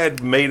 So I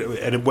had made,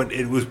 and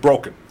it was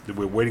broken. We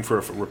were waiting for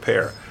a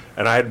repair,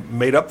 and I had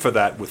made up for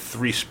that with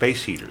 3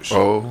 space heaters.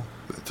 Oh,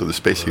 so the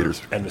space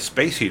heaters. And the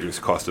space heaters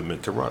cost a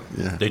mint to run.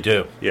 Yeah, they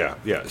do. Yeah.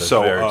 That's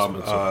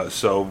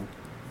So,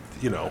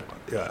 you know,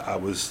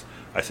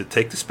 I said,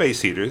 take the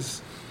space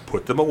heaters,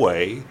 put them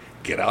away,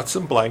 get out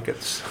some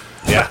blankets.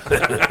 Put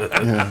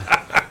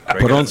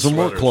on some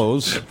more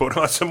clothes. Put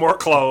on some more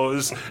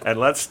clothes, and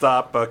let's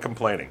stop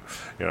complaining.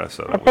 You know,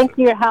 so I think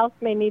your house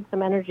may need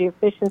some energy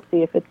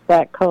efficiency if it's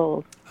that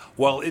cold.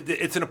 Well,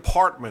 it's an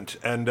apartment,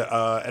 and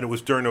it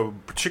was during a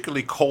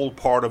particularly cold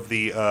part of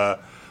the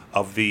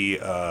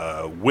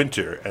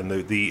winter, and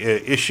the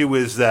issue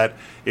is that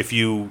if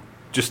you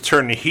just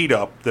turn the heat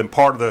up, then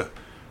part of the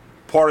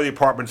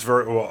apartment's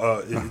very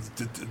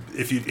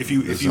if you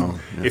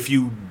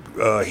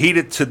heat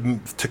it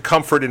to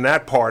comfort in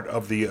that part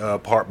of the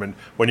apartment,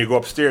 when you go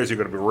upstairs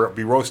you're going to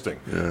be roasting.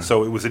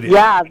 So it was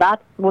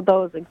that's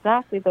those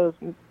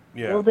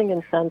building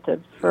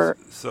incentives for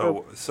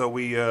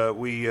we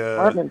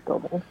apartment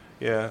buildings.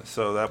 Yeah,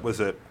 so that was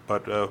it.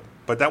 But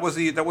that was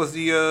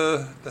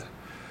the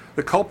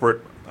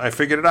culprit. I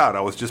figured it out.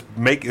 I was just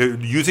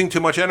using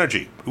too much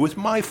energy. It was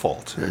my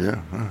fault.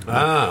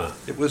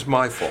 It was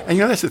my fault. And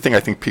you know, that's the thing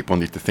I think people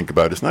need to think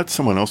about. It's not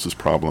someone else's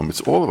problem. It's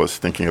all of us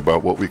thinking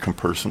about what we can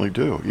personally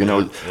do. You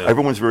know,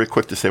 everyone's very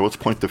quick to say, let's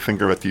point the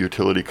finger at the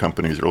utility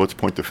companies, or let's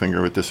point the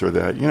finger at this or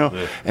that. You know,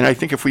 and I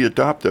think if we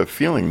adopt a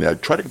feeling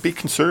that, try to be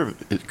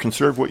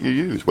conserve what you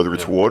use, whether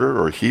it's water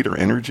or heat or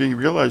energy,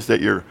 realize that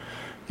you're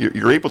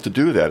able to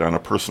do that on a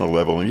personal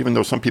level. And even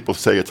though some people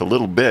say it's only a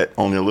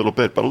little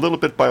bit, but a little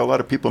bit by a lot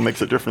of people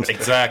makes a difference.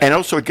 Exactly. And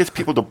also it gets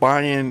people to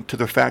buy into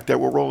the fact that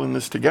we're all in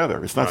this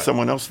together. It's not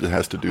someone else that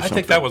has to do something. I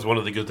think that was one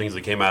of the good things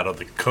that came out of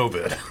the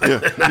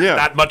COVID.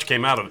 Not much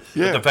came out of it.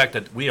 But the fact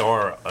that we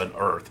are an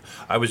Earth.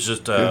 I was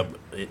just in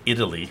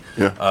Italy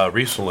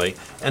recently,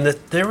 and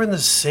that they're in the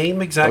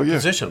same exact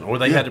position, or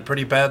they had it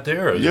pretty bad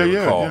there, as you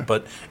recall.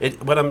 But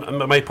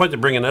my point to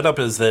bringing that up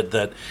is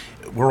that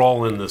we're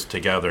all in this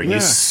together. You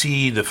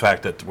see the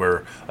fact that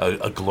we're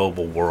a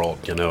global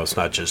world. You know, it's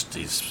not just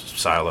these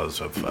silos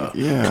of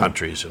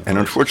countries. And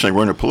unfortunately,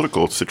 we're in a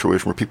political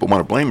situation where people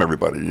want to blame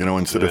everybody, you know,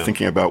 instead of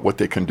thinking about what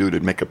they can do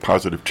to make a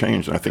positive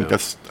change. And I think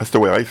that's the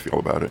way I feel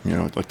about it. You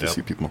know, I'd like to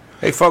see people.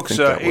 Hey, folks,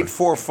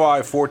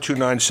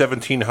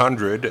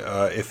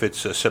 845-429-1700. If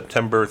it's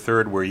September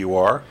 3rd where you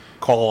are,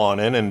 call on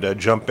in and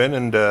jump in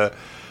and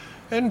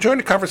join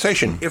the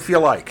conversation if you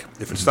like.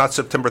 If it's not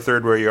September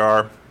 3rd where you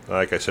are,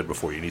 like I said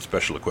before, you need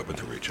special equipment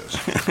to reach us.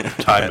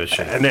 Time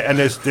machine. And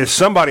there's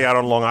somebody out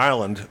on Long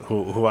Island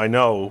who I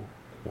know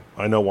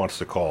wants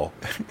to call.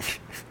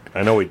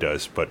 I know he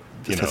does, but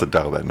has to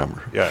dial that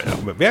number. Yeah,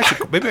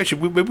 maybe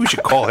we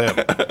should call him.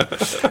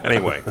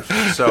 Anyway,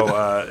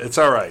 so it's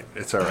all right.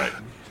 It's all right.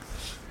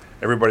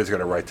 Everybody's got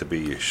a right to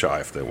be shy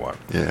if they want.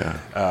 Yeah.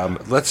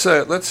 Let's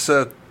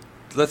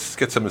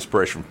get some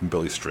inspiration from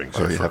Billy Strings.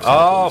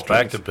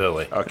 Back to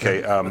Billy.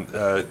 Okay.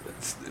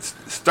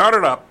 Start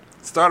it up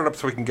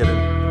so we can get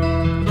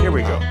in. Here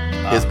we go.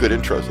 He has good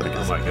intros, I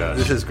guess. Oh my gosh,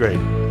 this is great.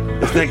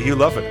 You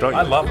love it, don't you?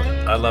 I love it.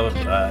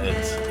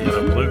 It's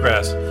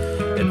bluegrass.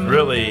 It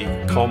really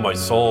calmed my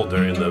soul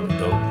during the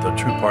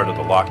true part of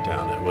the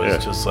lockdown. It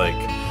was just like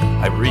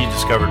I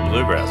rediscovered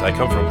bluegrass. I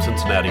come from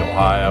Cincinnati,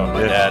 Ohio, and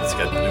my dad's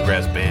got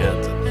bluegrass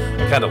bands.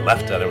 And I kind of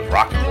left that. It was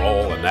rock and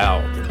roll, and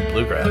now the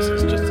bluegrass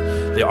is just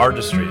the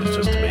artistry is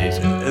just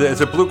amazing.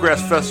 It's a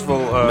bluegrass festival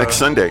next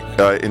Sunday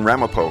in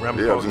Ramapo.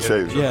 Yeah, I was going to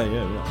say. Yeah.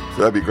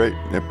 So that'd be great.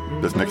 Yep,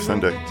 that's next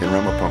Sunday in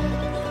Ramapo.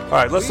 All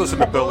right, let's listen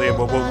to Billy, and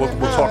we'll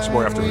talk some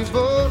more after this.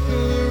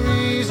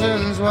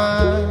 Reasons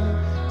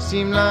why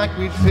seemed like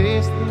we'd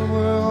face the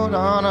world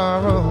on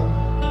our own.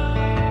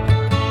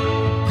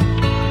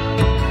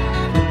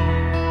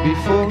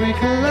 Before we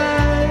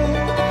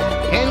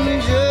collide, can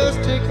we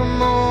just take a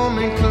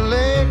moment,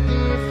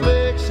 collecting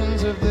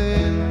reflections of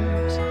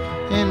this,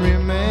 and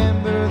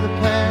remember the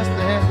past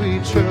that we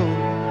chose?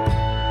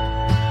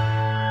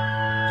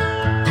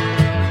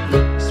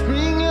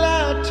 Spring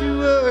light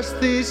to us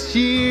this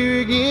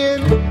year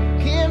again.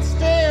 Can't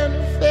stand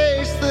to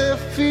face the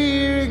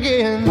fear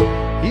again.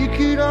 You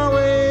could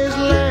always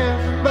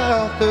laugh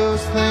about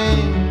those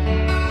things.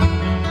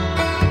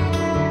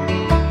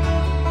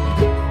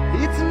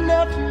 It's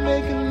enough to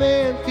make a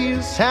man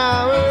feel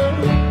sour,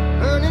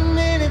 earning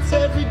minutes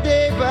every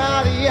day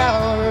by the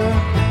hour,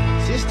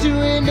 just to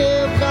end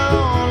up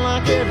gone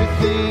like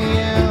everything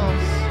else.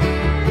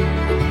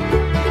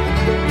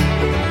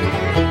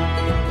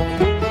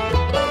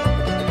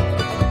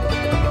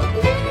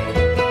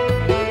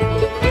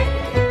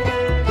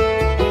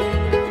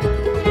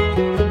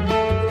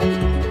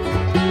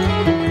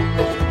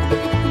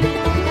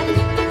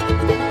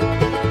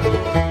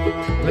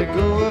 Let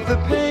go of the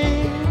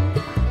pain,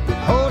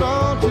 hold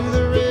on to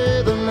the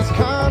rhythm that's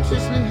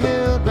consciously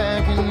held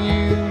back in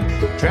you,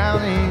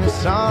 drowning the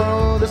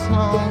sorrow that's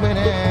long been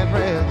at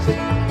rest.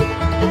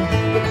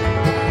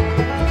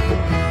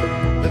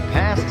 The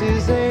past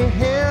is a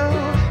hell,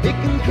 it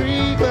can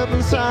creep up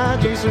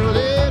inside you, so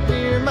let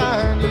me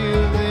remind you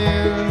of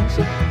this.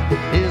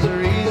 There's a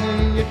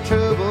reason your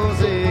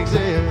troubles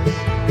exist.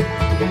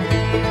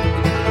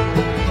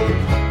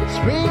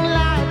 Spring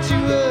light to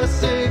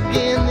us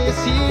again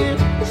this year.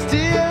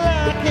 Still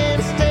I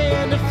can't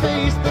stand to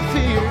face the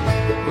fear.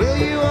 Will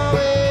you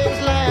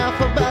always laugh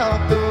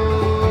about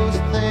those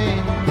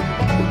things?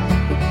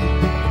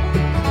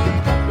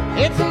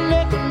 It's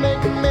enough to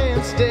make a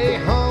man stay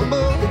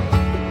humble.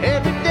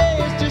 Every day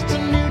is just a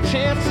new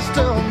chance to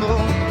stumble,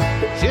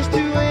 just to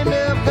end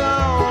up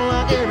gone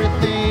like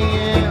everything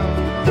else.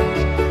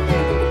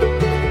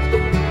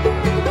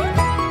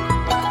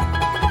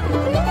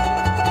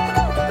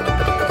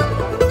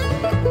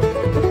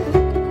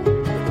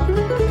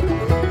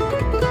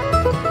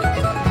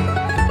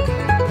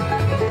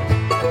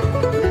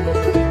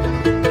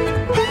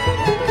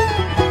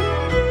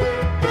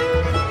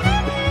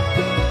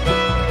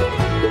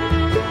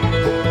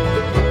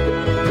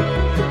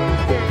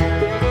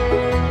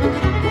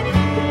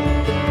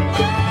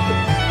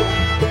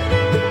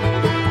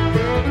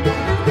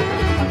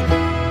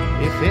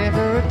 If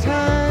ever a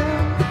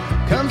time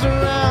comes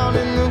around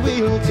in the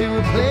wheel to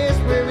a place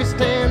where we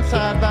stand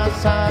side by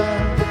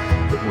side,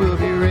 we'll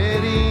be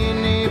ready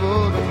and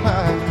able to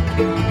fight.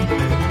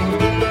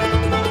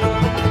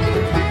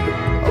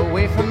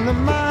 Away from the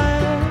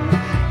mind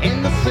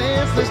and the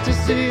senseless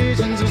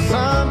decisions of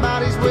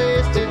somebody's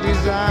wasted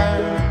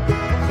desire,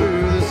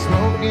 through the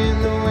smoke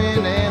and the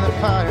wind and the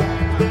fire.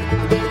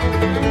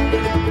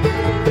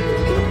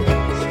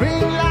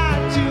 Spring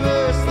light to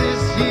us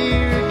this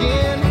year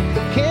again.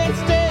 Can't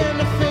stand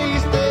to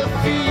face the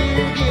fear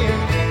again.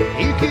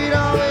 You could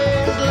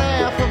always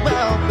laugh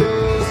about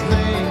those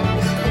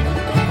things.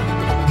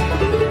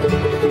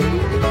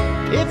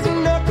 It's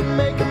enough to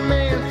make a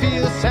man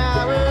feel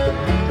sour,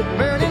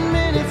 burning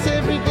minutes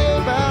every day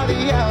by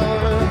the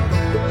hour,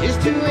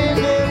 just to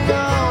end up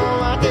gone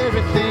like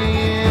everything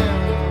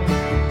else.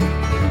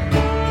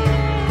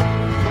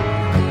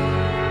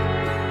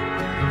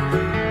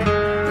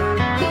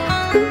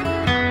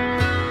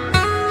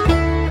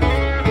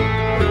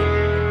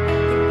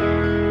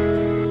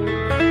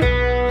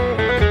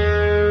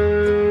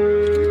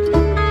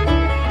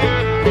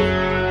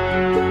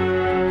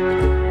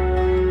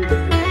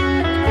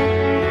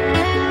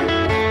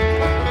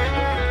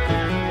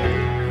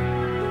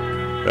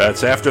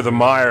 That's After the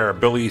Mire,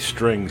 Billy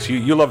Strings.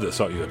 You love this,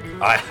 don't you?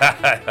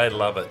 I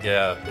love it.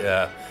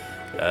 Yeah.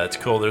 It's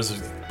cool. There's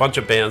a bunch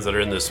of bands that are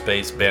in this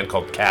space. A band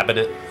called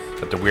Cabinet,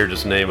 got the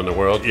weirdest name in the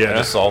world. Yeah. I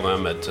just saw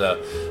them at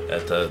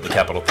the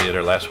Capitol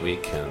Theater last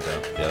week, and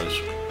there's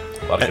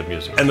a lot of good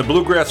music. And the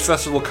Bluegrass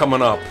Festival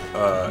coming up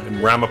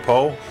in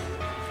Ramapo.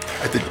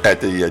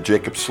 At the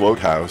Jacob Sloat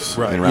House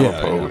Right. in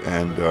Ramapo, Yeah.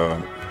 and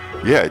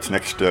it's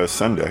next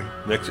Sunday.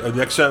 Next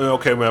Sunday.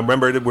 Okay, well,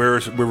 remember that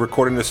we're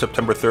recording this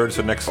September 3rd,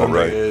 so next Sunday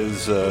right.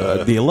 is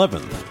the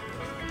 11th.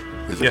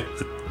 Is yeah,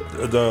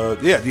 it?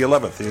 the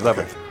 11th. The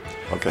 11th.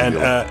 Okay.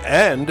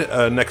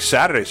 And next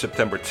Saturday,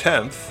 September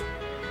 10th,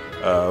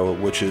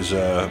 which is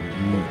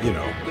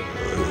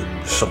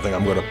something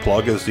I'm going to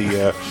plug, is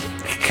the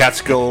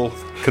Catskill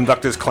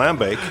Conductors Clam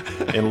Bake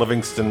in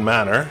Livingston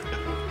Manor.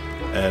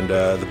 And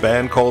the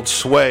band called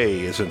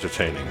Sway is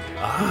entertaining.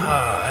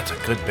 That's a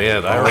good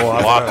band. I Oh, heard a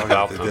I've lot heard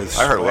about it. them.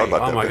 I heard a lot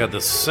about Oh that my band. God, the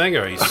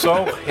singer, he's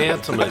so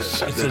handsome. The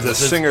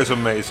singer's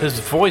amazing. His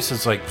voice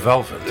is like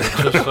velvet.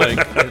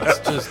 It's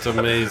just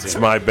amazing. It's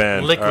my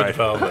band. Liquid All right.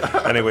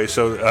 velvet. Anyway,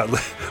 so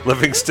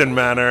Livingston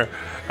Manor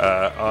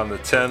on the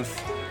 10th,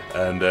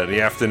 and in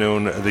the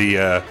afternoon,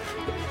 the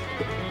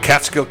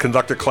Catskill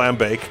Conductor Clam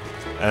Bake.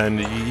 And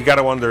you got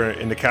to wonder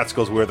in the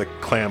Catskills where the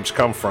clams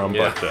come from,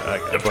 but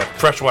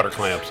freshwater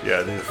clams.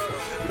 Yeah.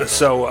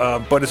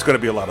 So, but it's going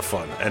to be a lot of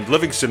fun. And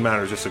Livingston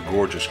Manor is just a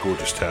gorgeous,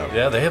 gorgeous town.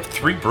 Yeah, they have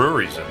 3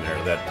 breweries in there.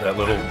 That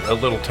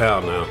little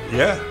town now.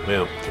 Yeah.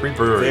 3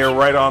 breweries. They're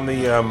right on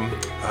the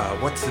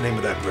what's the name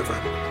of that river?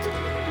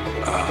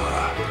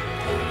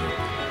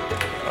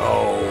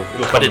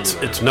 But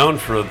it's known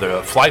for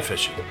the fly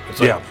fishing.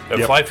 It's like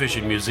fly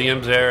fishing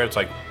museums there. It's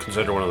like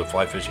considered one of the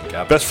fly fishing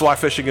capitals. Best fly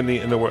fishing in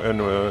the world,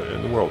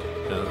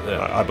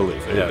 I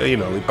believe. Yeah. You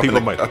know, people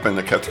up in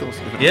the Catskills.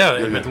 Yeah,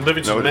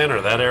 Livingston Manor,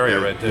 that area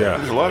right there. Yeah.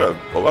 There's a lot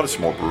of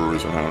small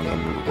breweries around,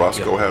 and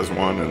Roscoe has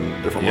one,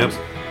 and different ones.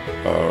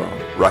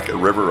 Rocket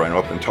River, I know,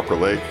 up in Tupper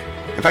Lake.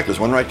 In fact, there's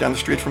one right down the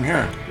street from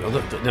here.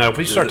 Now, if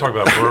we start talking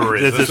about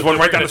breweries, there's one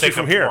right down the street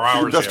from here.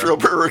 Industrial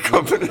Brewery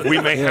Company.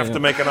 We may have to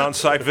make an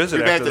on-site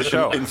visit after the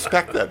show.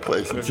 Inspect that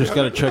place. Just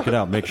got to check it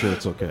out. Make sure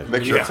it's okay.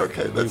 Make sure it's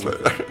okay. That's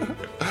right.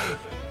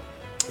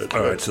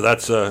 All right, so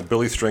that's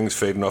Billy Strings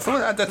Fading Off.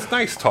 That's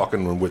nice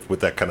talking with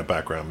that kind of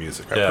background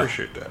music. I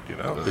appreciate that, you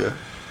know. Yeah.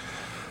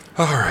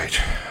 All right.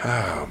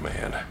 Oh,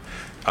 man.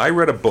 I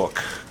read a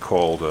book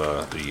called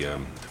The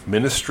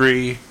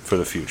Ministry for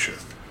the Future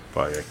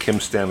by Kim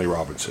Stanley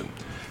Robinson.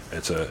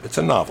 It's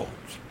a novel.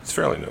 It's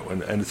fairly new,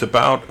 and it's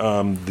about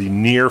the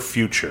near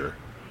future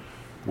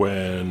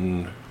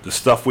when the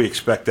stuff we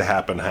expect to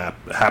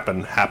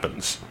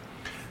happens,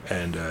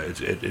 and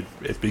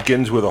it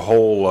begins with a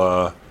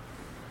whole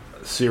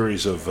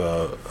series of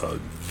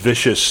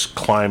vicious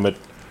climate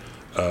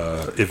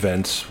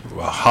events,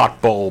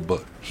 hot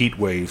bulb heat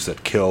waves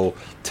that kill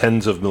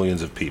tens of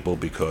millions of people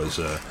because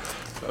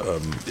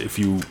if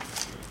you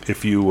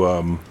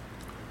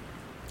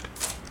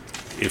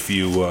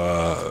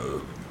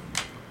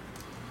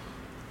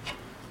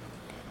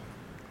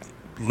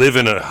live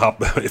in a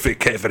if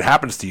it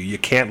happens to you, you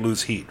can't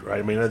lose heat, right?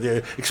 I mean,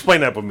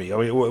 explain that with me. I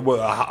mean,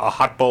 a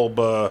hot bulb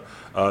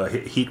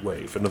heat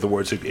wave. In other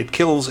words, it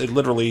kills. It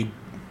literally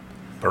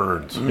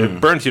burns.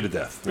 It burns you to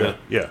death.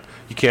 Yeah.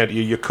 You can't.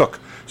 You cook.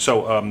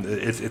 So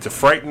it's a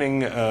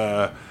frightening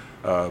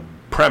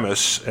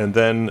premise. And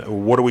then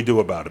what do we do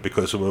about it?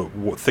 Because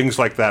things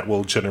like that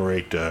will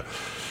generate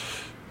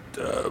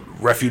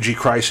refugee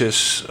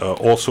crisis,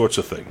 all sorts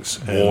of things.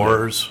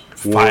 Wars.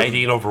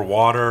 Fighting over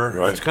water.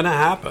 Right. It's going to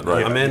happen.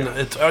 Right. I mean,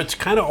 it's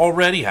kind of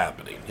already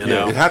happening. You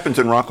know? It happens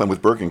in Rockland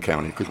with Bergen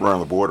County because we're on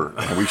the border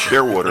and we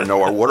share water.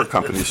 No, our water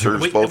company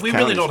serves both we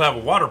counties. really don't have a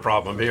water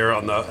problem here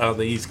on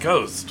the East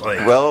Coast.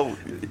 Well,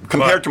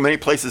 compared to many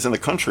places in the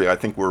country, I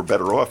think we're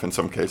better off in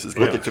some cases.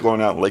 Look at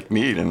going out in Lake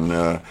Mead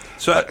and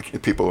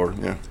people are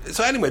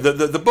So anyway,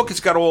 the book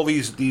has got all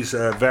these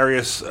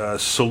various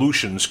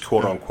solutions,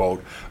 quote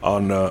unquote,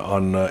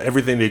 on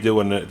everything they do,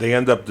 and they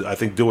end up, I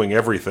think, doing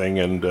everything,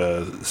 and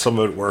some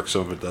of it works,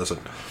 some of it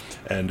doesn't.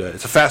 And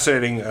it's a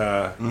fascinating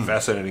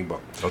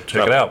book. So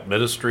check it out,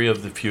 Ministry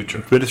of the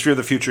Future. Ministry of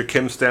the Future,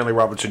 Kim Stanley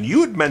Robinson.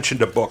 You had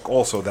mentioned a book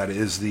also that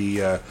is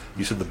you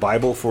said the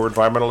Bible for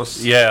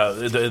environmentalists? Yeah,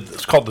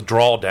 it's called The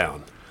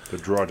Drawdown. The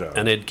Drawdown.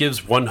 And it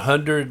gives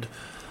 100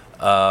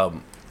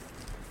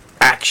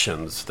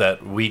 actions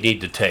that we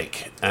need to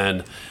take.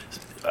 And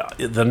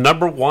the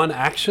number one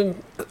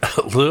action,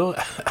 Lou,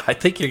 I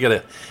think you're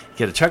going to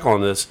get a check on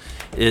this.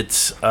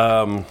 It's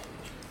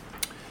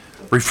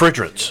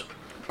refrigerants.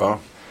 Oh.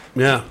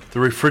 Yeah, the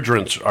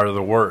refrigerants are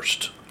the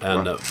worst,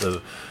 and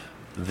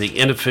the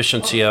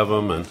inefficiency of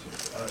them,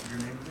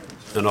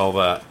 and all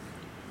that.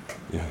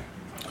 Yeah.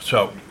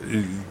 So,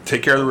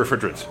 take care of the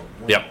refrigerants.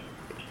 Yep.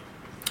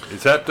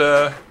 Is that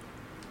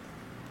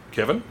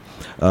Kevin?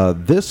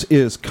 This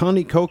is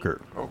Connie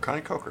Coker. Oh,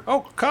 Connie Coker.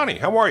 Oh, Connie,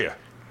 how are you?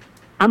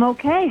 I'm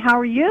okay. How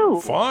are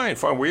you? Fine.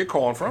 Where are you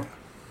calling from?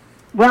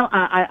 Well,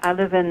 I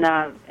live in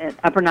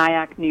Upper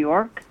Nyack, New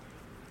York.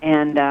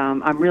 And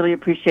I'm really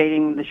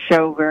appreciating the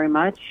show very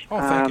much. Oh,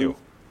 thank you.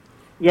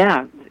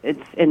 Yeah,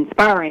 it's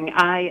inspiring.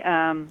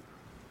 I've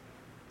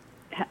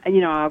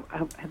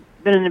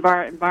been an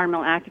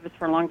environmental activist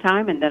for a long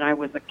time, and then I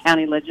was a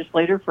county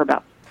legislator for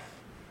about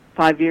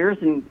 5 years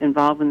and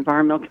involved in the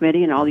Environmental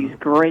Committee and all these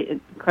great,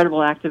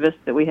 incredible activists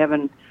that we have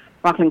in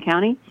Rockland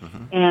County.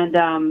 And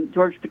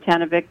George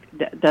Potanovic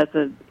does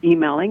the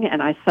emailing,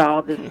 and I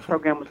saw this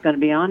program was going to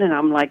be on, and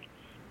I'm like,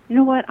 you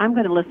know what, I'm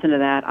going to listen to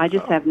that. I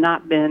just have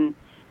not been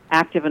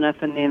active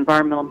enough in the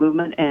environmental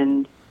movement,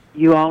 and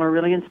you all are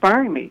really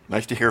inspiring me.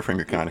 Nice to hear from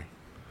you, Connie.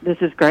 This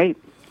is great.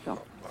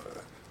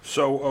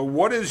 So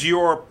what is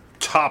your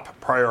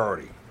top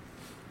priority?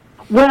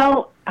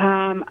 Well,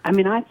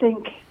 I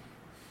think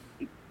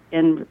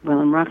in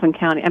Rockland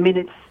County,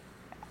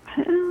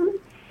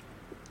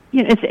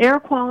 it's air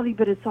quality,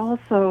 but it's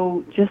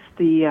also just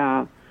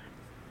the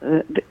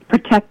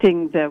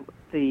protecting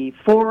the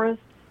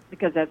forest,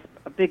 because that's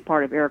a big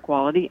part of air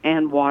quality,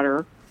 and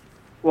water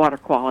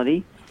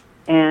quality.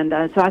 And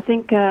so I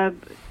think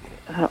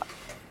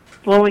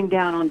slowing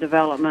down on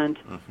development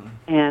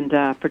and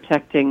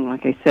protecting,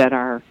 like I said,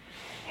 our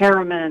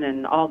Harriman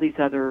and all these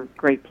other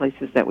great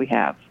places that we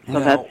have. So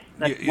Now,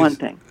 that's one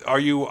thing. Are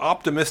you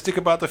optimistic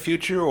about the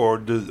future,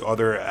 or are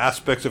there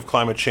aspects of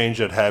climate change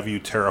that have you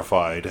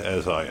terrified,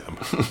 as I am?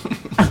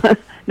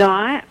 No,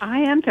 I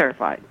am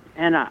terrified,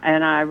 and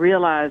I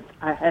realized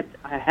I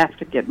have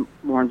to get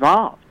more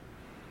involved.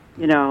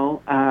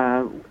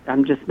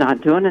 I'm just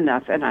not doing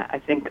enough, and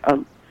I think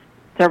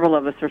several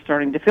of us are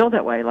starting to feel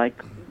that way, like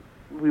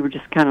we were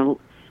just kind of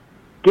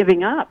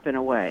giving up in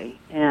a way.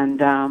 And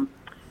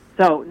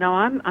so, no,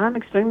 I'm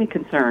extremely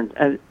concerned.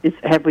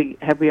 Have we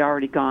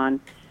already gone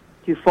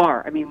too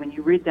far? I mean, when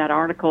you read that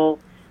article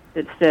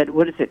that said,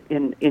 what is it,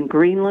 in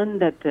Greenland,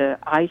 that the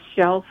ice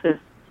shelf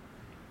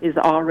is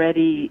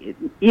already,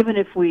 even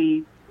if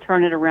we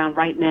turn it around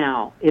right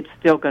now, it's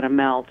still going to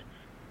melt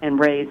and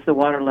raise the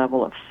water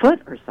level a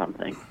foot or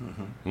something.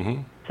 Mm-hmm.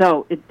 Mm-hmm.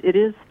 So it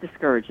is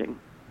discouraging.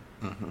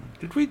 Mm-hmm.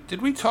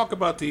 Did we talk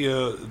about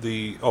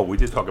we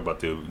did talk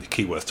about the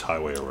Key West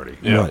Highway already.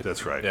 Yeah. Right.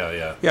 That's right.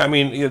 Yeah. Yeah, I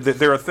mean,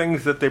 there are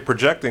things that they're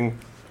projecting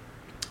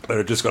that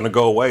are just going to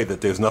go away, that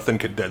there's nothing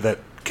that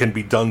can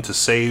be done to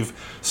save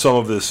some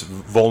of this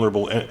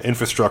vulnerable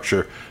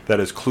infrastructure that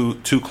is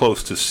too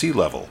close to sea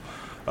level.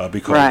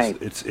 Because right.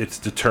 it's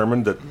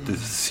determined that the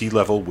sea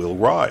level will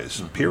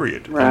rise,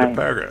 period. Right. End of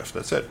paragraph.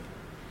 That's it.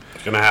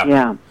 It's going to happen.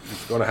 Yeah.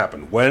 It's going to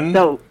happen. When?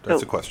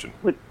 That's the question.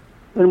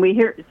 When we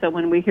hear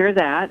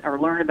that or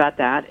learn about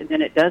that, and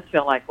then it does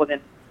feel like, well, then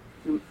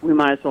we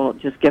might as well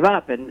just give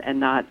up and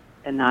not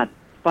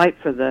fight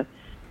for the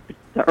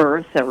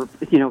earth or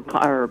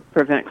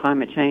prevent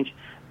climate change.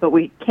 But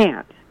we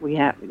can't. We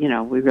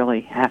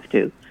really have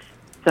to.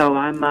 So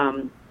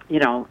I'm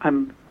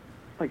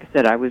like I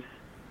said, I was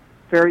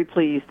very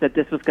pleased that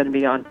this was going to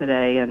be on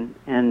today,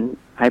 and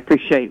I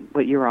appreciate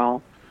what you're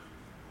all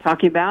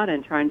talking about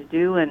and trying to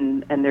do,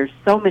 and there's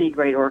so many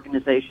great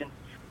organizations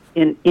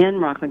in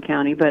Rockland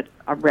County, but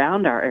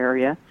around our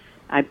area.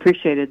 I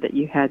appreciated that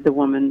you had the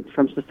woman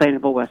from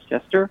Sustainable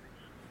Westchester.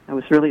 I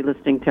was really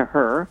listening to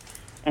her,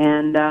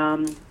 and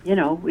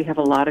we have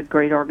a lot of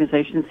great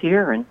organizations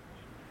here, and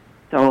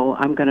so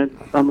I'm going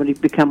to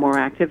become more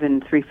active in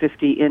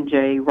 350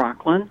 NJ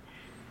Rockland,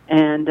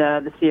 and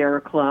the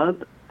Sierra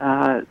Club.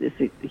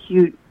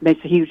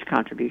 Makes a huge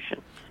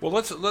contribution. Well,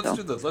 let's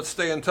do this. Let's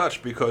stay in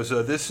touch, because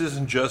this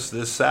isn't just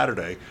this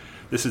Saturday.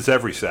 This is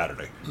every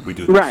Saturday we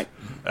do this. Right.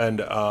 And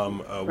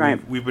right.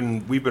 we've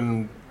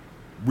been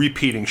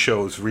repeating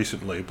shows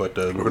recently, but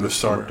we're going to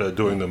start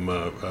doing them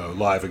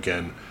live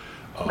again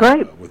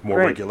with more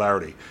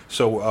regularity.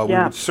 So we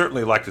would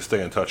certainly like to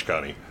stay in touch,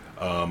 Connie.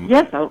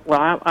 Yes.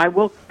 I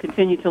will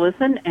continue to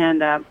listen, and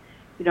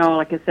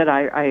like I said,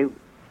 I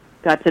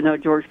got to know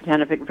George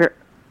Potanovic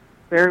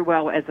very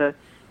well as a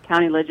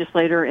county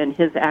legislator, and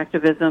his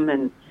activism,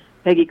 and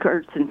Peggy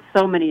Kurtz and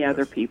so many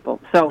other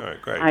people. So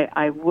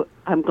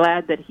I'm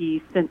glad that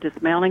he sent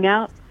this mailing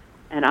out,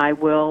 and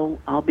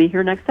I'll be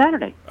here next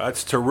Saturday.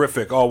 That's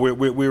terrific. Oh,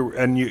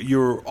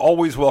 you're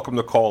always welcome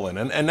to call in,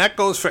 and that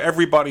goes for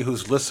everybody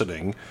who's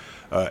listening.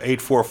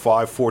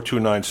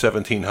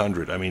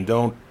 845-429-1700. I mean,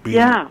 don't be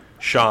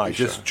shy.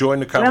 Just join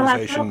the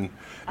conversation. Well,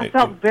 I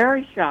felt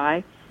very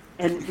shy,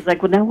 and it was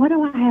like, well, now what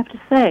do I have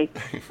to say?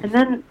 And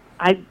then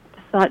I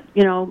thought,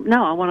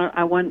 no,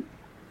 I want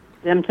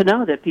them to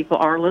know that people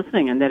are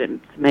listening and that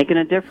it's making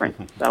a difference.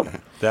 So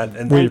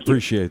we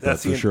appreciate that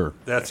for sure.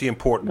 That's the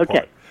important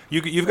part.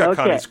 You've got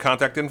Connie's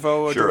contact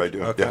info? Sure, I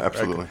do. Okay. Yeah,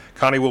 absolutely.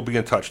 Connie will be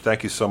in touch.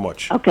 Thank you so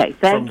much. Okay,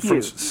 thank you.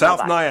 From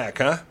South Nyack,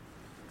 huh?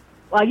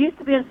 Well, I used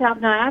to be in South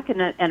Nyack,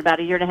 and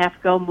about a year and a half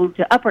ago moved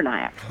to Upper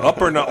Nyack.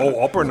 Upper Nyack.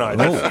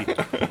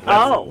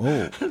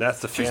 That's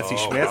the fancy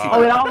schmancy.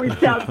 Oh, it always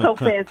sounds so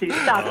fancy.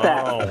 Stop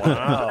that. Oh,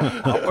 wow.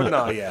 Upper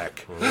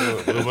Nyack.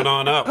 Moving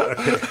on up. I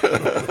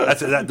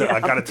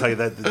got to tell you,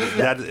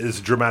 that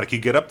is dramatic. You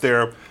get up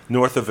there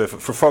north of it.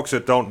 For folks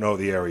that don't know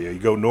the area, you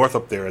go north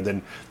up there, and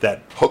then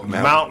that Hook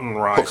mountain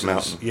rises. Hook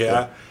Mountain.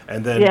 Yeah.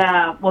 And then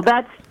well,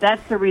 that's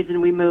the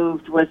reason we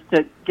moved, was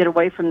to get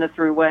away from the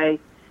thruway.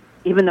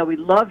 Even though we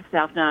loved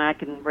South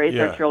Nyack and raised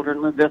our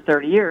children, lived there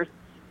 30 years,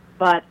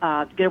 but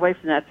to get away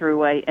from that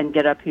thruway and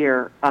get up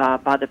here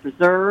by the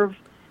preserve,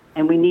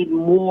 and we need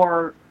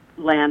more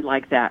land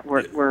like that,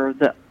 where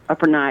the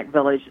Upper Nyack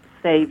Village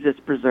saves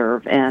its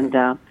preserve, and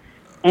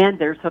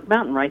there's Hook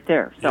Mountain right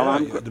there. So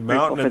I'm the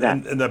mountain for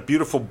that. and that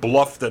beautiful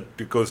bluff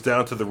that goes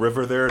down to the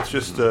river there. It's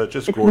just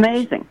gorgeous.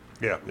 Amazing.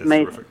 Yeah, it's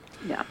amazing. terrific.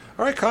 Yeah.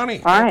 All right, Connie.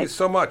 Thank you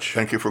so much.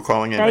 Thank you for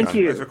calling in. Thank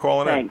you. Thanks for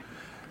calling in.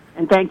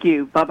 And thank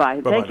you.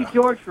 Bye-bye. Thank you,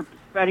 George, for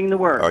spreading the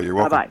word. Oh, you're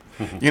welcome.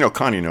 Bye-bye.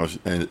 Connie knows,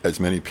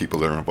 as many people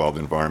that are involved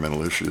in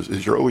environmental issues,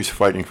 is you're always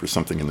fighting for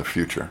something in the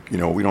future. We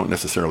don't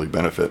necessarily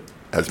benefit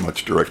as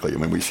much directly. I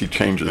mean, we see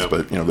changes,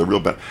 but, the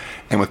real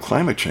and with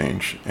climate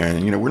change,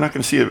 and, we're not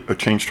going to see a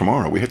change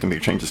tomorrow. We have to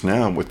make changes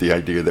now with the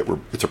idea that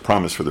it's a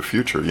promise for the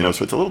future,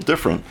 so it's a little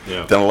different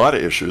than a lot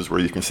of issues where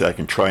you can say, I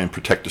can try and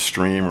protect a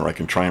stream, or I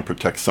can try and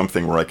protect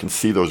something where I can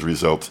see those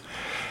results.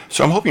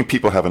 So I'm hoping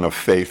people have enough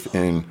faith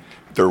in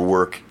their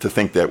work to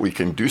think that we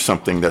can do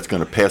something that's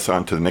going to pass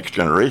on to the next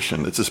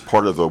generation. It's just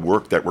part of the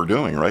work that we're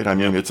doing, right? I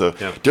mean, it's a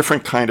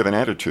different kind of an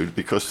attitude,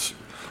 because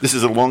this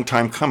is a long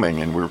time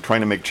coming, and we're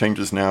trying to make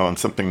changes now on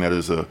something that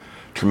is a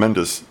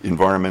tremendous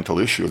environmental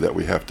issue that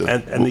we have to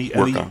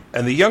work on.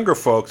 And the younger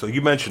folks, like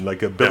you mentioned, like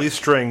Billy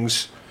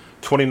Strings,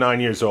 29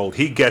 years old,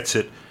 he gets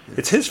it.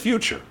 It's his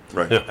future.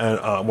 Right.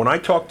 And when I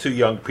talk to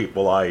young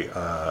people, I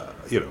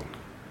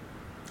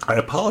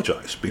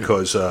apologize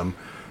because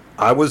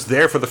I was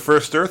there for the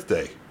first Earth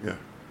Day. Yeah.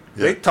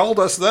 They told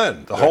us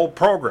then the whole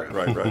program.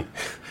 Right.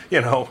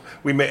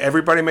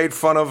 Everybody made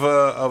fun of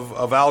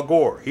Al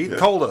Gore. He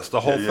told us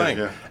the whole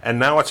thing, and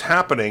now it's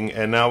happening,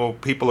 and now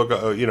people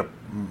are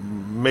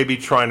maybe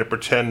trying to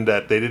pretend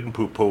that they didn't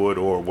poo-poo it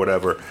or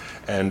whatever,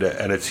 and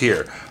it's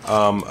here.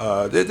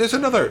 There's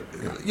another.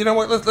 You know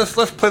what? Let's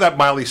play that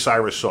Miley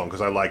Cyrus song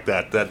because I like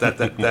that.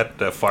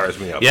 That fires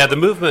me up. Yeah, the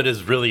movement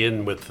is really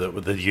in with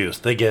the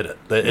youth. They get it.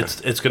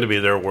 It's going to be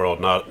their world,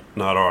 not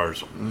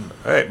ours.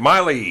 Hey,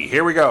 Miley,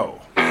 here we go.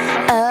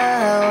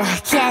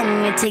 Oh,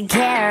 can you take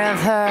care of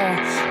her?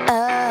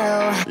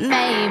 Oh,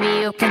 maybe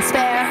you can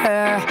spare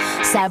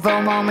her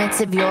several moments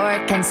of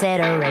your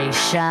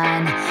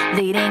consideration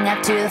leading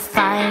up to the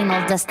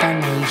final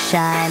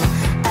destination.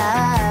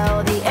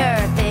 Oh, the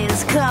earth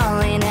is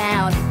calling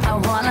out. I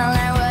wanna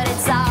learn what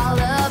it's all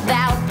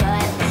about,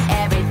 but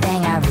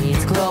everything I read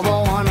is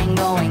global warming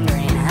going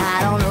green.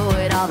 I don't know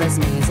what all this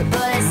means,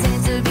 but it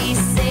seems to be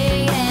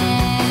saying,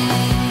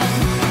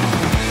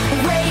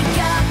 wake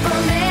up,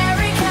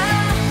 America.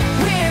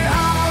 We're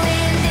all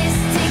in this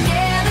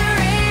together.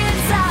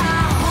 It's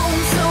our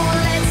home, so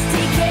let's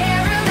take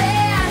care of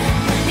it.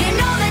 You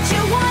know that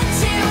you want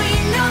to,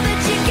 you know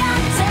that you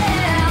got to.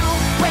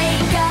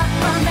 Wake up,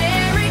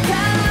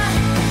 America.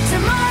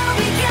 Tomorrow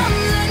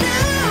becomes a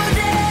new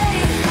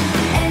day,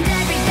 and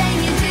everything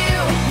you do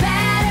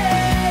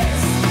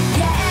matters.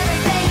 Yeah,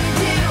 everything you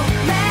do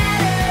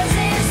matters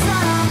in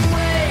some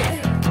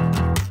way.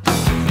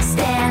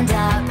 Stand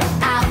up,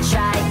 I'll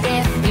try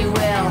if you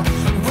will.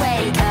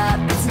 Wake up,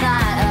 it's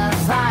not a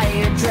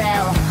fire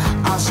drill.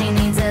 All she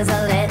needs is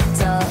a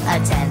little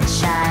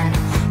attention.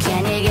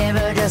 Can you give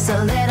her just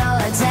a little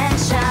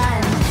attention?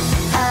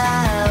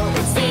 Oh,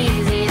 it's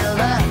easy to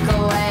look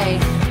away,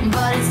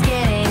 but it's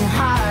getting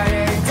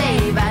harder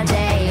day by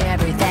day.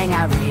 Everything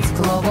I read is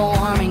global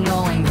warming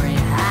going green.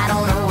 I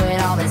don't know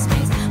what all this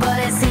means, but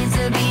it seems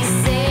to be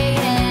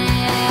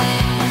saying,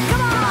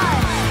 come on,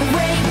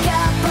 wake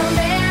up,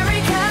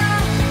 America.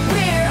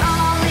 We're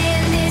all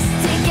in this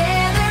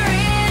together.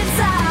 It's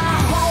our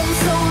home,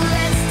 so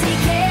let's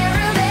take care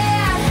of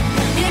it.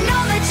 You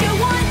know that you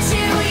want to,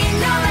 you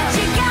know that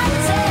you got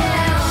to.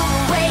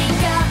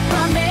 Wake up,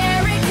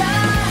 America.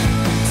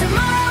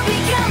 Tomorrow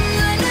becomes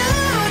a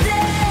new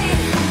day,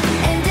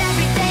 and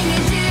everything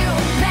you do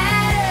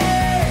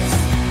matters.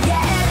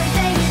 Yeah,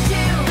 everything you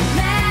do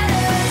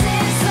matters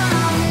in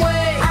some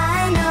way.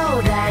 I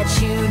know that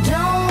you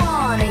don't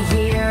want to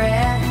hear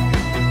it,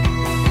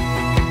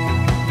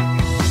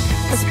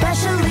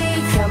 especially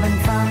coming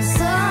from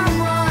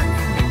someone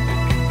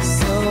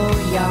so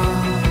young.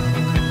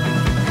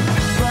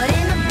 But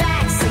in the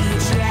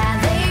backseat, yeah,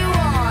 they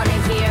want to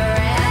hear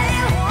it.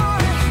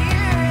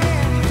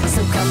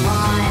 So come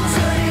on,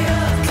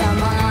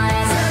 come on,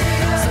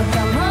 so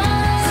come on.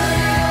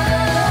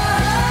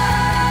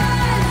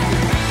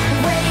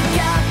 Wake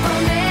up,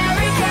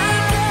 America.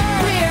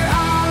 We're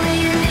all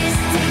in this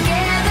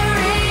together.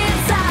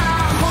 It's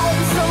our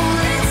home, so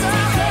let's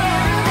take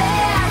care of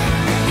it.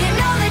 You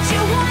know that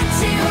you want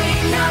to,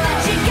 you know that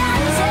you got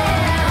to.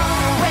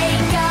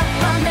 Wake up,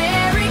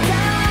 America.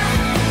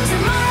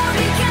 Tomorrow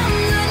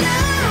becomes a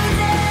new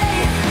day,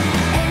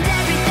 and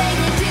everything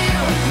you do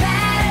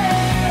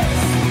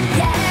matters.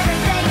 Yeah,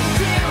 everything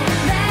you do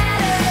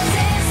matters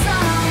in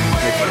some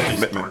way.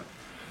 Commitment.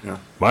 Yeah.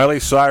 Miley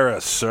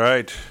Cyrus, all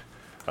right.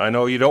 I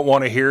know you don't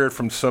want to hear it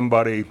from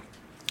somebody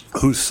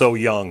who's so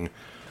young.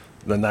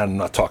 Then I'm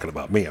not talking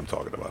about me, I'm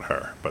talking about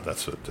her. But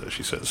that's what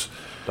she says.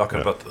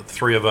 Talking about the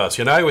three of us.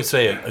 I always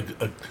say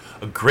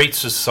a great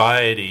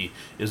society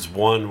is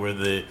one where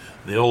the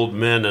old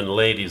men and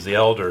ladies, the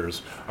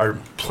elders, are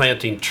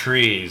planting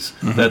trees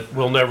that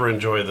we'll never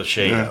enjoy the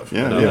shade of.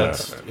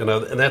 That's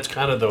and that's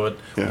kind of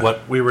what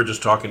we were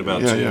just talking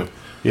about too.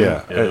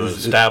 Yeah.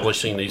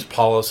 Establishing these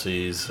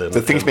policies. And,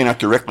 The things may not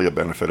directly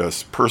benefit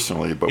us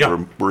personally, but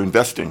we're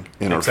investing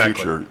in our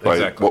future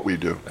by what we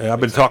do.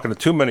 I've been talking to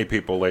too many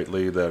people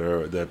lately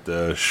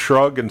that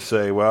shrug and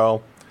say,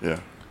 well,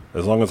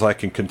 as long as I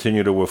can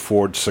continue to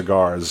afford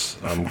cigars,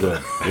 I'm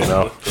good.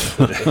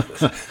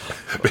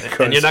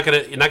 And you're not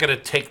gonna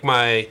take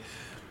my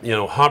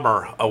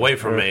Hummer away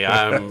from me.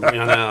 I'm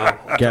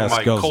Gas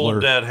my guzzler.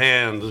 cold dead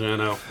hands.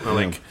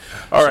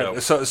 All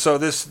right. So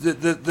this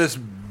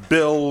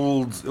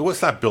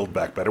It's not Build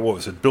Back Better. What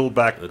was it? Build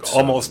Back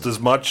almost as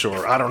much,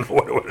 or I don't know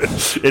what it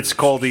is. It's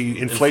called the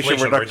Inflation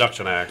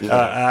Reduction Act.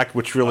 Act,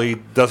 which really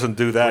doesn't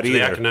do that either.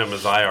 The acronym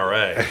is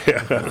IRA.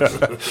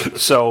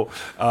 So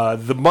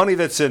the money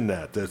that's in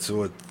that's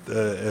what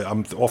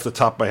I'm off the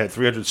top of my head,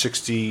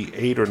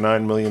 $368 or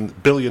 $9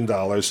 billion.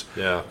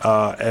 Yeah.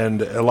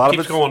 And a lot it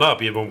keeps of it's going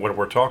up even when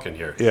we're talking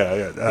here.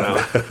 Yeah.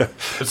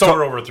 It's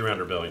over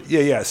 $300 billion.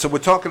 Yeah. So we're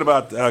talking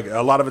about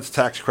a lot of it's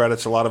tax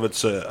credits, a lot of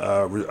it's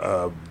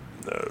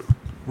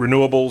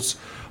renewables,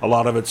 a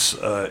lot of it's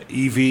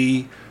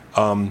EV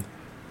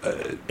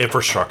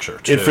infrastructure.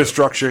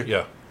 Infrastructure.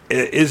 Yeah.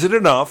 Is it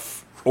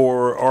enough,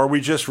 or are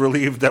we just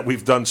relieved that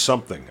we've done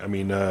something? I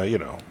mean,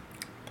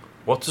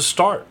 What's a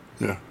start?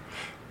 Yeah.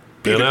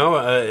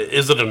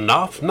 Is it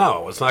enough?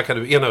 No, it's not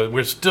going to.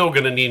 We're still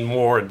going to need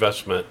more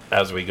investment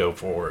as we go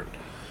forward.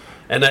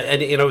 And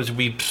as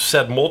we've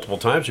said multiple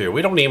times here,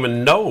 we don't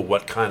even know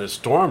what kind of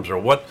storms or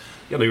what.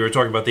 You were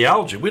talking about the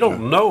algae. We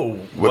don't know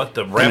what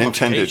the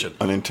ramifications,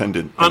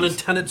 unintended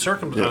consequences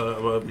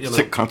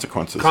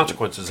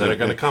that are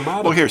going to come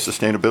out. Well, here's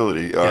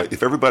sustainability.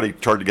 If everybody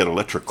tried to get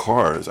electric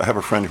cars, I have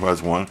a friend who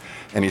has one,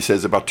 and he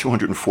says about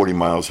 240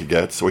 miles he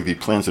gets. So if he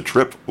plans a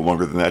trip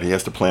longer than that, he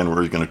has to plan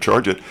where he's going to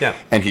charge it. Yeah.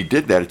 And he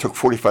did that. It took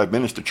 45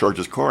 minutes to charge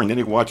his car, and then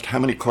he watched how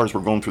many cars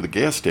were going through the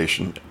gas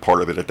station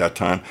part of it at that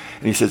time.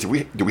 And he says,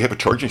 do we have a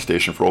charging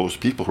station for all those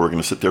people who are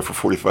going to sit there for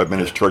 45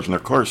 minutes charging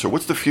their cars? So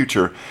what's the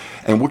future,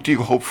 and what do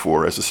you hope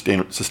for as a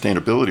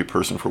sustainability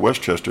person for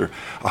Westchester,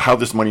 how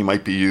this money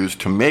might be used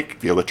to make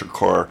the electric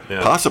car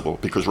possible?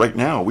 Because right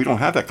now we don't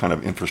have that kind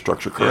of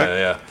infrastructure, correct?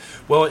 Yeah.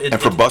 Well,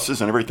 and for buses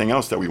and everything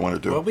else that we want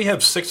to do. Well, we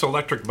have 6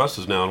 electric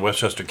buses now in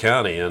Westchester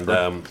County, and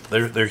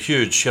they're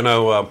huge.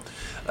 Where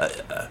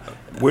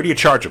do you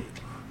charge them?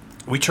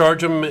 We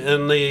charge them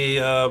in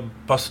the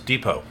bus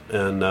depot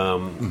in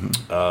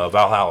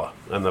Valhalla,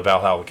 on the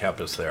Valhalla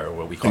campus there,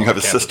 what we call. And you have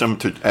a campus. system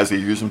as they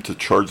use them to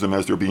charge them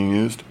as they're being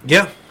used.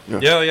 Yeah.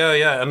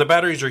 And the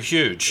batteries are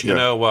huge. Yeah.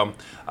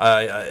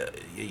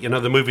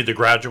 The movie The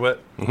Graduate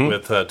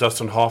with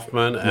Dustin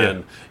Hoffman,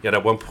 and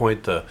at one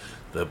point the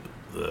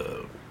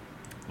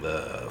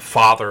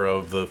father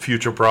of the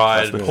future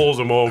bride pulls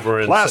him over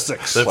and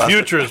plastics. The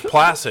future is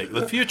plastic.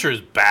 The future is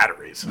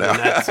batteries, and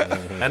that's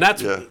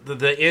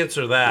the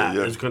answer to that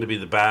is going to be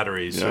the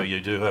batteries. So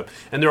you do have,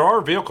 and there are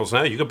vehicles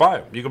now you can buy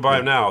them. You can buy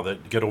them now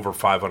that get over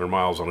 500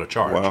 miles on a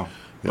charge. Wow.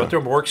 But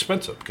they're more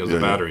expensive because the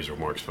batteries are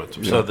more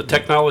expensive. So the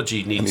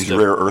technology needs and these to,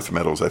 rare earth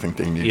metals. I think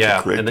they need to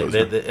create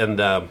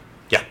those.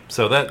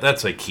 So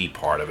that's a key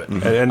part of it.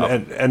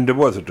 And there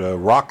was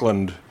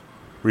Rockland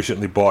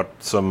recently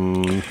bought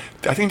some.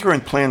 I think they're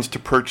in plans to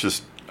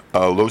purchase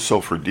low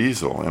sulfur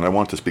diesel, and I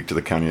want to speak to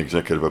the county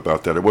executive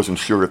about that. I wasn't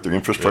sure if the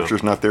infrastructure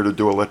is not there to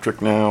do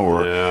electric now,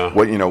 or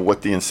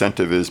what the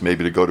incentive is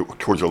maybe to go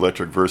towards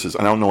electric versus.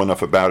 I don't know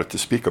enough about it to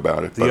speak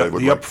about it. But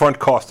the upfront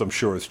cost, I'm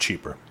sure, is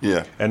cheaper.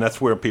 Yeah, and that's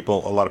where a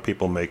lot of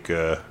people make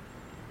the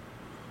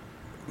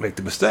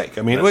mistake.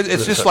 I mean,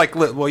 it's just like,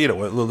 listen,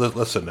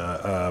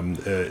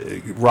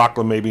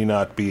 Rockland maybe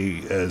not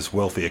be as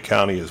wealthy a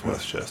county as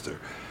Westchester.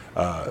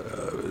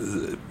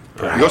 You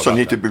also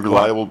need to be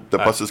reliable. The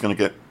bus is going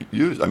to get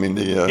used. I mean,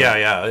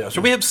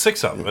 So we have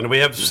 6 of them, and we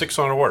have 6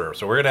 on order.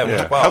 So we're going to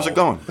have 12. How's it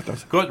going?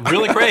 Good,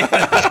 really great.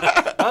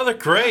 They're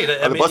great.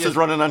 Are the buses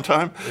running on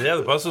time? Yeah,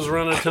 the buses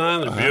run on time.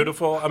 They're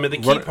beautiful. I mean, the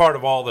key part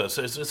of all this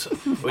is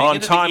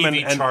on time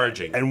and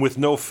charging, and with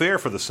no fare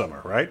for the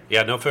summer, right?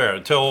 Yeah, no fare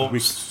until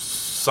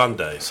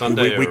Sunday.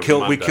 We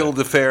killed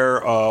the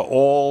fare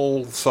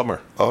all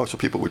summer. Oh, so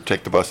people would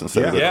take the bus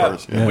instead of their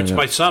cars. Yeah. Which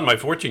my son, my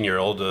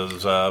 14-year-old,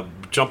 is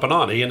jumping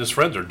on. He and his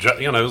friends are,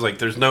 it was like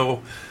there's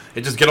no. They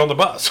just get on the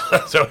bus.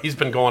 So he's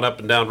been going up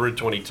and down Route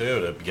 22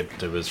 to get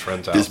to his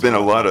friend's house. There's been a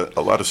lot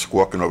of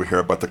squawking over here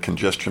about the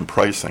congestion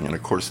pricing, and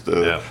of course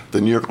the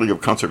New York League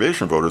of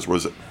Conservation Voters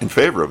was in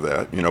favor of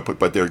that.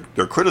 But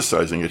they're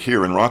criticizing it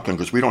here in Rockland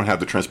because we don't have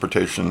the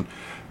transportation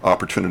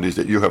opportunities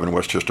that you have in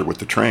Westchester with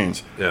the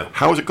trains. Yeah.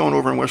 How is it going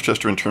over in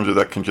Westchester in terms of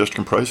that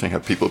congestion pricing?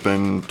 Have people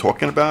been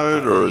talking about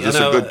it, or is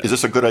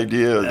this a good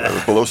idea?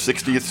 Below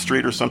 60th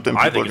Street or something?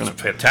 I think it's a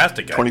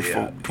fantastic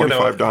idea.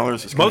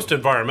 $25. Most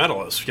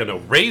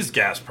environmentalists, raise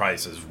gas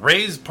prices,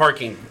 raise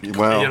parking,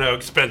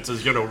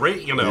 expenses,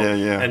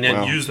 and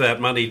then use that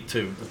money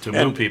to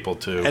move people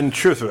to. And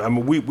truthfully, I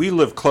mean, we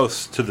live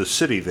close to the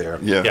city there.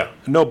 Yeah.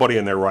 Nobody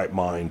in their right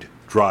mind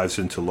drives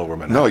into Lower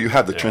Manhattan. No, you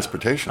have the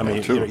transportation. I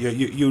mean, too.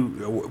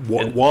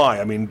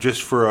 Why? I mean,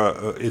 just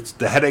for it's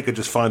the headache of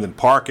just finding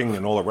parking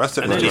and all the rest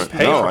of it. And then you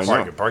pay for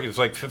parking. Parking is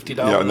like $50.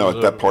 Yeah,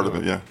 no, that part of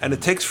it. Yeah. And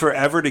it takes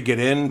forever to get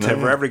in,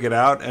 forever to get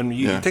out, and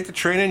you take the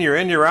train in, you're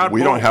in, you're out.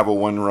 We don't have a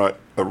one ride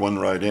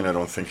in. I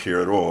don't think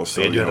here at all.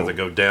 So and you have to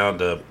go down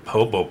to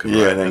Hoboken.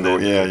 Yeah, and then go.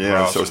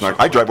 So it's not.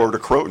 I drive over to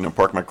Croton and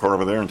park my car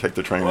over there and take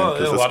the train in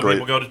because a lot of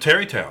people go to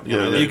Terrytown.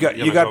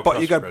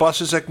 You got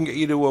buses that can get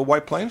you to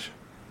White Plains.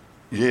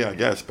 Yeah, I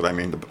guess, but I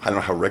mean, I don't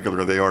know how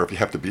regular they are. If you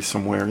have to be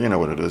somewhere, you know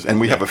what it is. And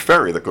we have a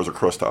ferry that goes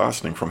across to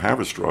Ossining from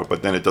Haverstraw,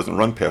 but then it doesn't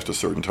run past a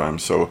certain time.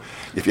 So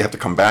if you have to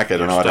come back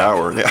at an odd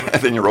hour,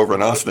 then you're over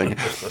in Ossining.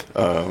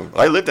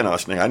 I lived in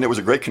Ossining. I knew it was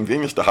a great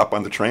convenience to hop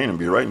on the train and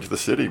be right into the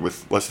city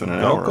with less than an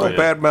hour. Don't go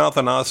bad mouth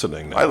in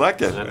Ossining. I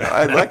liked it.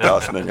 I liked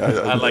Ossining.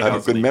 I like have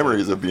Ossining. good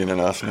memories of being in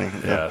Ossining.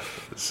 Yeah.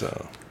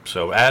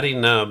 So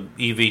adding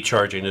EV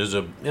charging is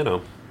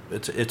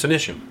it's an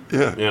issue.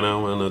 Yeah.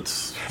 And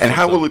it's. And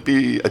how will it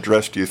be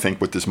addressed, do you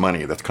think, with this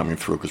money that's coming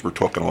through? Because we're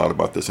talking a lot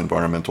about this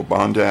Environmental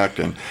Bond Act,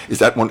 and is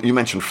that one, you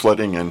mentioned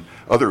flooding and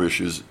other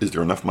issues. Is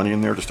there enough money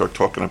in there to start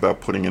talking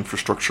about putting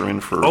infrastructure in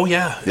for? Oh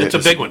yeah, it's a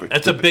big one.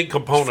 It's a big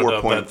component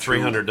of that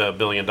 $300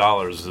 billion.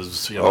 Is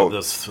This is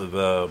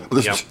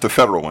the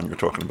federal one you're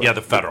talking about. Yeah,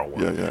 the federal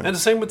one. Yeah, yeah. And the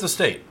same with the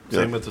state.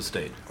 Yeah. Same with the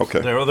state.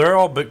 Okay. They're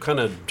all kind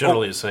of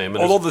generally the same.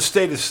 And Although the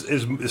state is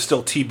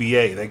still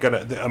TBA, they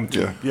gotta.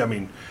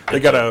 They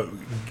gotta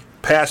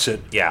pass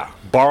it. Yeah.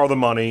 Borrow the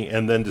money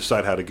and then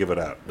decide how to give it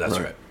out. That's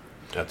right.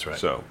 That's right.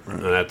 So,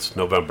 and that's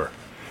November.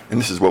 And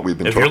this is what we've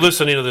been If talking you're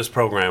listening to this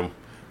program,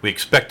 we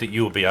expect that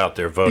you will be out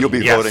there voting. You'll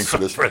be yes voting for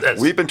this.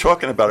 We've been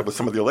talking about it with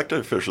some of the elected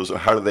officials.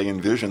 How do they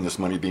envision this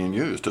money being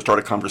used? To start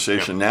a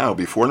conversation now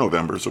before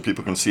November, so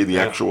people can see the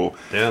actual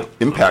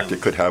impact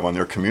it could have on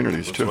their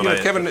communities too.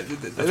 Kevin,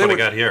 that's what I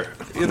got here.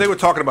 They were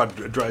talking about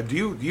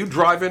do you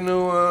drive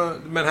into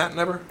Manhattan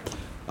ever?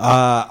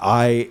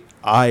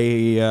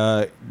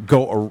 I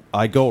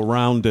go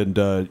around and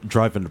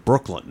drive into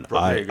Brooklyn.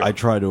 I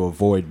try to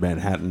avoid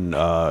Manhattan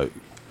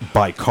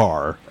by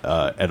car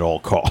at all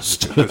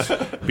costs.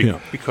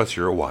 Because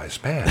you're a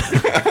wise man.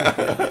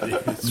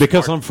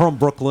 Because I'm from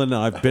Brooklyn,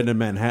 I've been in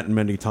Manhattan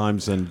many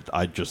times, and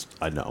I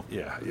know.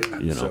 Yeah.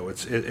 So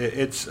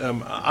it's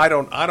I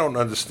don't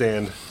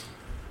understand.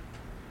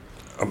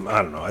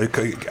 I don't know.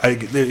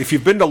 If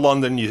you've been to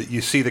London,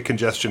 you see the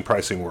congestion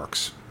pricing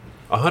works.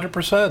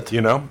 100%. You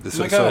know,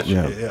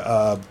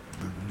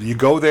 you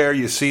go there,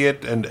 you see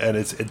it, and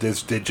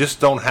they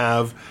just don't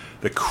have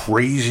the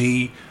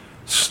crazy,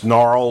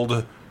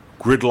 snarled,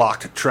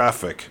 gridlocked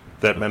traffic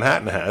that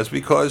Manhattan has.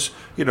 Because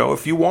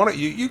if you want it,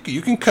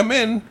 you can come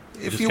in.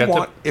 If you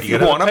want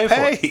to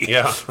pay.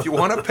 Yeah. If you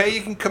want to pay,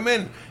 you can come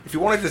in. If you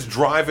want to just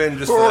drive in,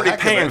 just we're already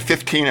paying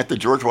 $15 at the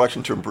George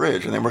Washington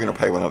Bridge, and then we're going to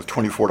pay another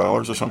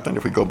 $24 or something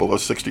if we go below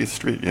 60th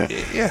Street. Yeah.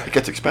 It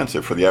gets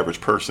expensive for the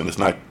average person. It's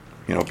not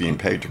being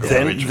paid to go.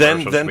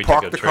 Then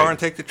park the car and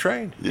take the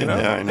train. Yeah,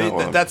 I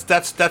know. That's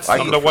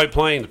come to White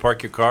Plains,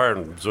 park your car,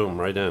 and zoom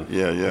right in.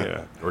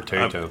 Yeah. Or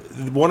Tarrytown.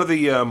 One of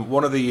the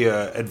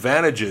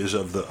advantages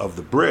of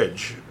the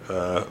bridge,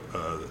 the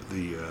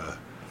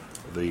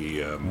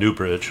new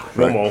bridge,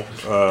 whatever.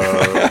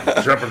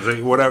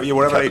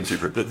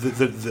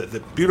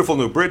 The beautiful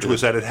new bridge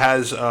was that it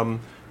has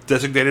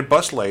designated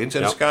bus lanes,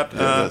 and it's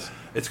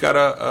got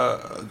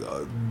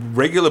a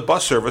regular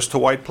bus service to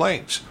White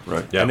Plains.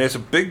 Right. And there's a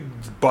big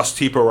bus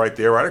depot right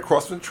there, right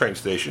across from the train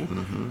station.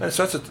 Mm-hmm. And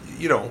so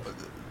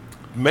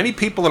many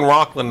people in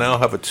Rockland now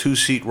have a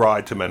 2-seat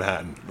ride to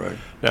Manhattan. Right.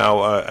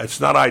 Now, it's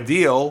not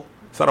ideal.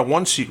 It's not a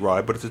 1-seat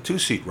ride, but it's a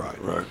 2-seat ride.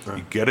 Right.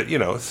 You get it,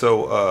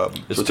 so...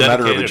 it's a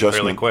matter of dedicated adjustment.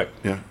 fairly quick.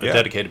 Yeah. A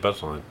dedicated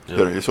bus line.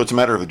 Yeah. So it's a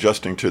matter of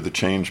adjusting to the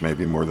change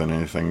maybe more than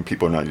anything.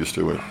 People are not used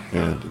to it.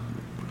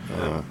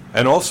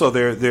 And also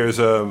there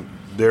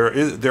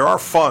are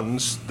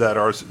funds that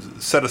are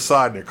set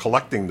aside, and they're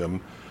collecting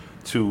them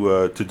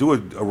to do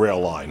a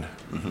rail line,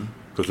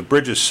 because the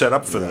bridge is set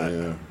up for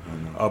that.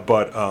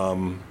 But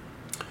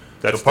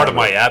that's part of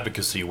my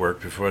advocacy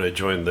work before I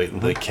joined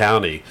the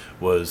county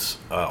was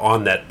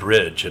on that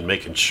bridge and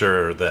making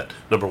sure that,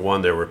 number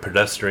one, there were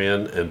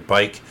pedestrian and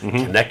bike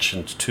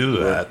connections to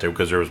that,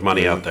 because there was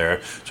money out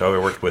there. So I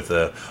worked with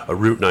a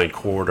Route 9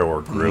 corridor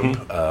group.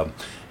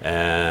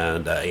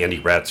 And Andy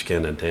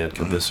Ratskin and Dan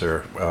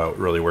Kavisser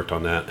really worked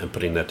on that and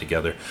putting that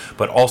together.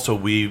 But also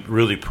we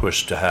really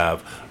pushed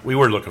we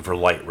were looking for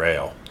light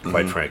rail,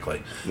 quite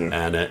frankly. Yeah.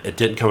 And it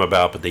didn't come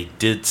about, but they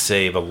did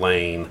save a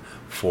lane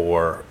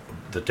for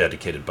the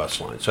dedicated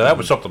bus line. So that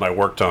was something I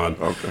worked on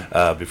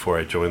before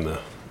I joined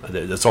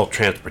it's all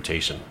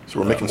transportation. So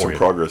we're making some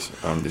progress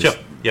on these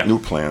new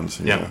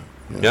plans.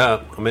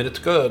 Yeah, I mean, it's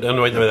good. And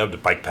we have the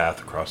bike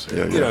path across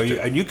there.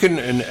 And you can,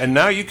 and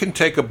now you can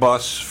take a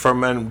bus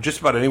from just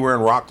about anywhere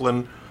in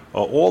Rockland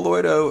all the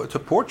way to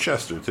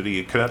Portchester, to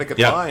the Connecticut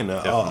line,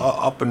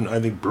 up in,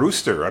 I think,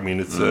 Brewster. I mean,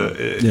 it's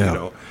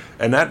and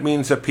that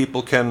means that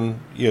people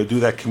can do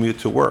that commute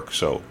to work.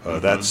 So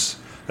that's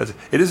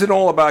it isn't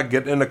all about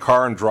getting in the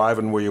car and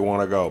driving where you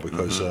want to go,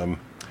 because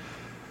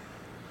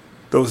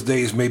those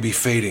days may be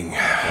fading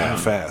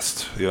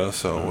fast.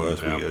 So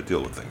as we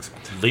deal with things,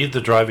 leave the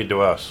driving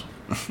to us.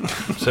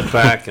 Sit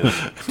back and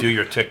do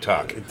your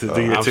TikTok. It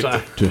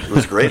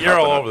was great. You're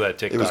all over that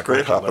TikTok. It was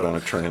great hopping on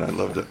a train. I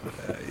loved it.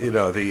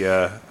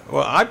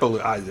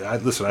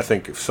 Listen. I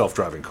think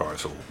self-driving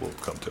cars will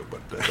come too,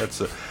 but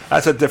that's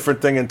a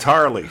different thing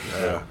entirely.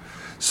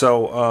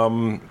 So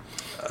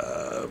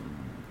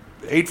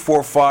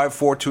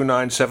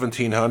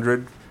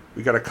 845-429-1700.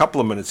 We got a couple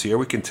of minutes here.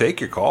 We can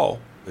take your call.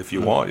 if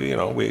you want.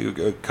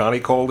 Connie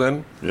called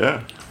in.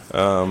 Yeah.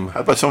 How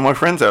about some of my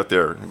friends out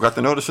there who got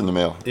the notice in the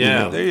mail?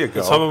 Yeah. There you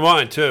go. Some of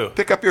mine, too.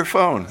 Pick up your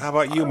phone. How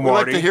about you, We'd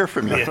Marty? like to hear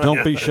from you.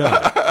 Don't be shy.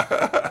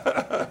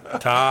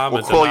 Tom We'll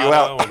and call you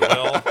Donato out. and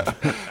Will.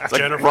 It's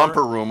like Jennifer.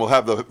 romper room. We'll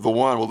have the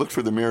one. We'll look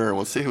through the mirror and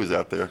we'll see who's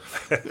out there.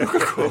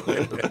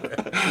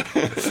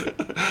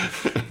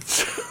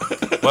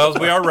 Well, as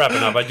we are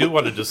wrapping up, I do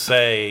want to just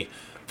say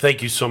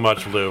thank you so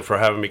much, Lou, for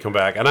having me come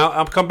back. And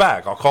I'll come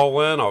back. I'll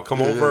call in. I'll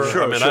come over.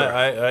 Sure, I mean, sure.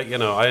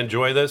 I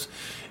enjoy this.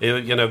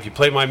 If you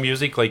play my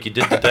music like you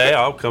did today,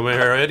 I'll come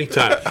here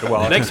anytime.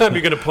 Well, next time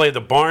you're going to play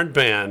the barn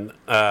band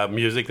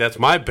music. That's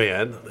my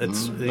band.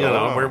 It's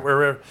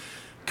we're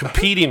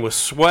competing with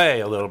Sway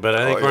a little bit.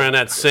 I think we're in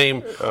that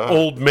same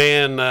old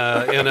man,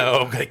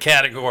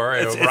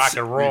 category of rock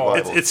and roll.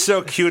 It's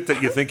so cute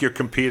that you think you're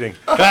competing.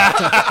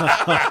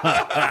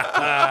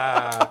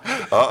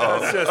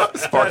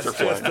 Sparks are Just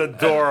flying.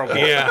 adorable.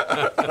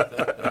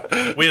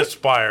 Yeah. We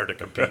aspire to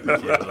compete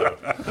with you, though.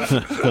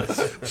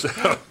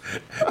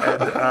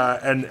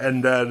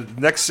 And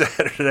next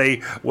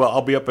Saturday,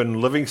 I'll be up in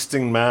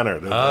Livingston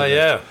Manor. Oh,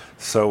 yeah.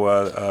 So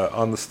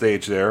on the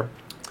stage there.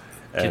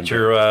 Get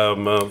your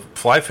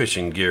fly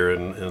fishing gear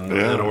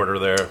in order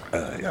there.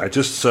 I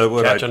just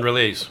Catch and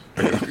release.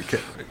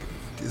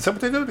 Is that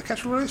what they do to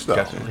catch and release? No.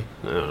 I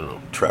don't know.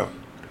 Trout.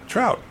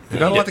 You're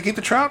not allowed to keep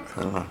the trout?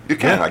 You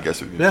can, I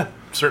guess. Yeah,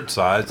 certain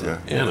size. Yeah.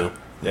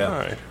 Yeah. All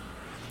right.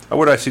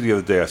 What did I see the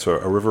other day? I saw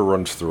a river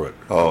runs through it.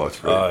 Oh, it's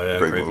great. Oh, yeah,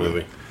 great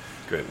movie.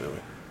 Great movie.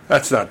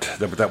 That's not.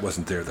 That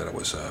wasn't there. That it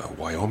was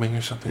Wyoming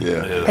or something.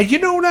 Yeah. And you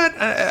know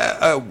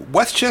that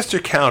Westchester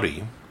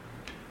County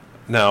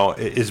now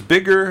is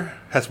bigger,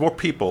 has more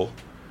people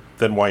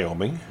than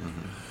Wyoming.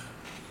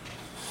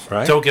 Mm-hmm.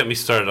 Right. Don't get me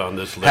started on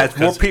this list. Has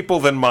more people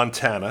than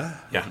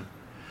Montana. Yeah.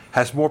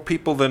 Has more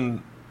people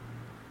than.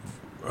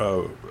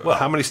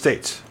 How many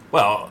states?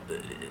 Well,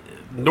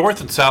 North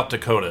and South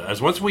Dakota.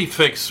 As once we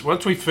fix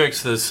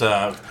this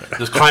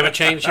this climate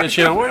change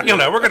issue, we're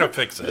going to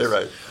fix this. You're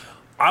right.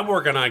 I'm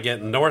working on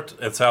getting North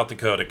and South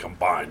Dakota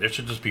combined. There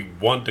should just be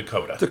one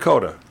Dakota.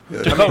 Dakota.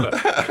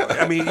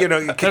 I mean,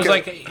 There's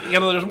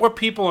there's more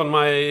people in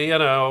my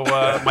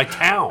my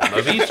town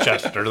of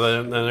Eastchester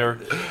than there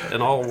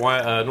in all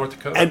North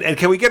Dakota. And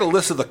can we get a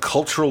list of the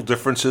cultural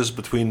differences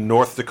between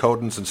North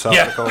Dakotans and South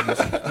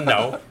Dakotans?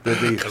 No,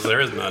 because there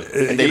is none.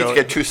 And they each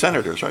get 2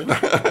 senators, right?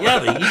 Yeah,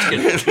 they each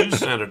get 2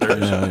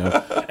 senators,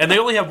 and they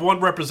only have 1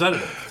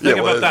 representative. Think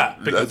about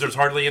that, because there's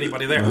hardly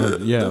anybody there.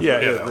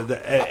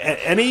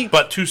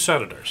 But 2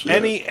 senators.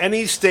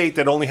 Any state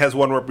that only has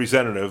 1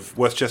 representative,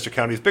 Westchester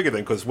County is bigger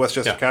than, because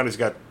Westchester County's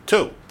got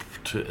 2.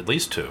 At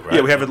least 2, right?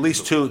 Yeah, we have at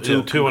least two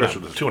two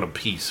and a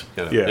piece.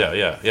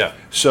 Yeah.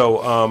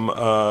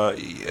 So,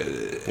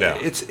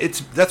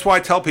 it's that's why I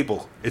tell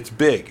people it's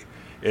big,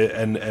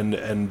 and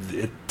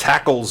it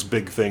tackles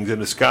big things,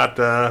 and it's got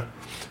a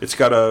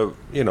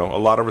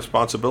lot of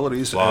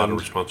responsibilities.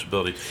 And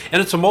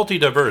it's a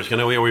multi-diverse.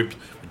 We were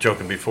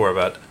joking before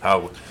about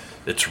how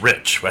it's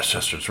rich.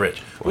 Westchester's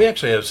rich. We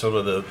actually have some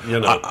of the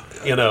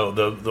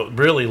the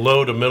really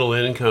low to middle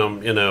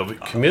income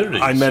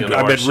communities. I meant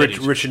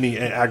rich in the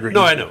aggregate.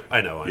 No,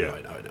 I know.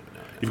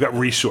 You've got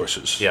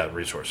resources. Yeah,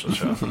 resources.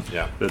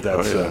 Yeah.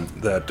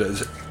 That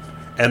does,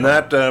 and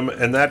that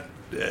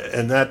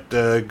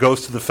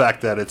goes to the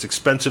fact that it's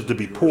expensive to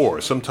be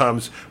poor.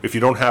 Sometimes, if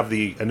you don't have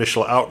the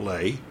initial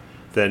outlay,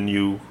 then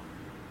you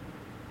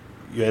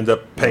end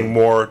up paying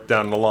more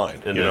down the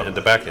line. In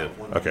the back end.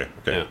 Okay.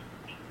 Yeah.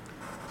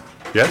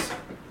 Yes?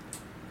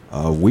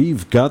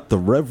 We've got the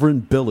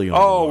Reverend Billy on.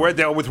 Oh, right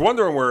there. I was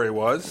wondering where he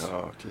was.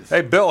 Oh, geez.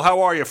 Hey, Bill,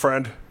 how are you,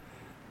 friend?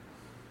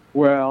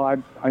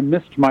 Well, I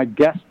missed my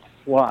guest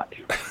slot.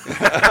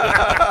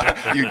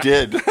 You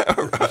did.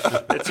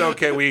 It's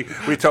okay. We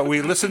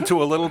listened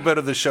to a little bit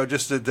of the show.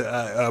 Just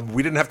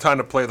we didn't have time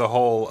to play the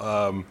whole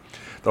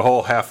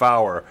half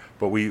hour,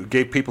 but we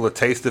gave people a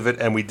taste of it,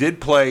 and we did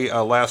play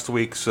last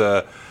week's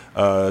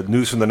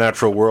News from the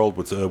Natural World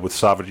with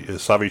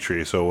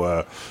Savitri.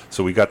 So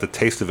we got the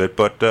taste of it.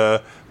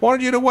 But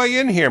wanted you to weigh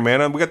in here,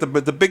 man. And we got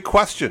the big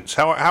questions.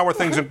 How are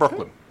things in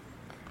Brooklyn?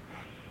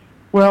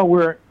 Well,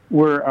 we're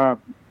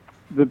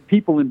the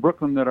people in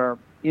Brooklyn that are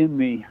in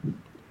the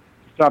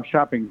Stop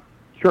Shopping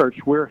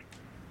Church. We're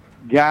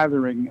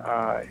gathering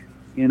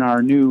in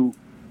our new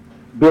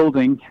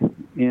building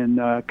in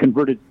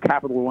converted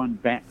Capital One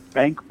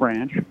Bank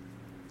branch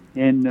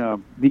in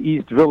the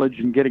East Village,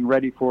 and getting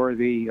ready for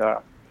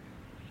the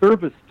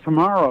service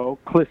tomorrow.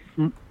 Chris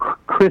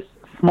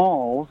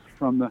Smalls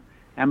from the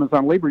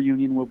Amazon Labor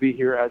Union will be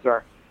here as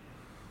our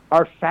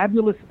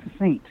fabulous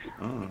saint.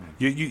 Oh.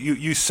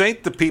 You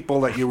saint the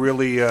people that you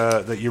really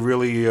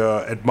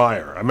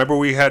admire. I remember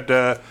we had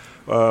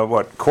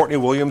Courtney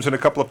Williams and a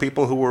couple of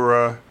people who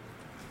were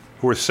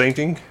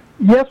sainting.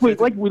 Yes, we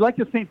like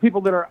to saint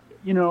people that are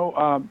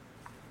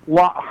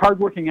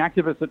hardworking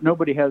activists that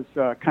nobody has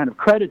kind of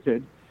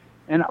credited,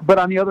 but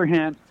on the other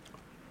hand,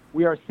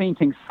 we are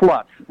sainting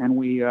sluts, and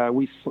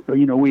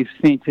we've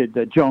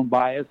sainted Joan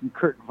Baez and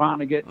Kurt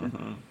Vonnegut,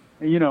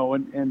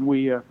 and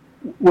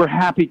we're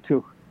happy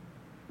to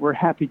we're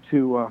happy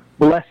to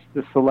bless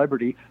the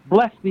celebrity,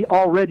 bless the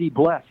already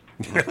blessed.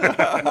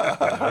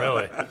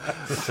 Really?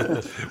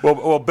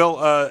 Well, Bill,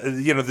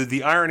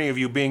 the irony of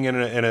you being in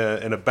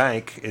a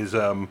bank is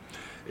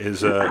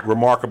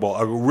remarkable.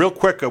 Real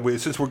quick,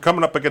 since we're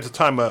coming up against the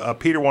time,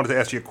 Peter wanted to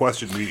ask you a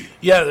question.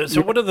 Yeah,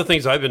 so one of the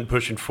things I've been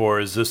pushing for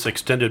is this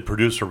Extended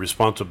Producer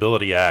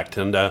Responsibility Act,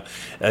 and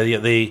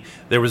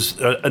there was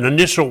an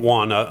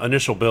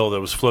initial bill that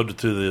was floated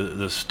through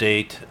the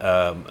state,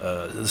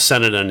 the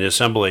Senate, and the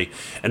Assembly,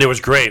 and it was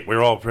great. We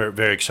were all very,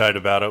 very excited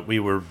about it. We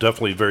were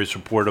definitely very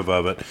supportive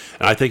of it,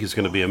 and I think it's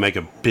going to make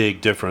a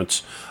big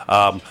difference.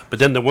 But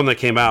then the one that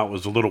came out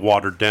was a little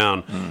watered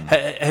down.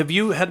 Have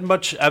you had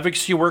much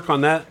advocacy work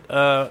on that,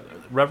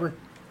 Reverend?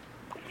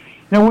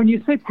 Now, when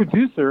you say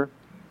producer,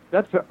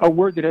 that's a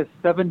word that has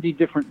 70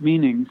 different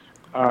meanings.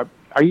 Are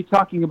you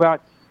talking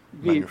about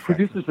the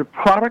producers of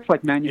products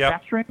like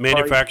manufacturing? Yep.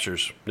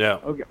 Manufacturers, yeah.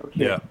 Okay.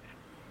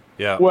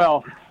 Yeah.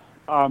 Well,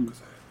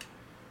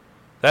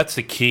 that's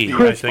the key,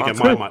 I think, in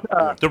my mind.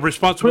 The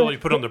responsibility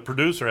put on the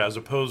producer as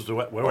opposed to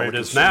where it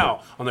is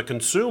now on the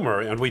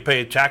consumer, and we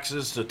pay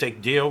taxes to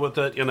deal with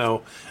it,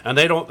 and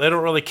they don't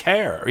really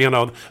care.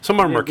 Some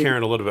of them are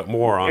caring a little bit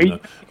more on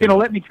the.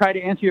 Let me try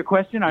to answer your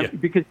question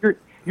because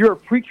you're a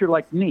preacher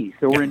like me,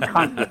 so we're in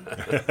conflict.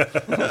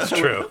 That's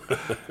true.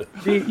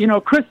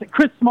 Chris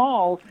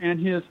Smalls and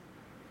his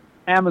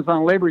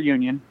Amazon labor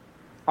union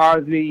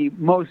are the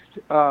most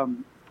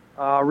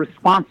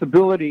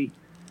responsibility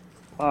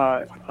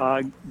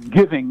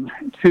giving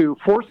to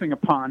forcing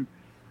upon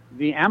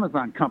the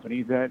Amazon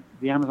company that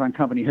the Amazon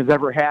company has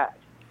ever had,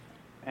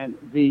 and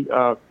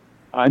they're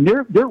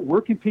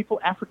working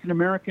people, African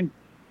American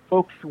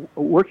folks,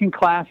 working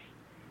class,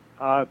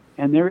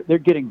 and they're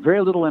getting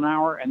very little an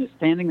hour, and they're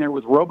standing there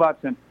with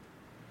robots,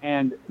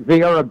 and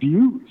they are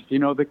abused.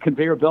 The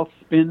conveyor belts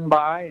spin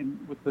by, and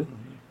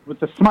with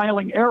the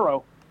smiling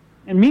arrow,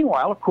 and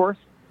meanwhile, of course,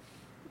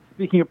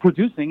 speaking of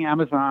producing,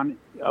 Amazon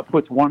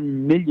puts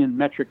 1 million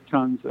metric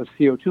tons of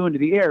CO2 into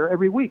the air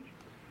every week.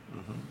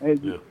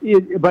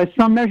 By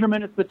some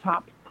measurement, it's the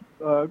top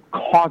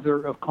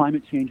causer of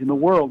climate change in the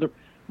world. There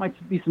might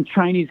be some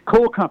Chinese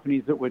coal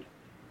companies that would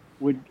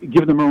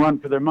give them a run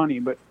for their money,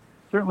 but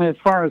certainly as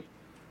far as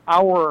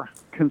our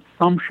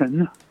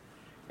consumption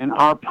and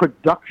our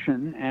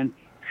production and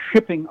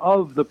shipping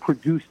of the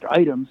produced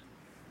items,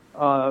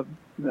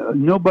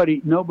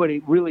 nobody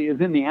really is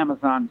in the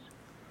Amazon's.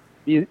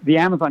 The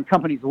Amazon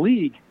company's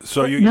league.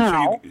 So they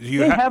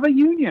have a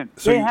union.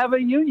 They have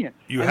a union.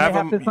 They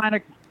have to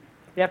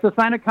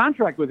sign a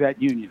contract with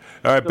that union.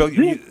 All right, Bill.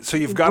 So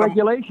you've got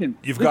regulation.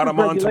 You've got them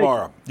on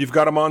tomorrow. You've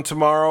got them on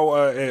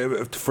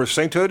tomorrow for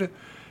Sainthood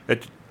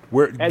at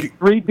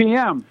 3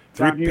 p.m.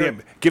 3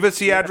 p.m. Give us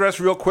the address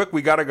real quick.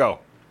 We got to go.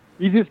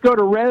 You just go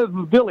to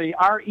RevBilly,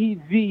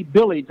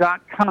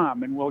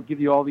 REVBilly.com, and we'll give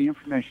you all the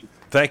information.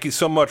 Thank you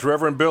so much,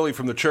 Reverend Billy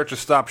from the Church of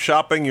Stop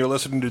Shopping. You're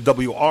listening to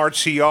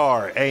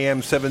WRCR AM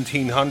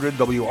 1700,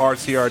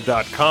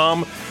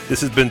 WRCR.com.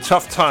 This has been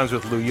Tough Times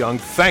with Lou Young.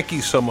 Thank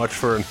you so much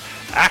for an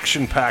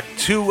action-packed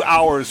 2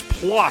 hours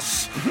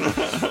plus.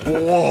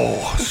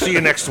 Whoa. See you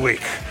next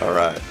week. All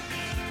right.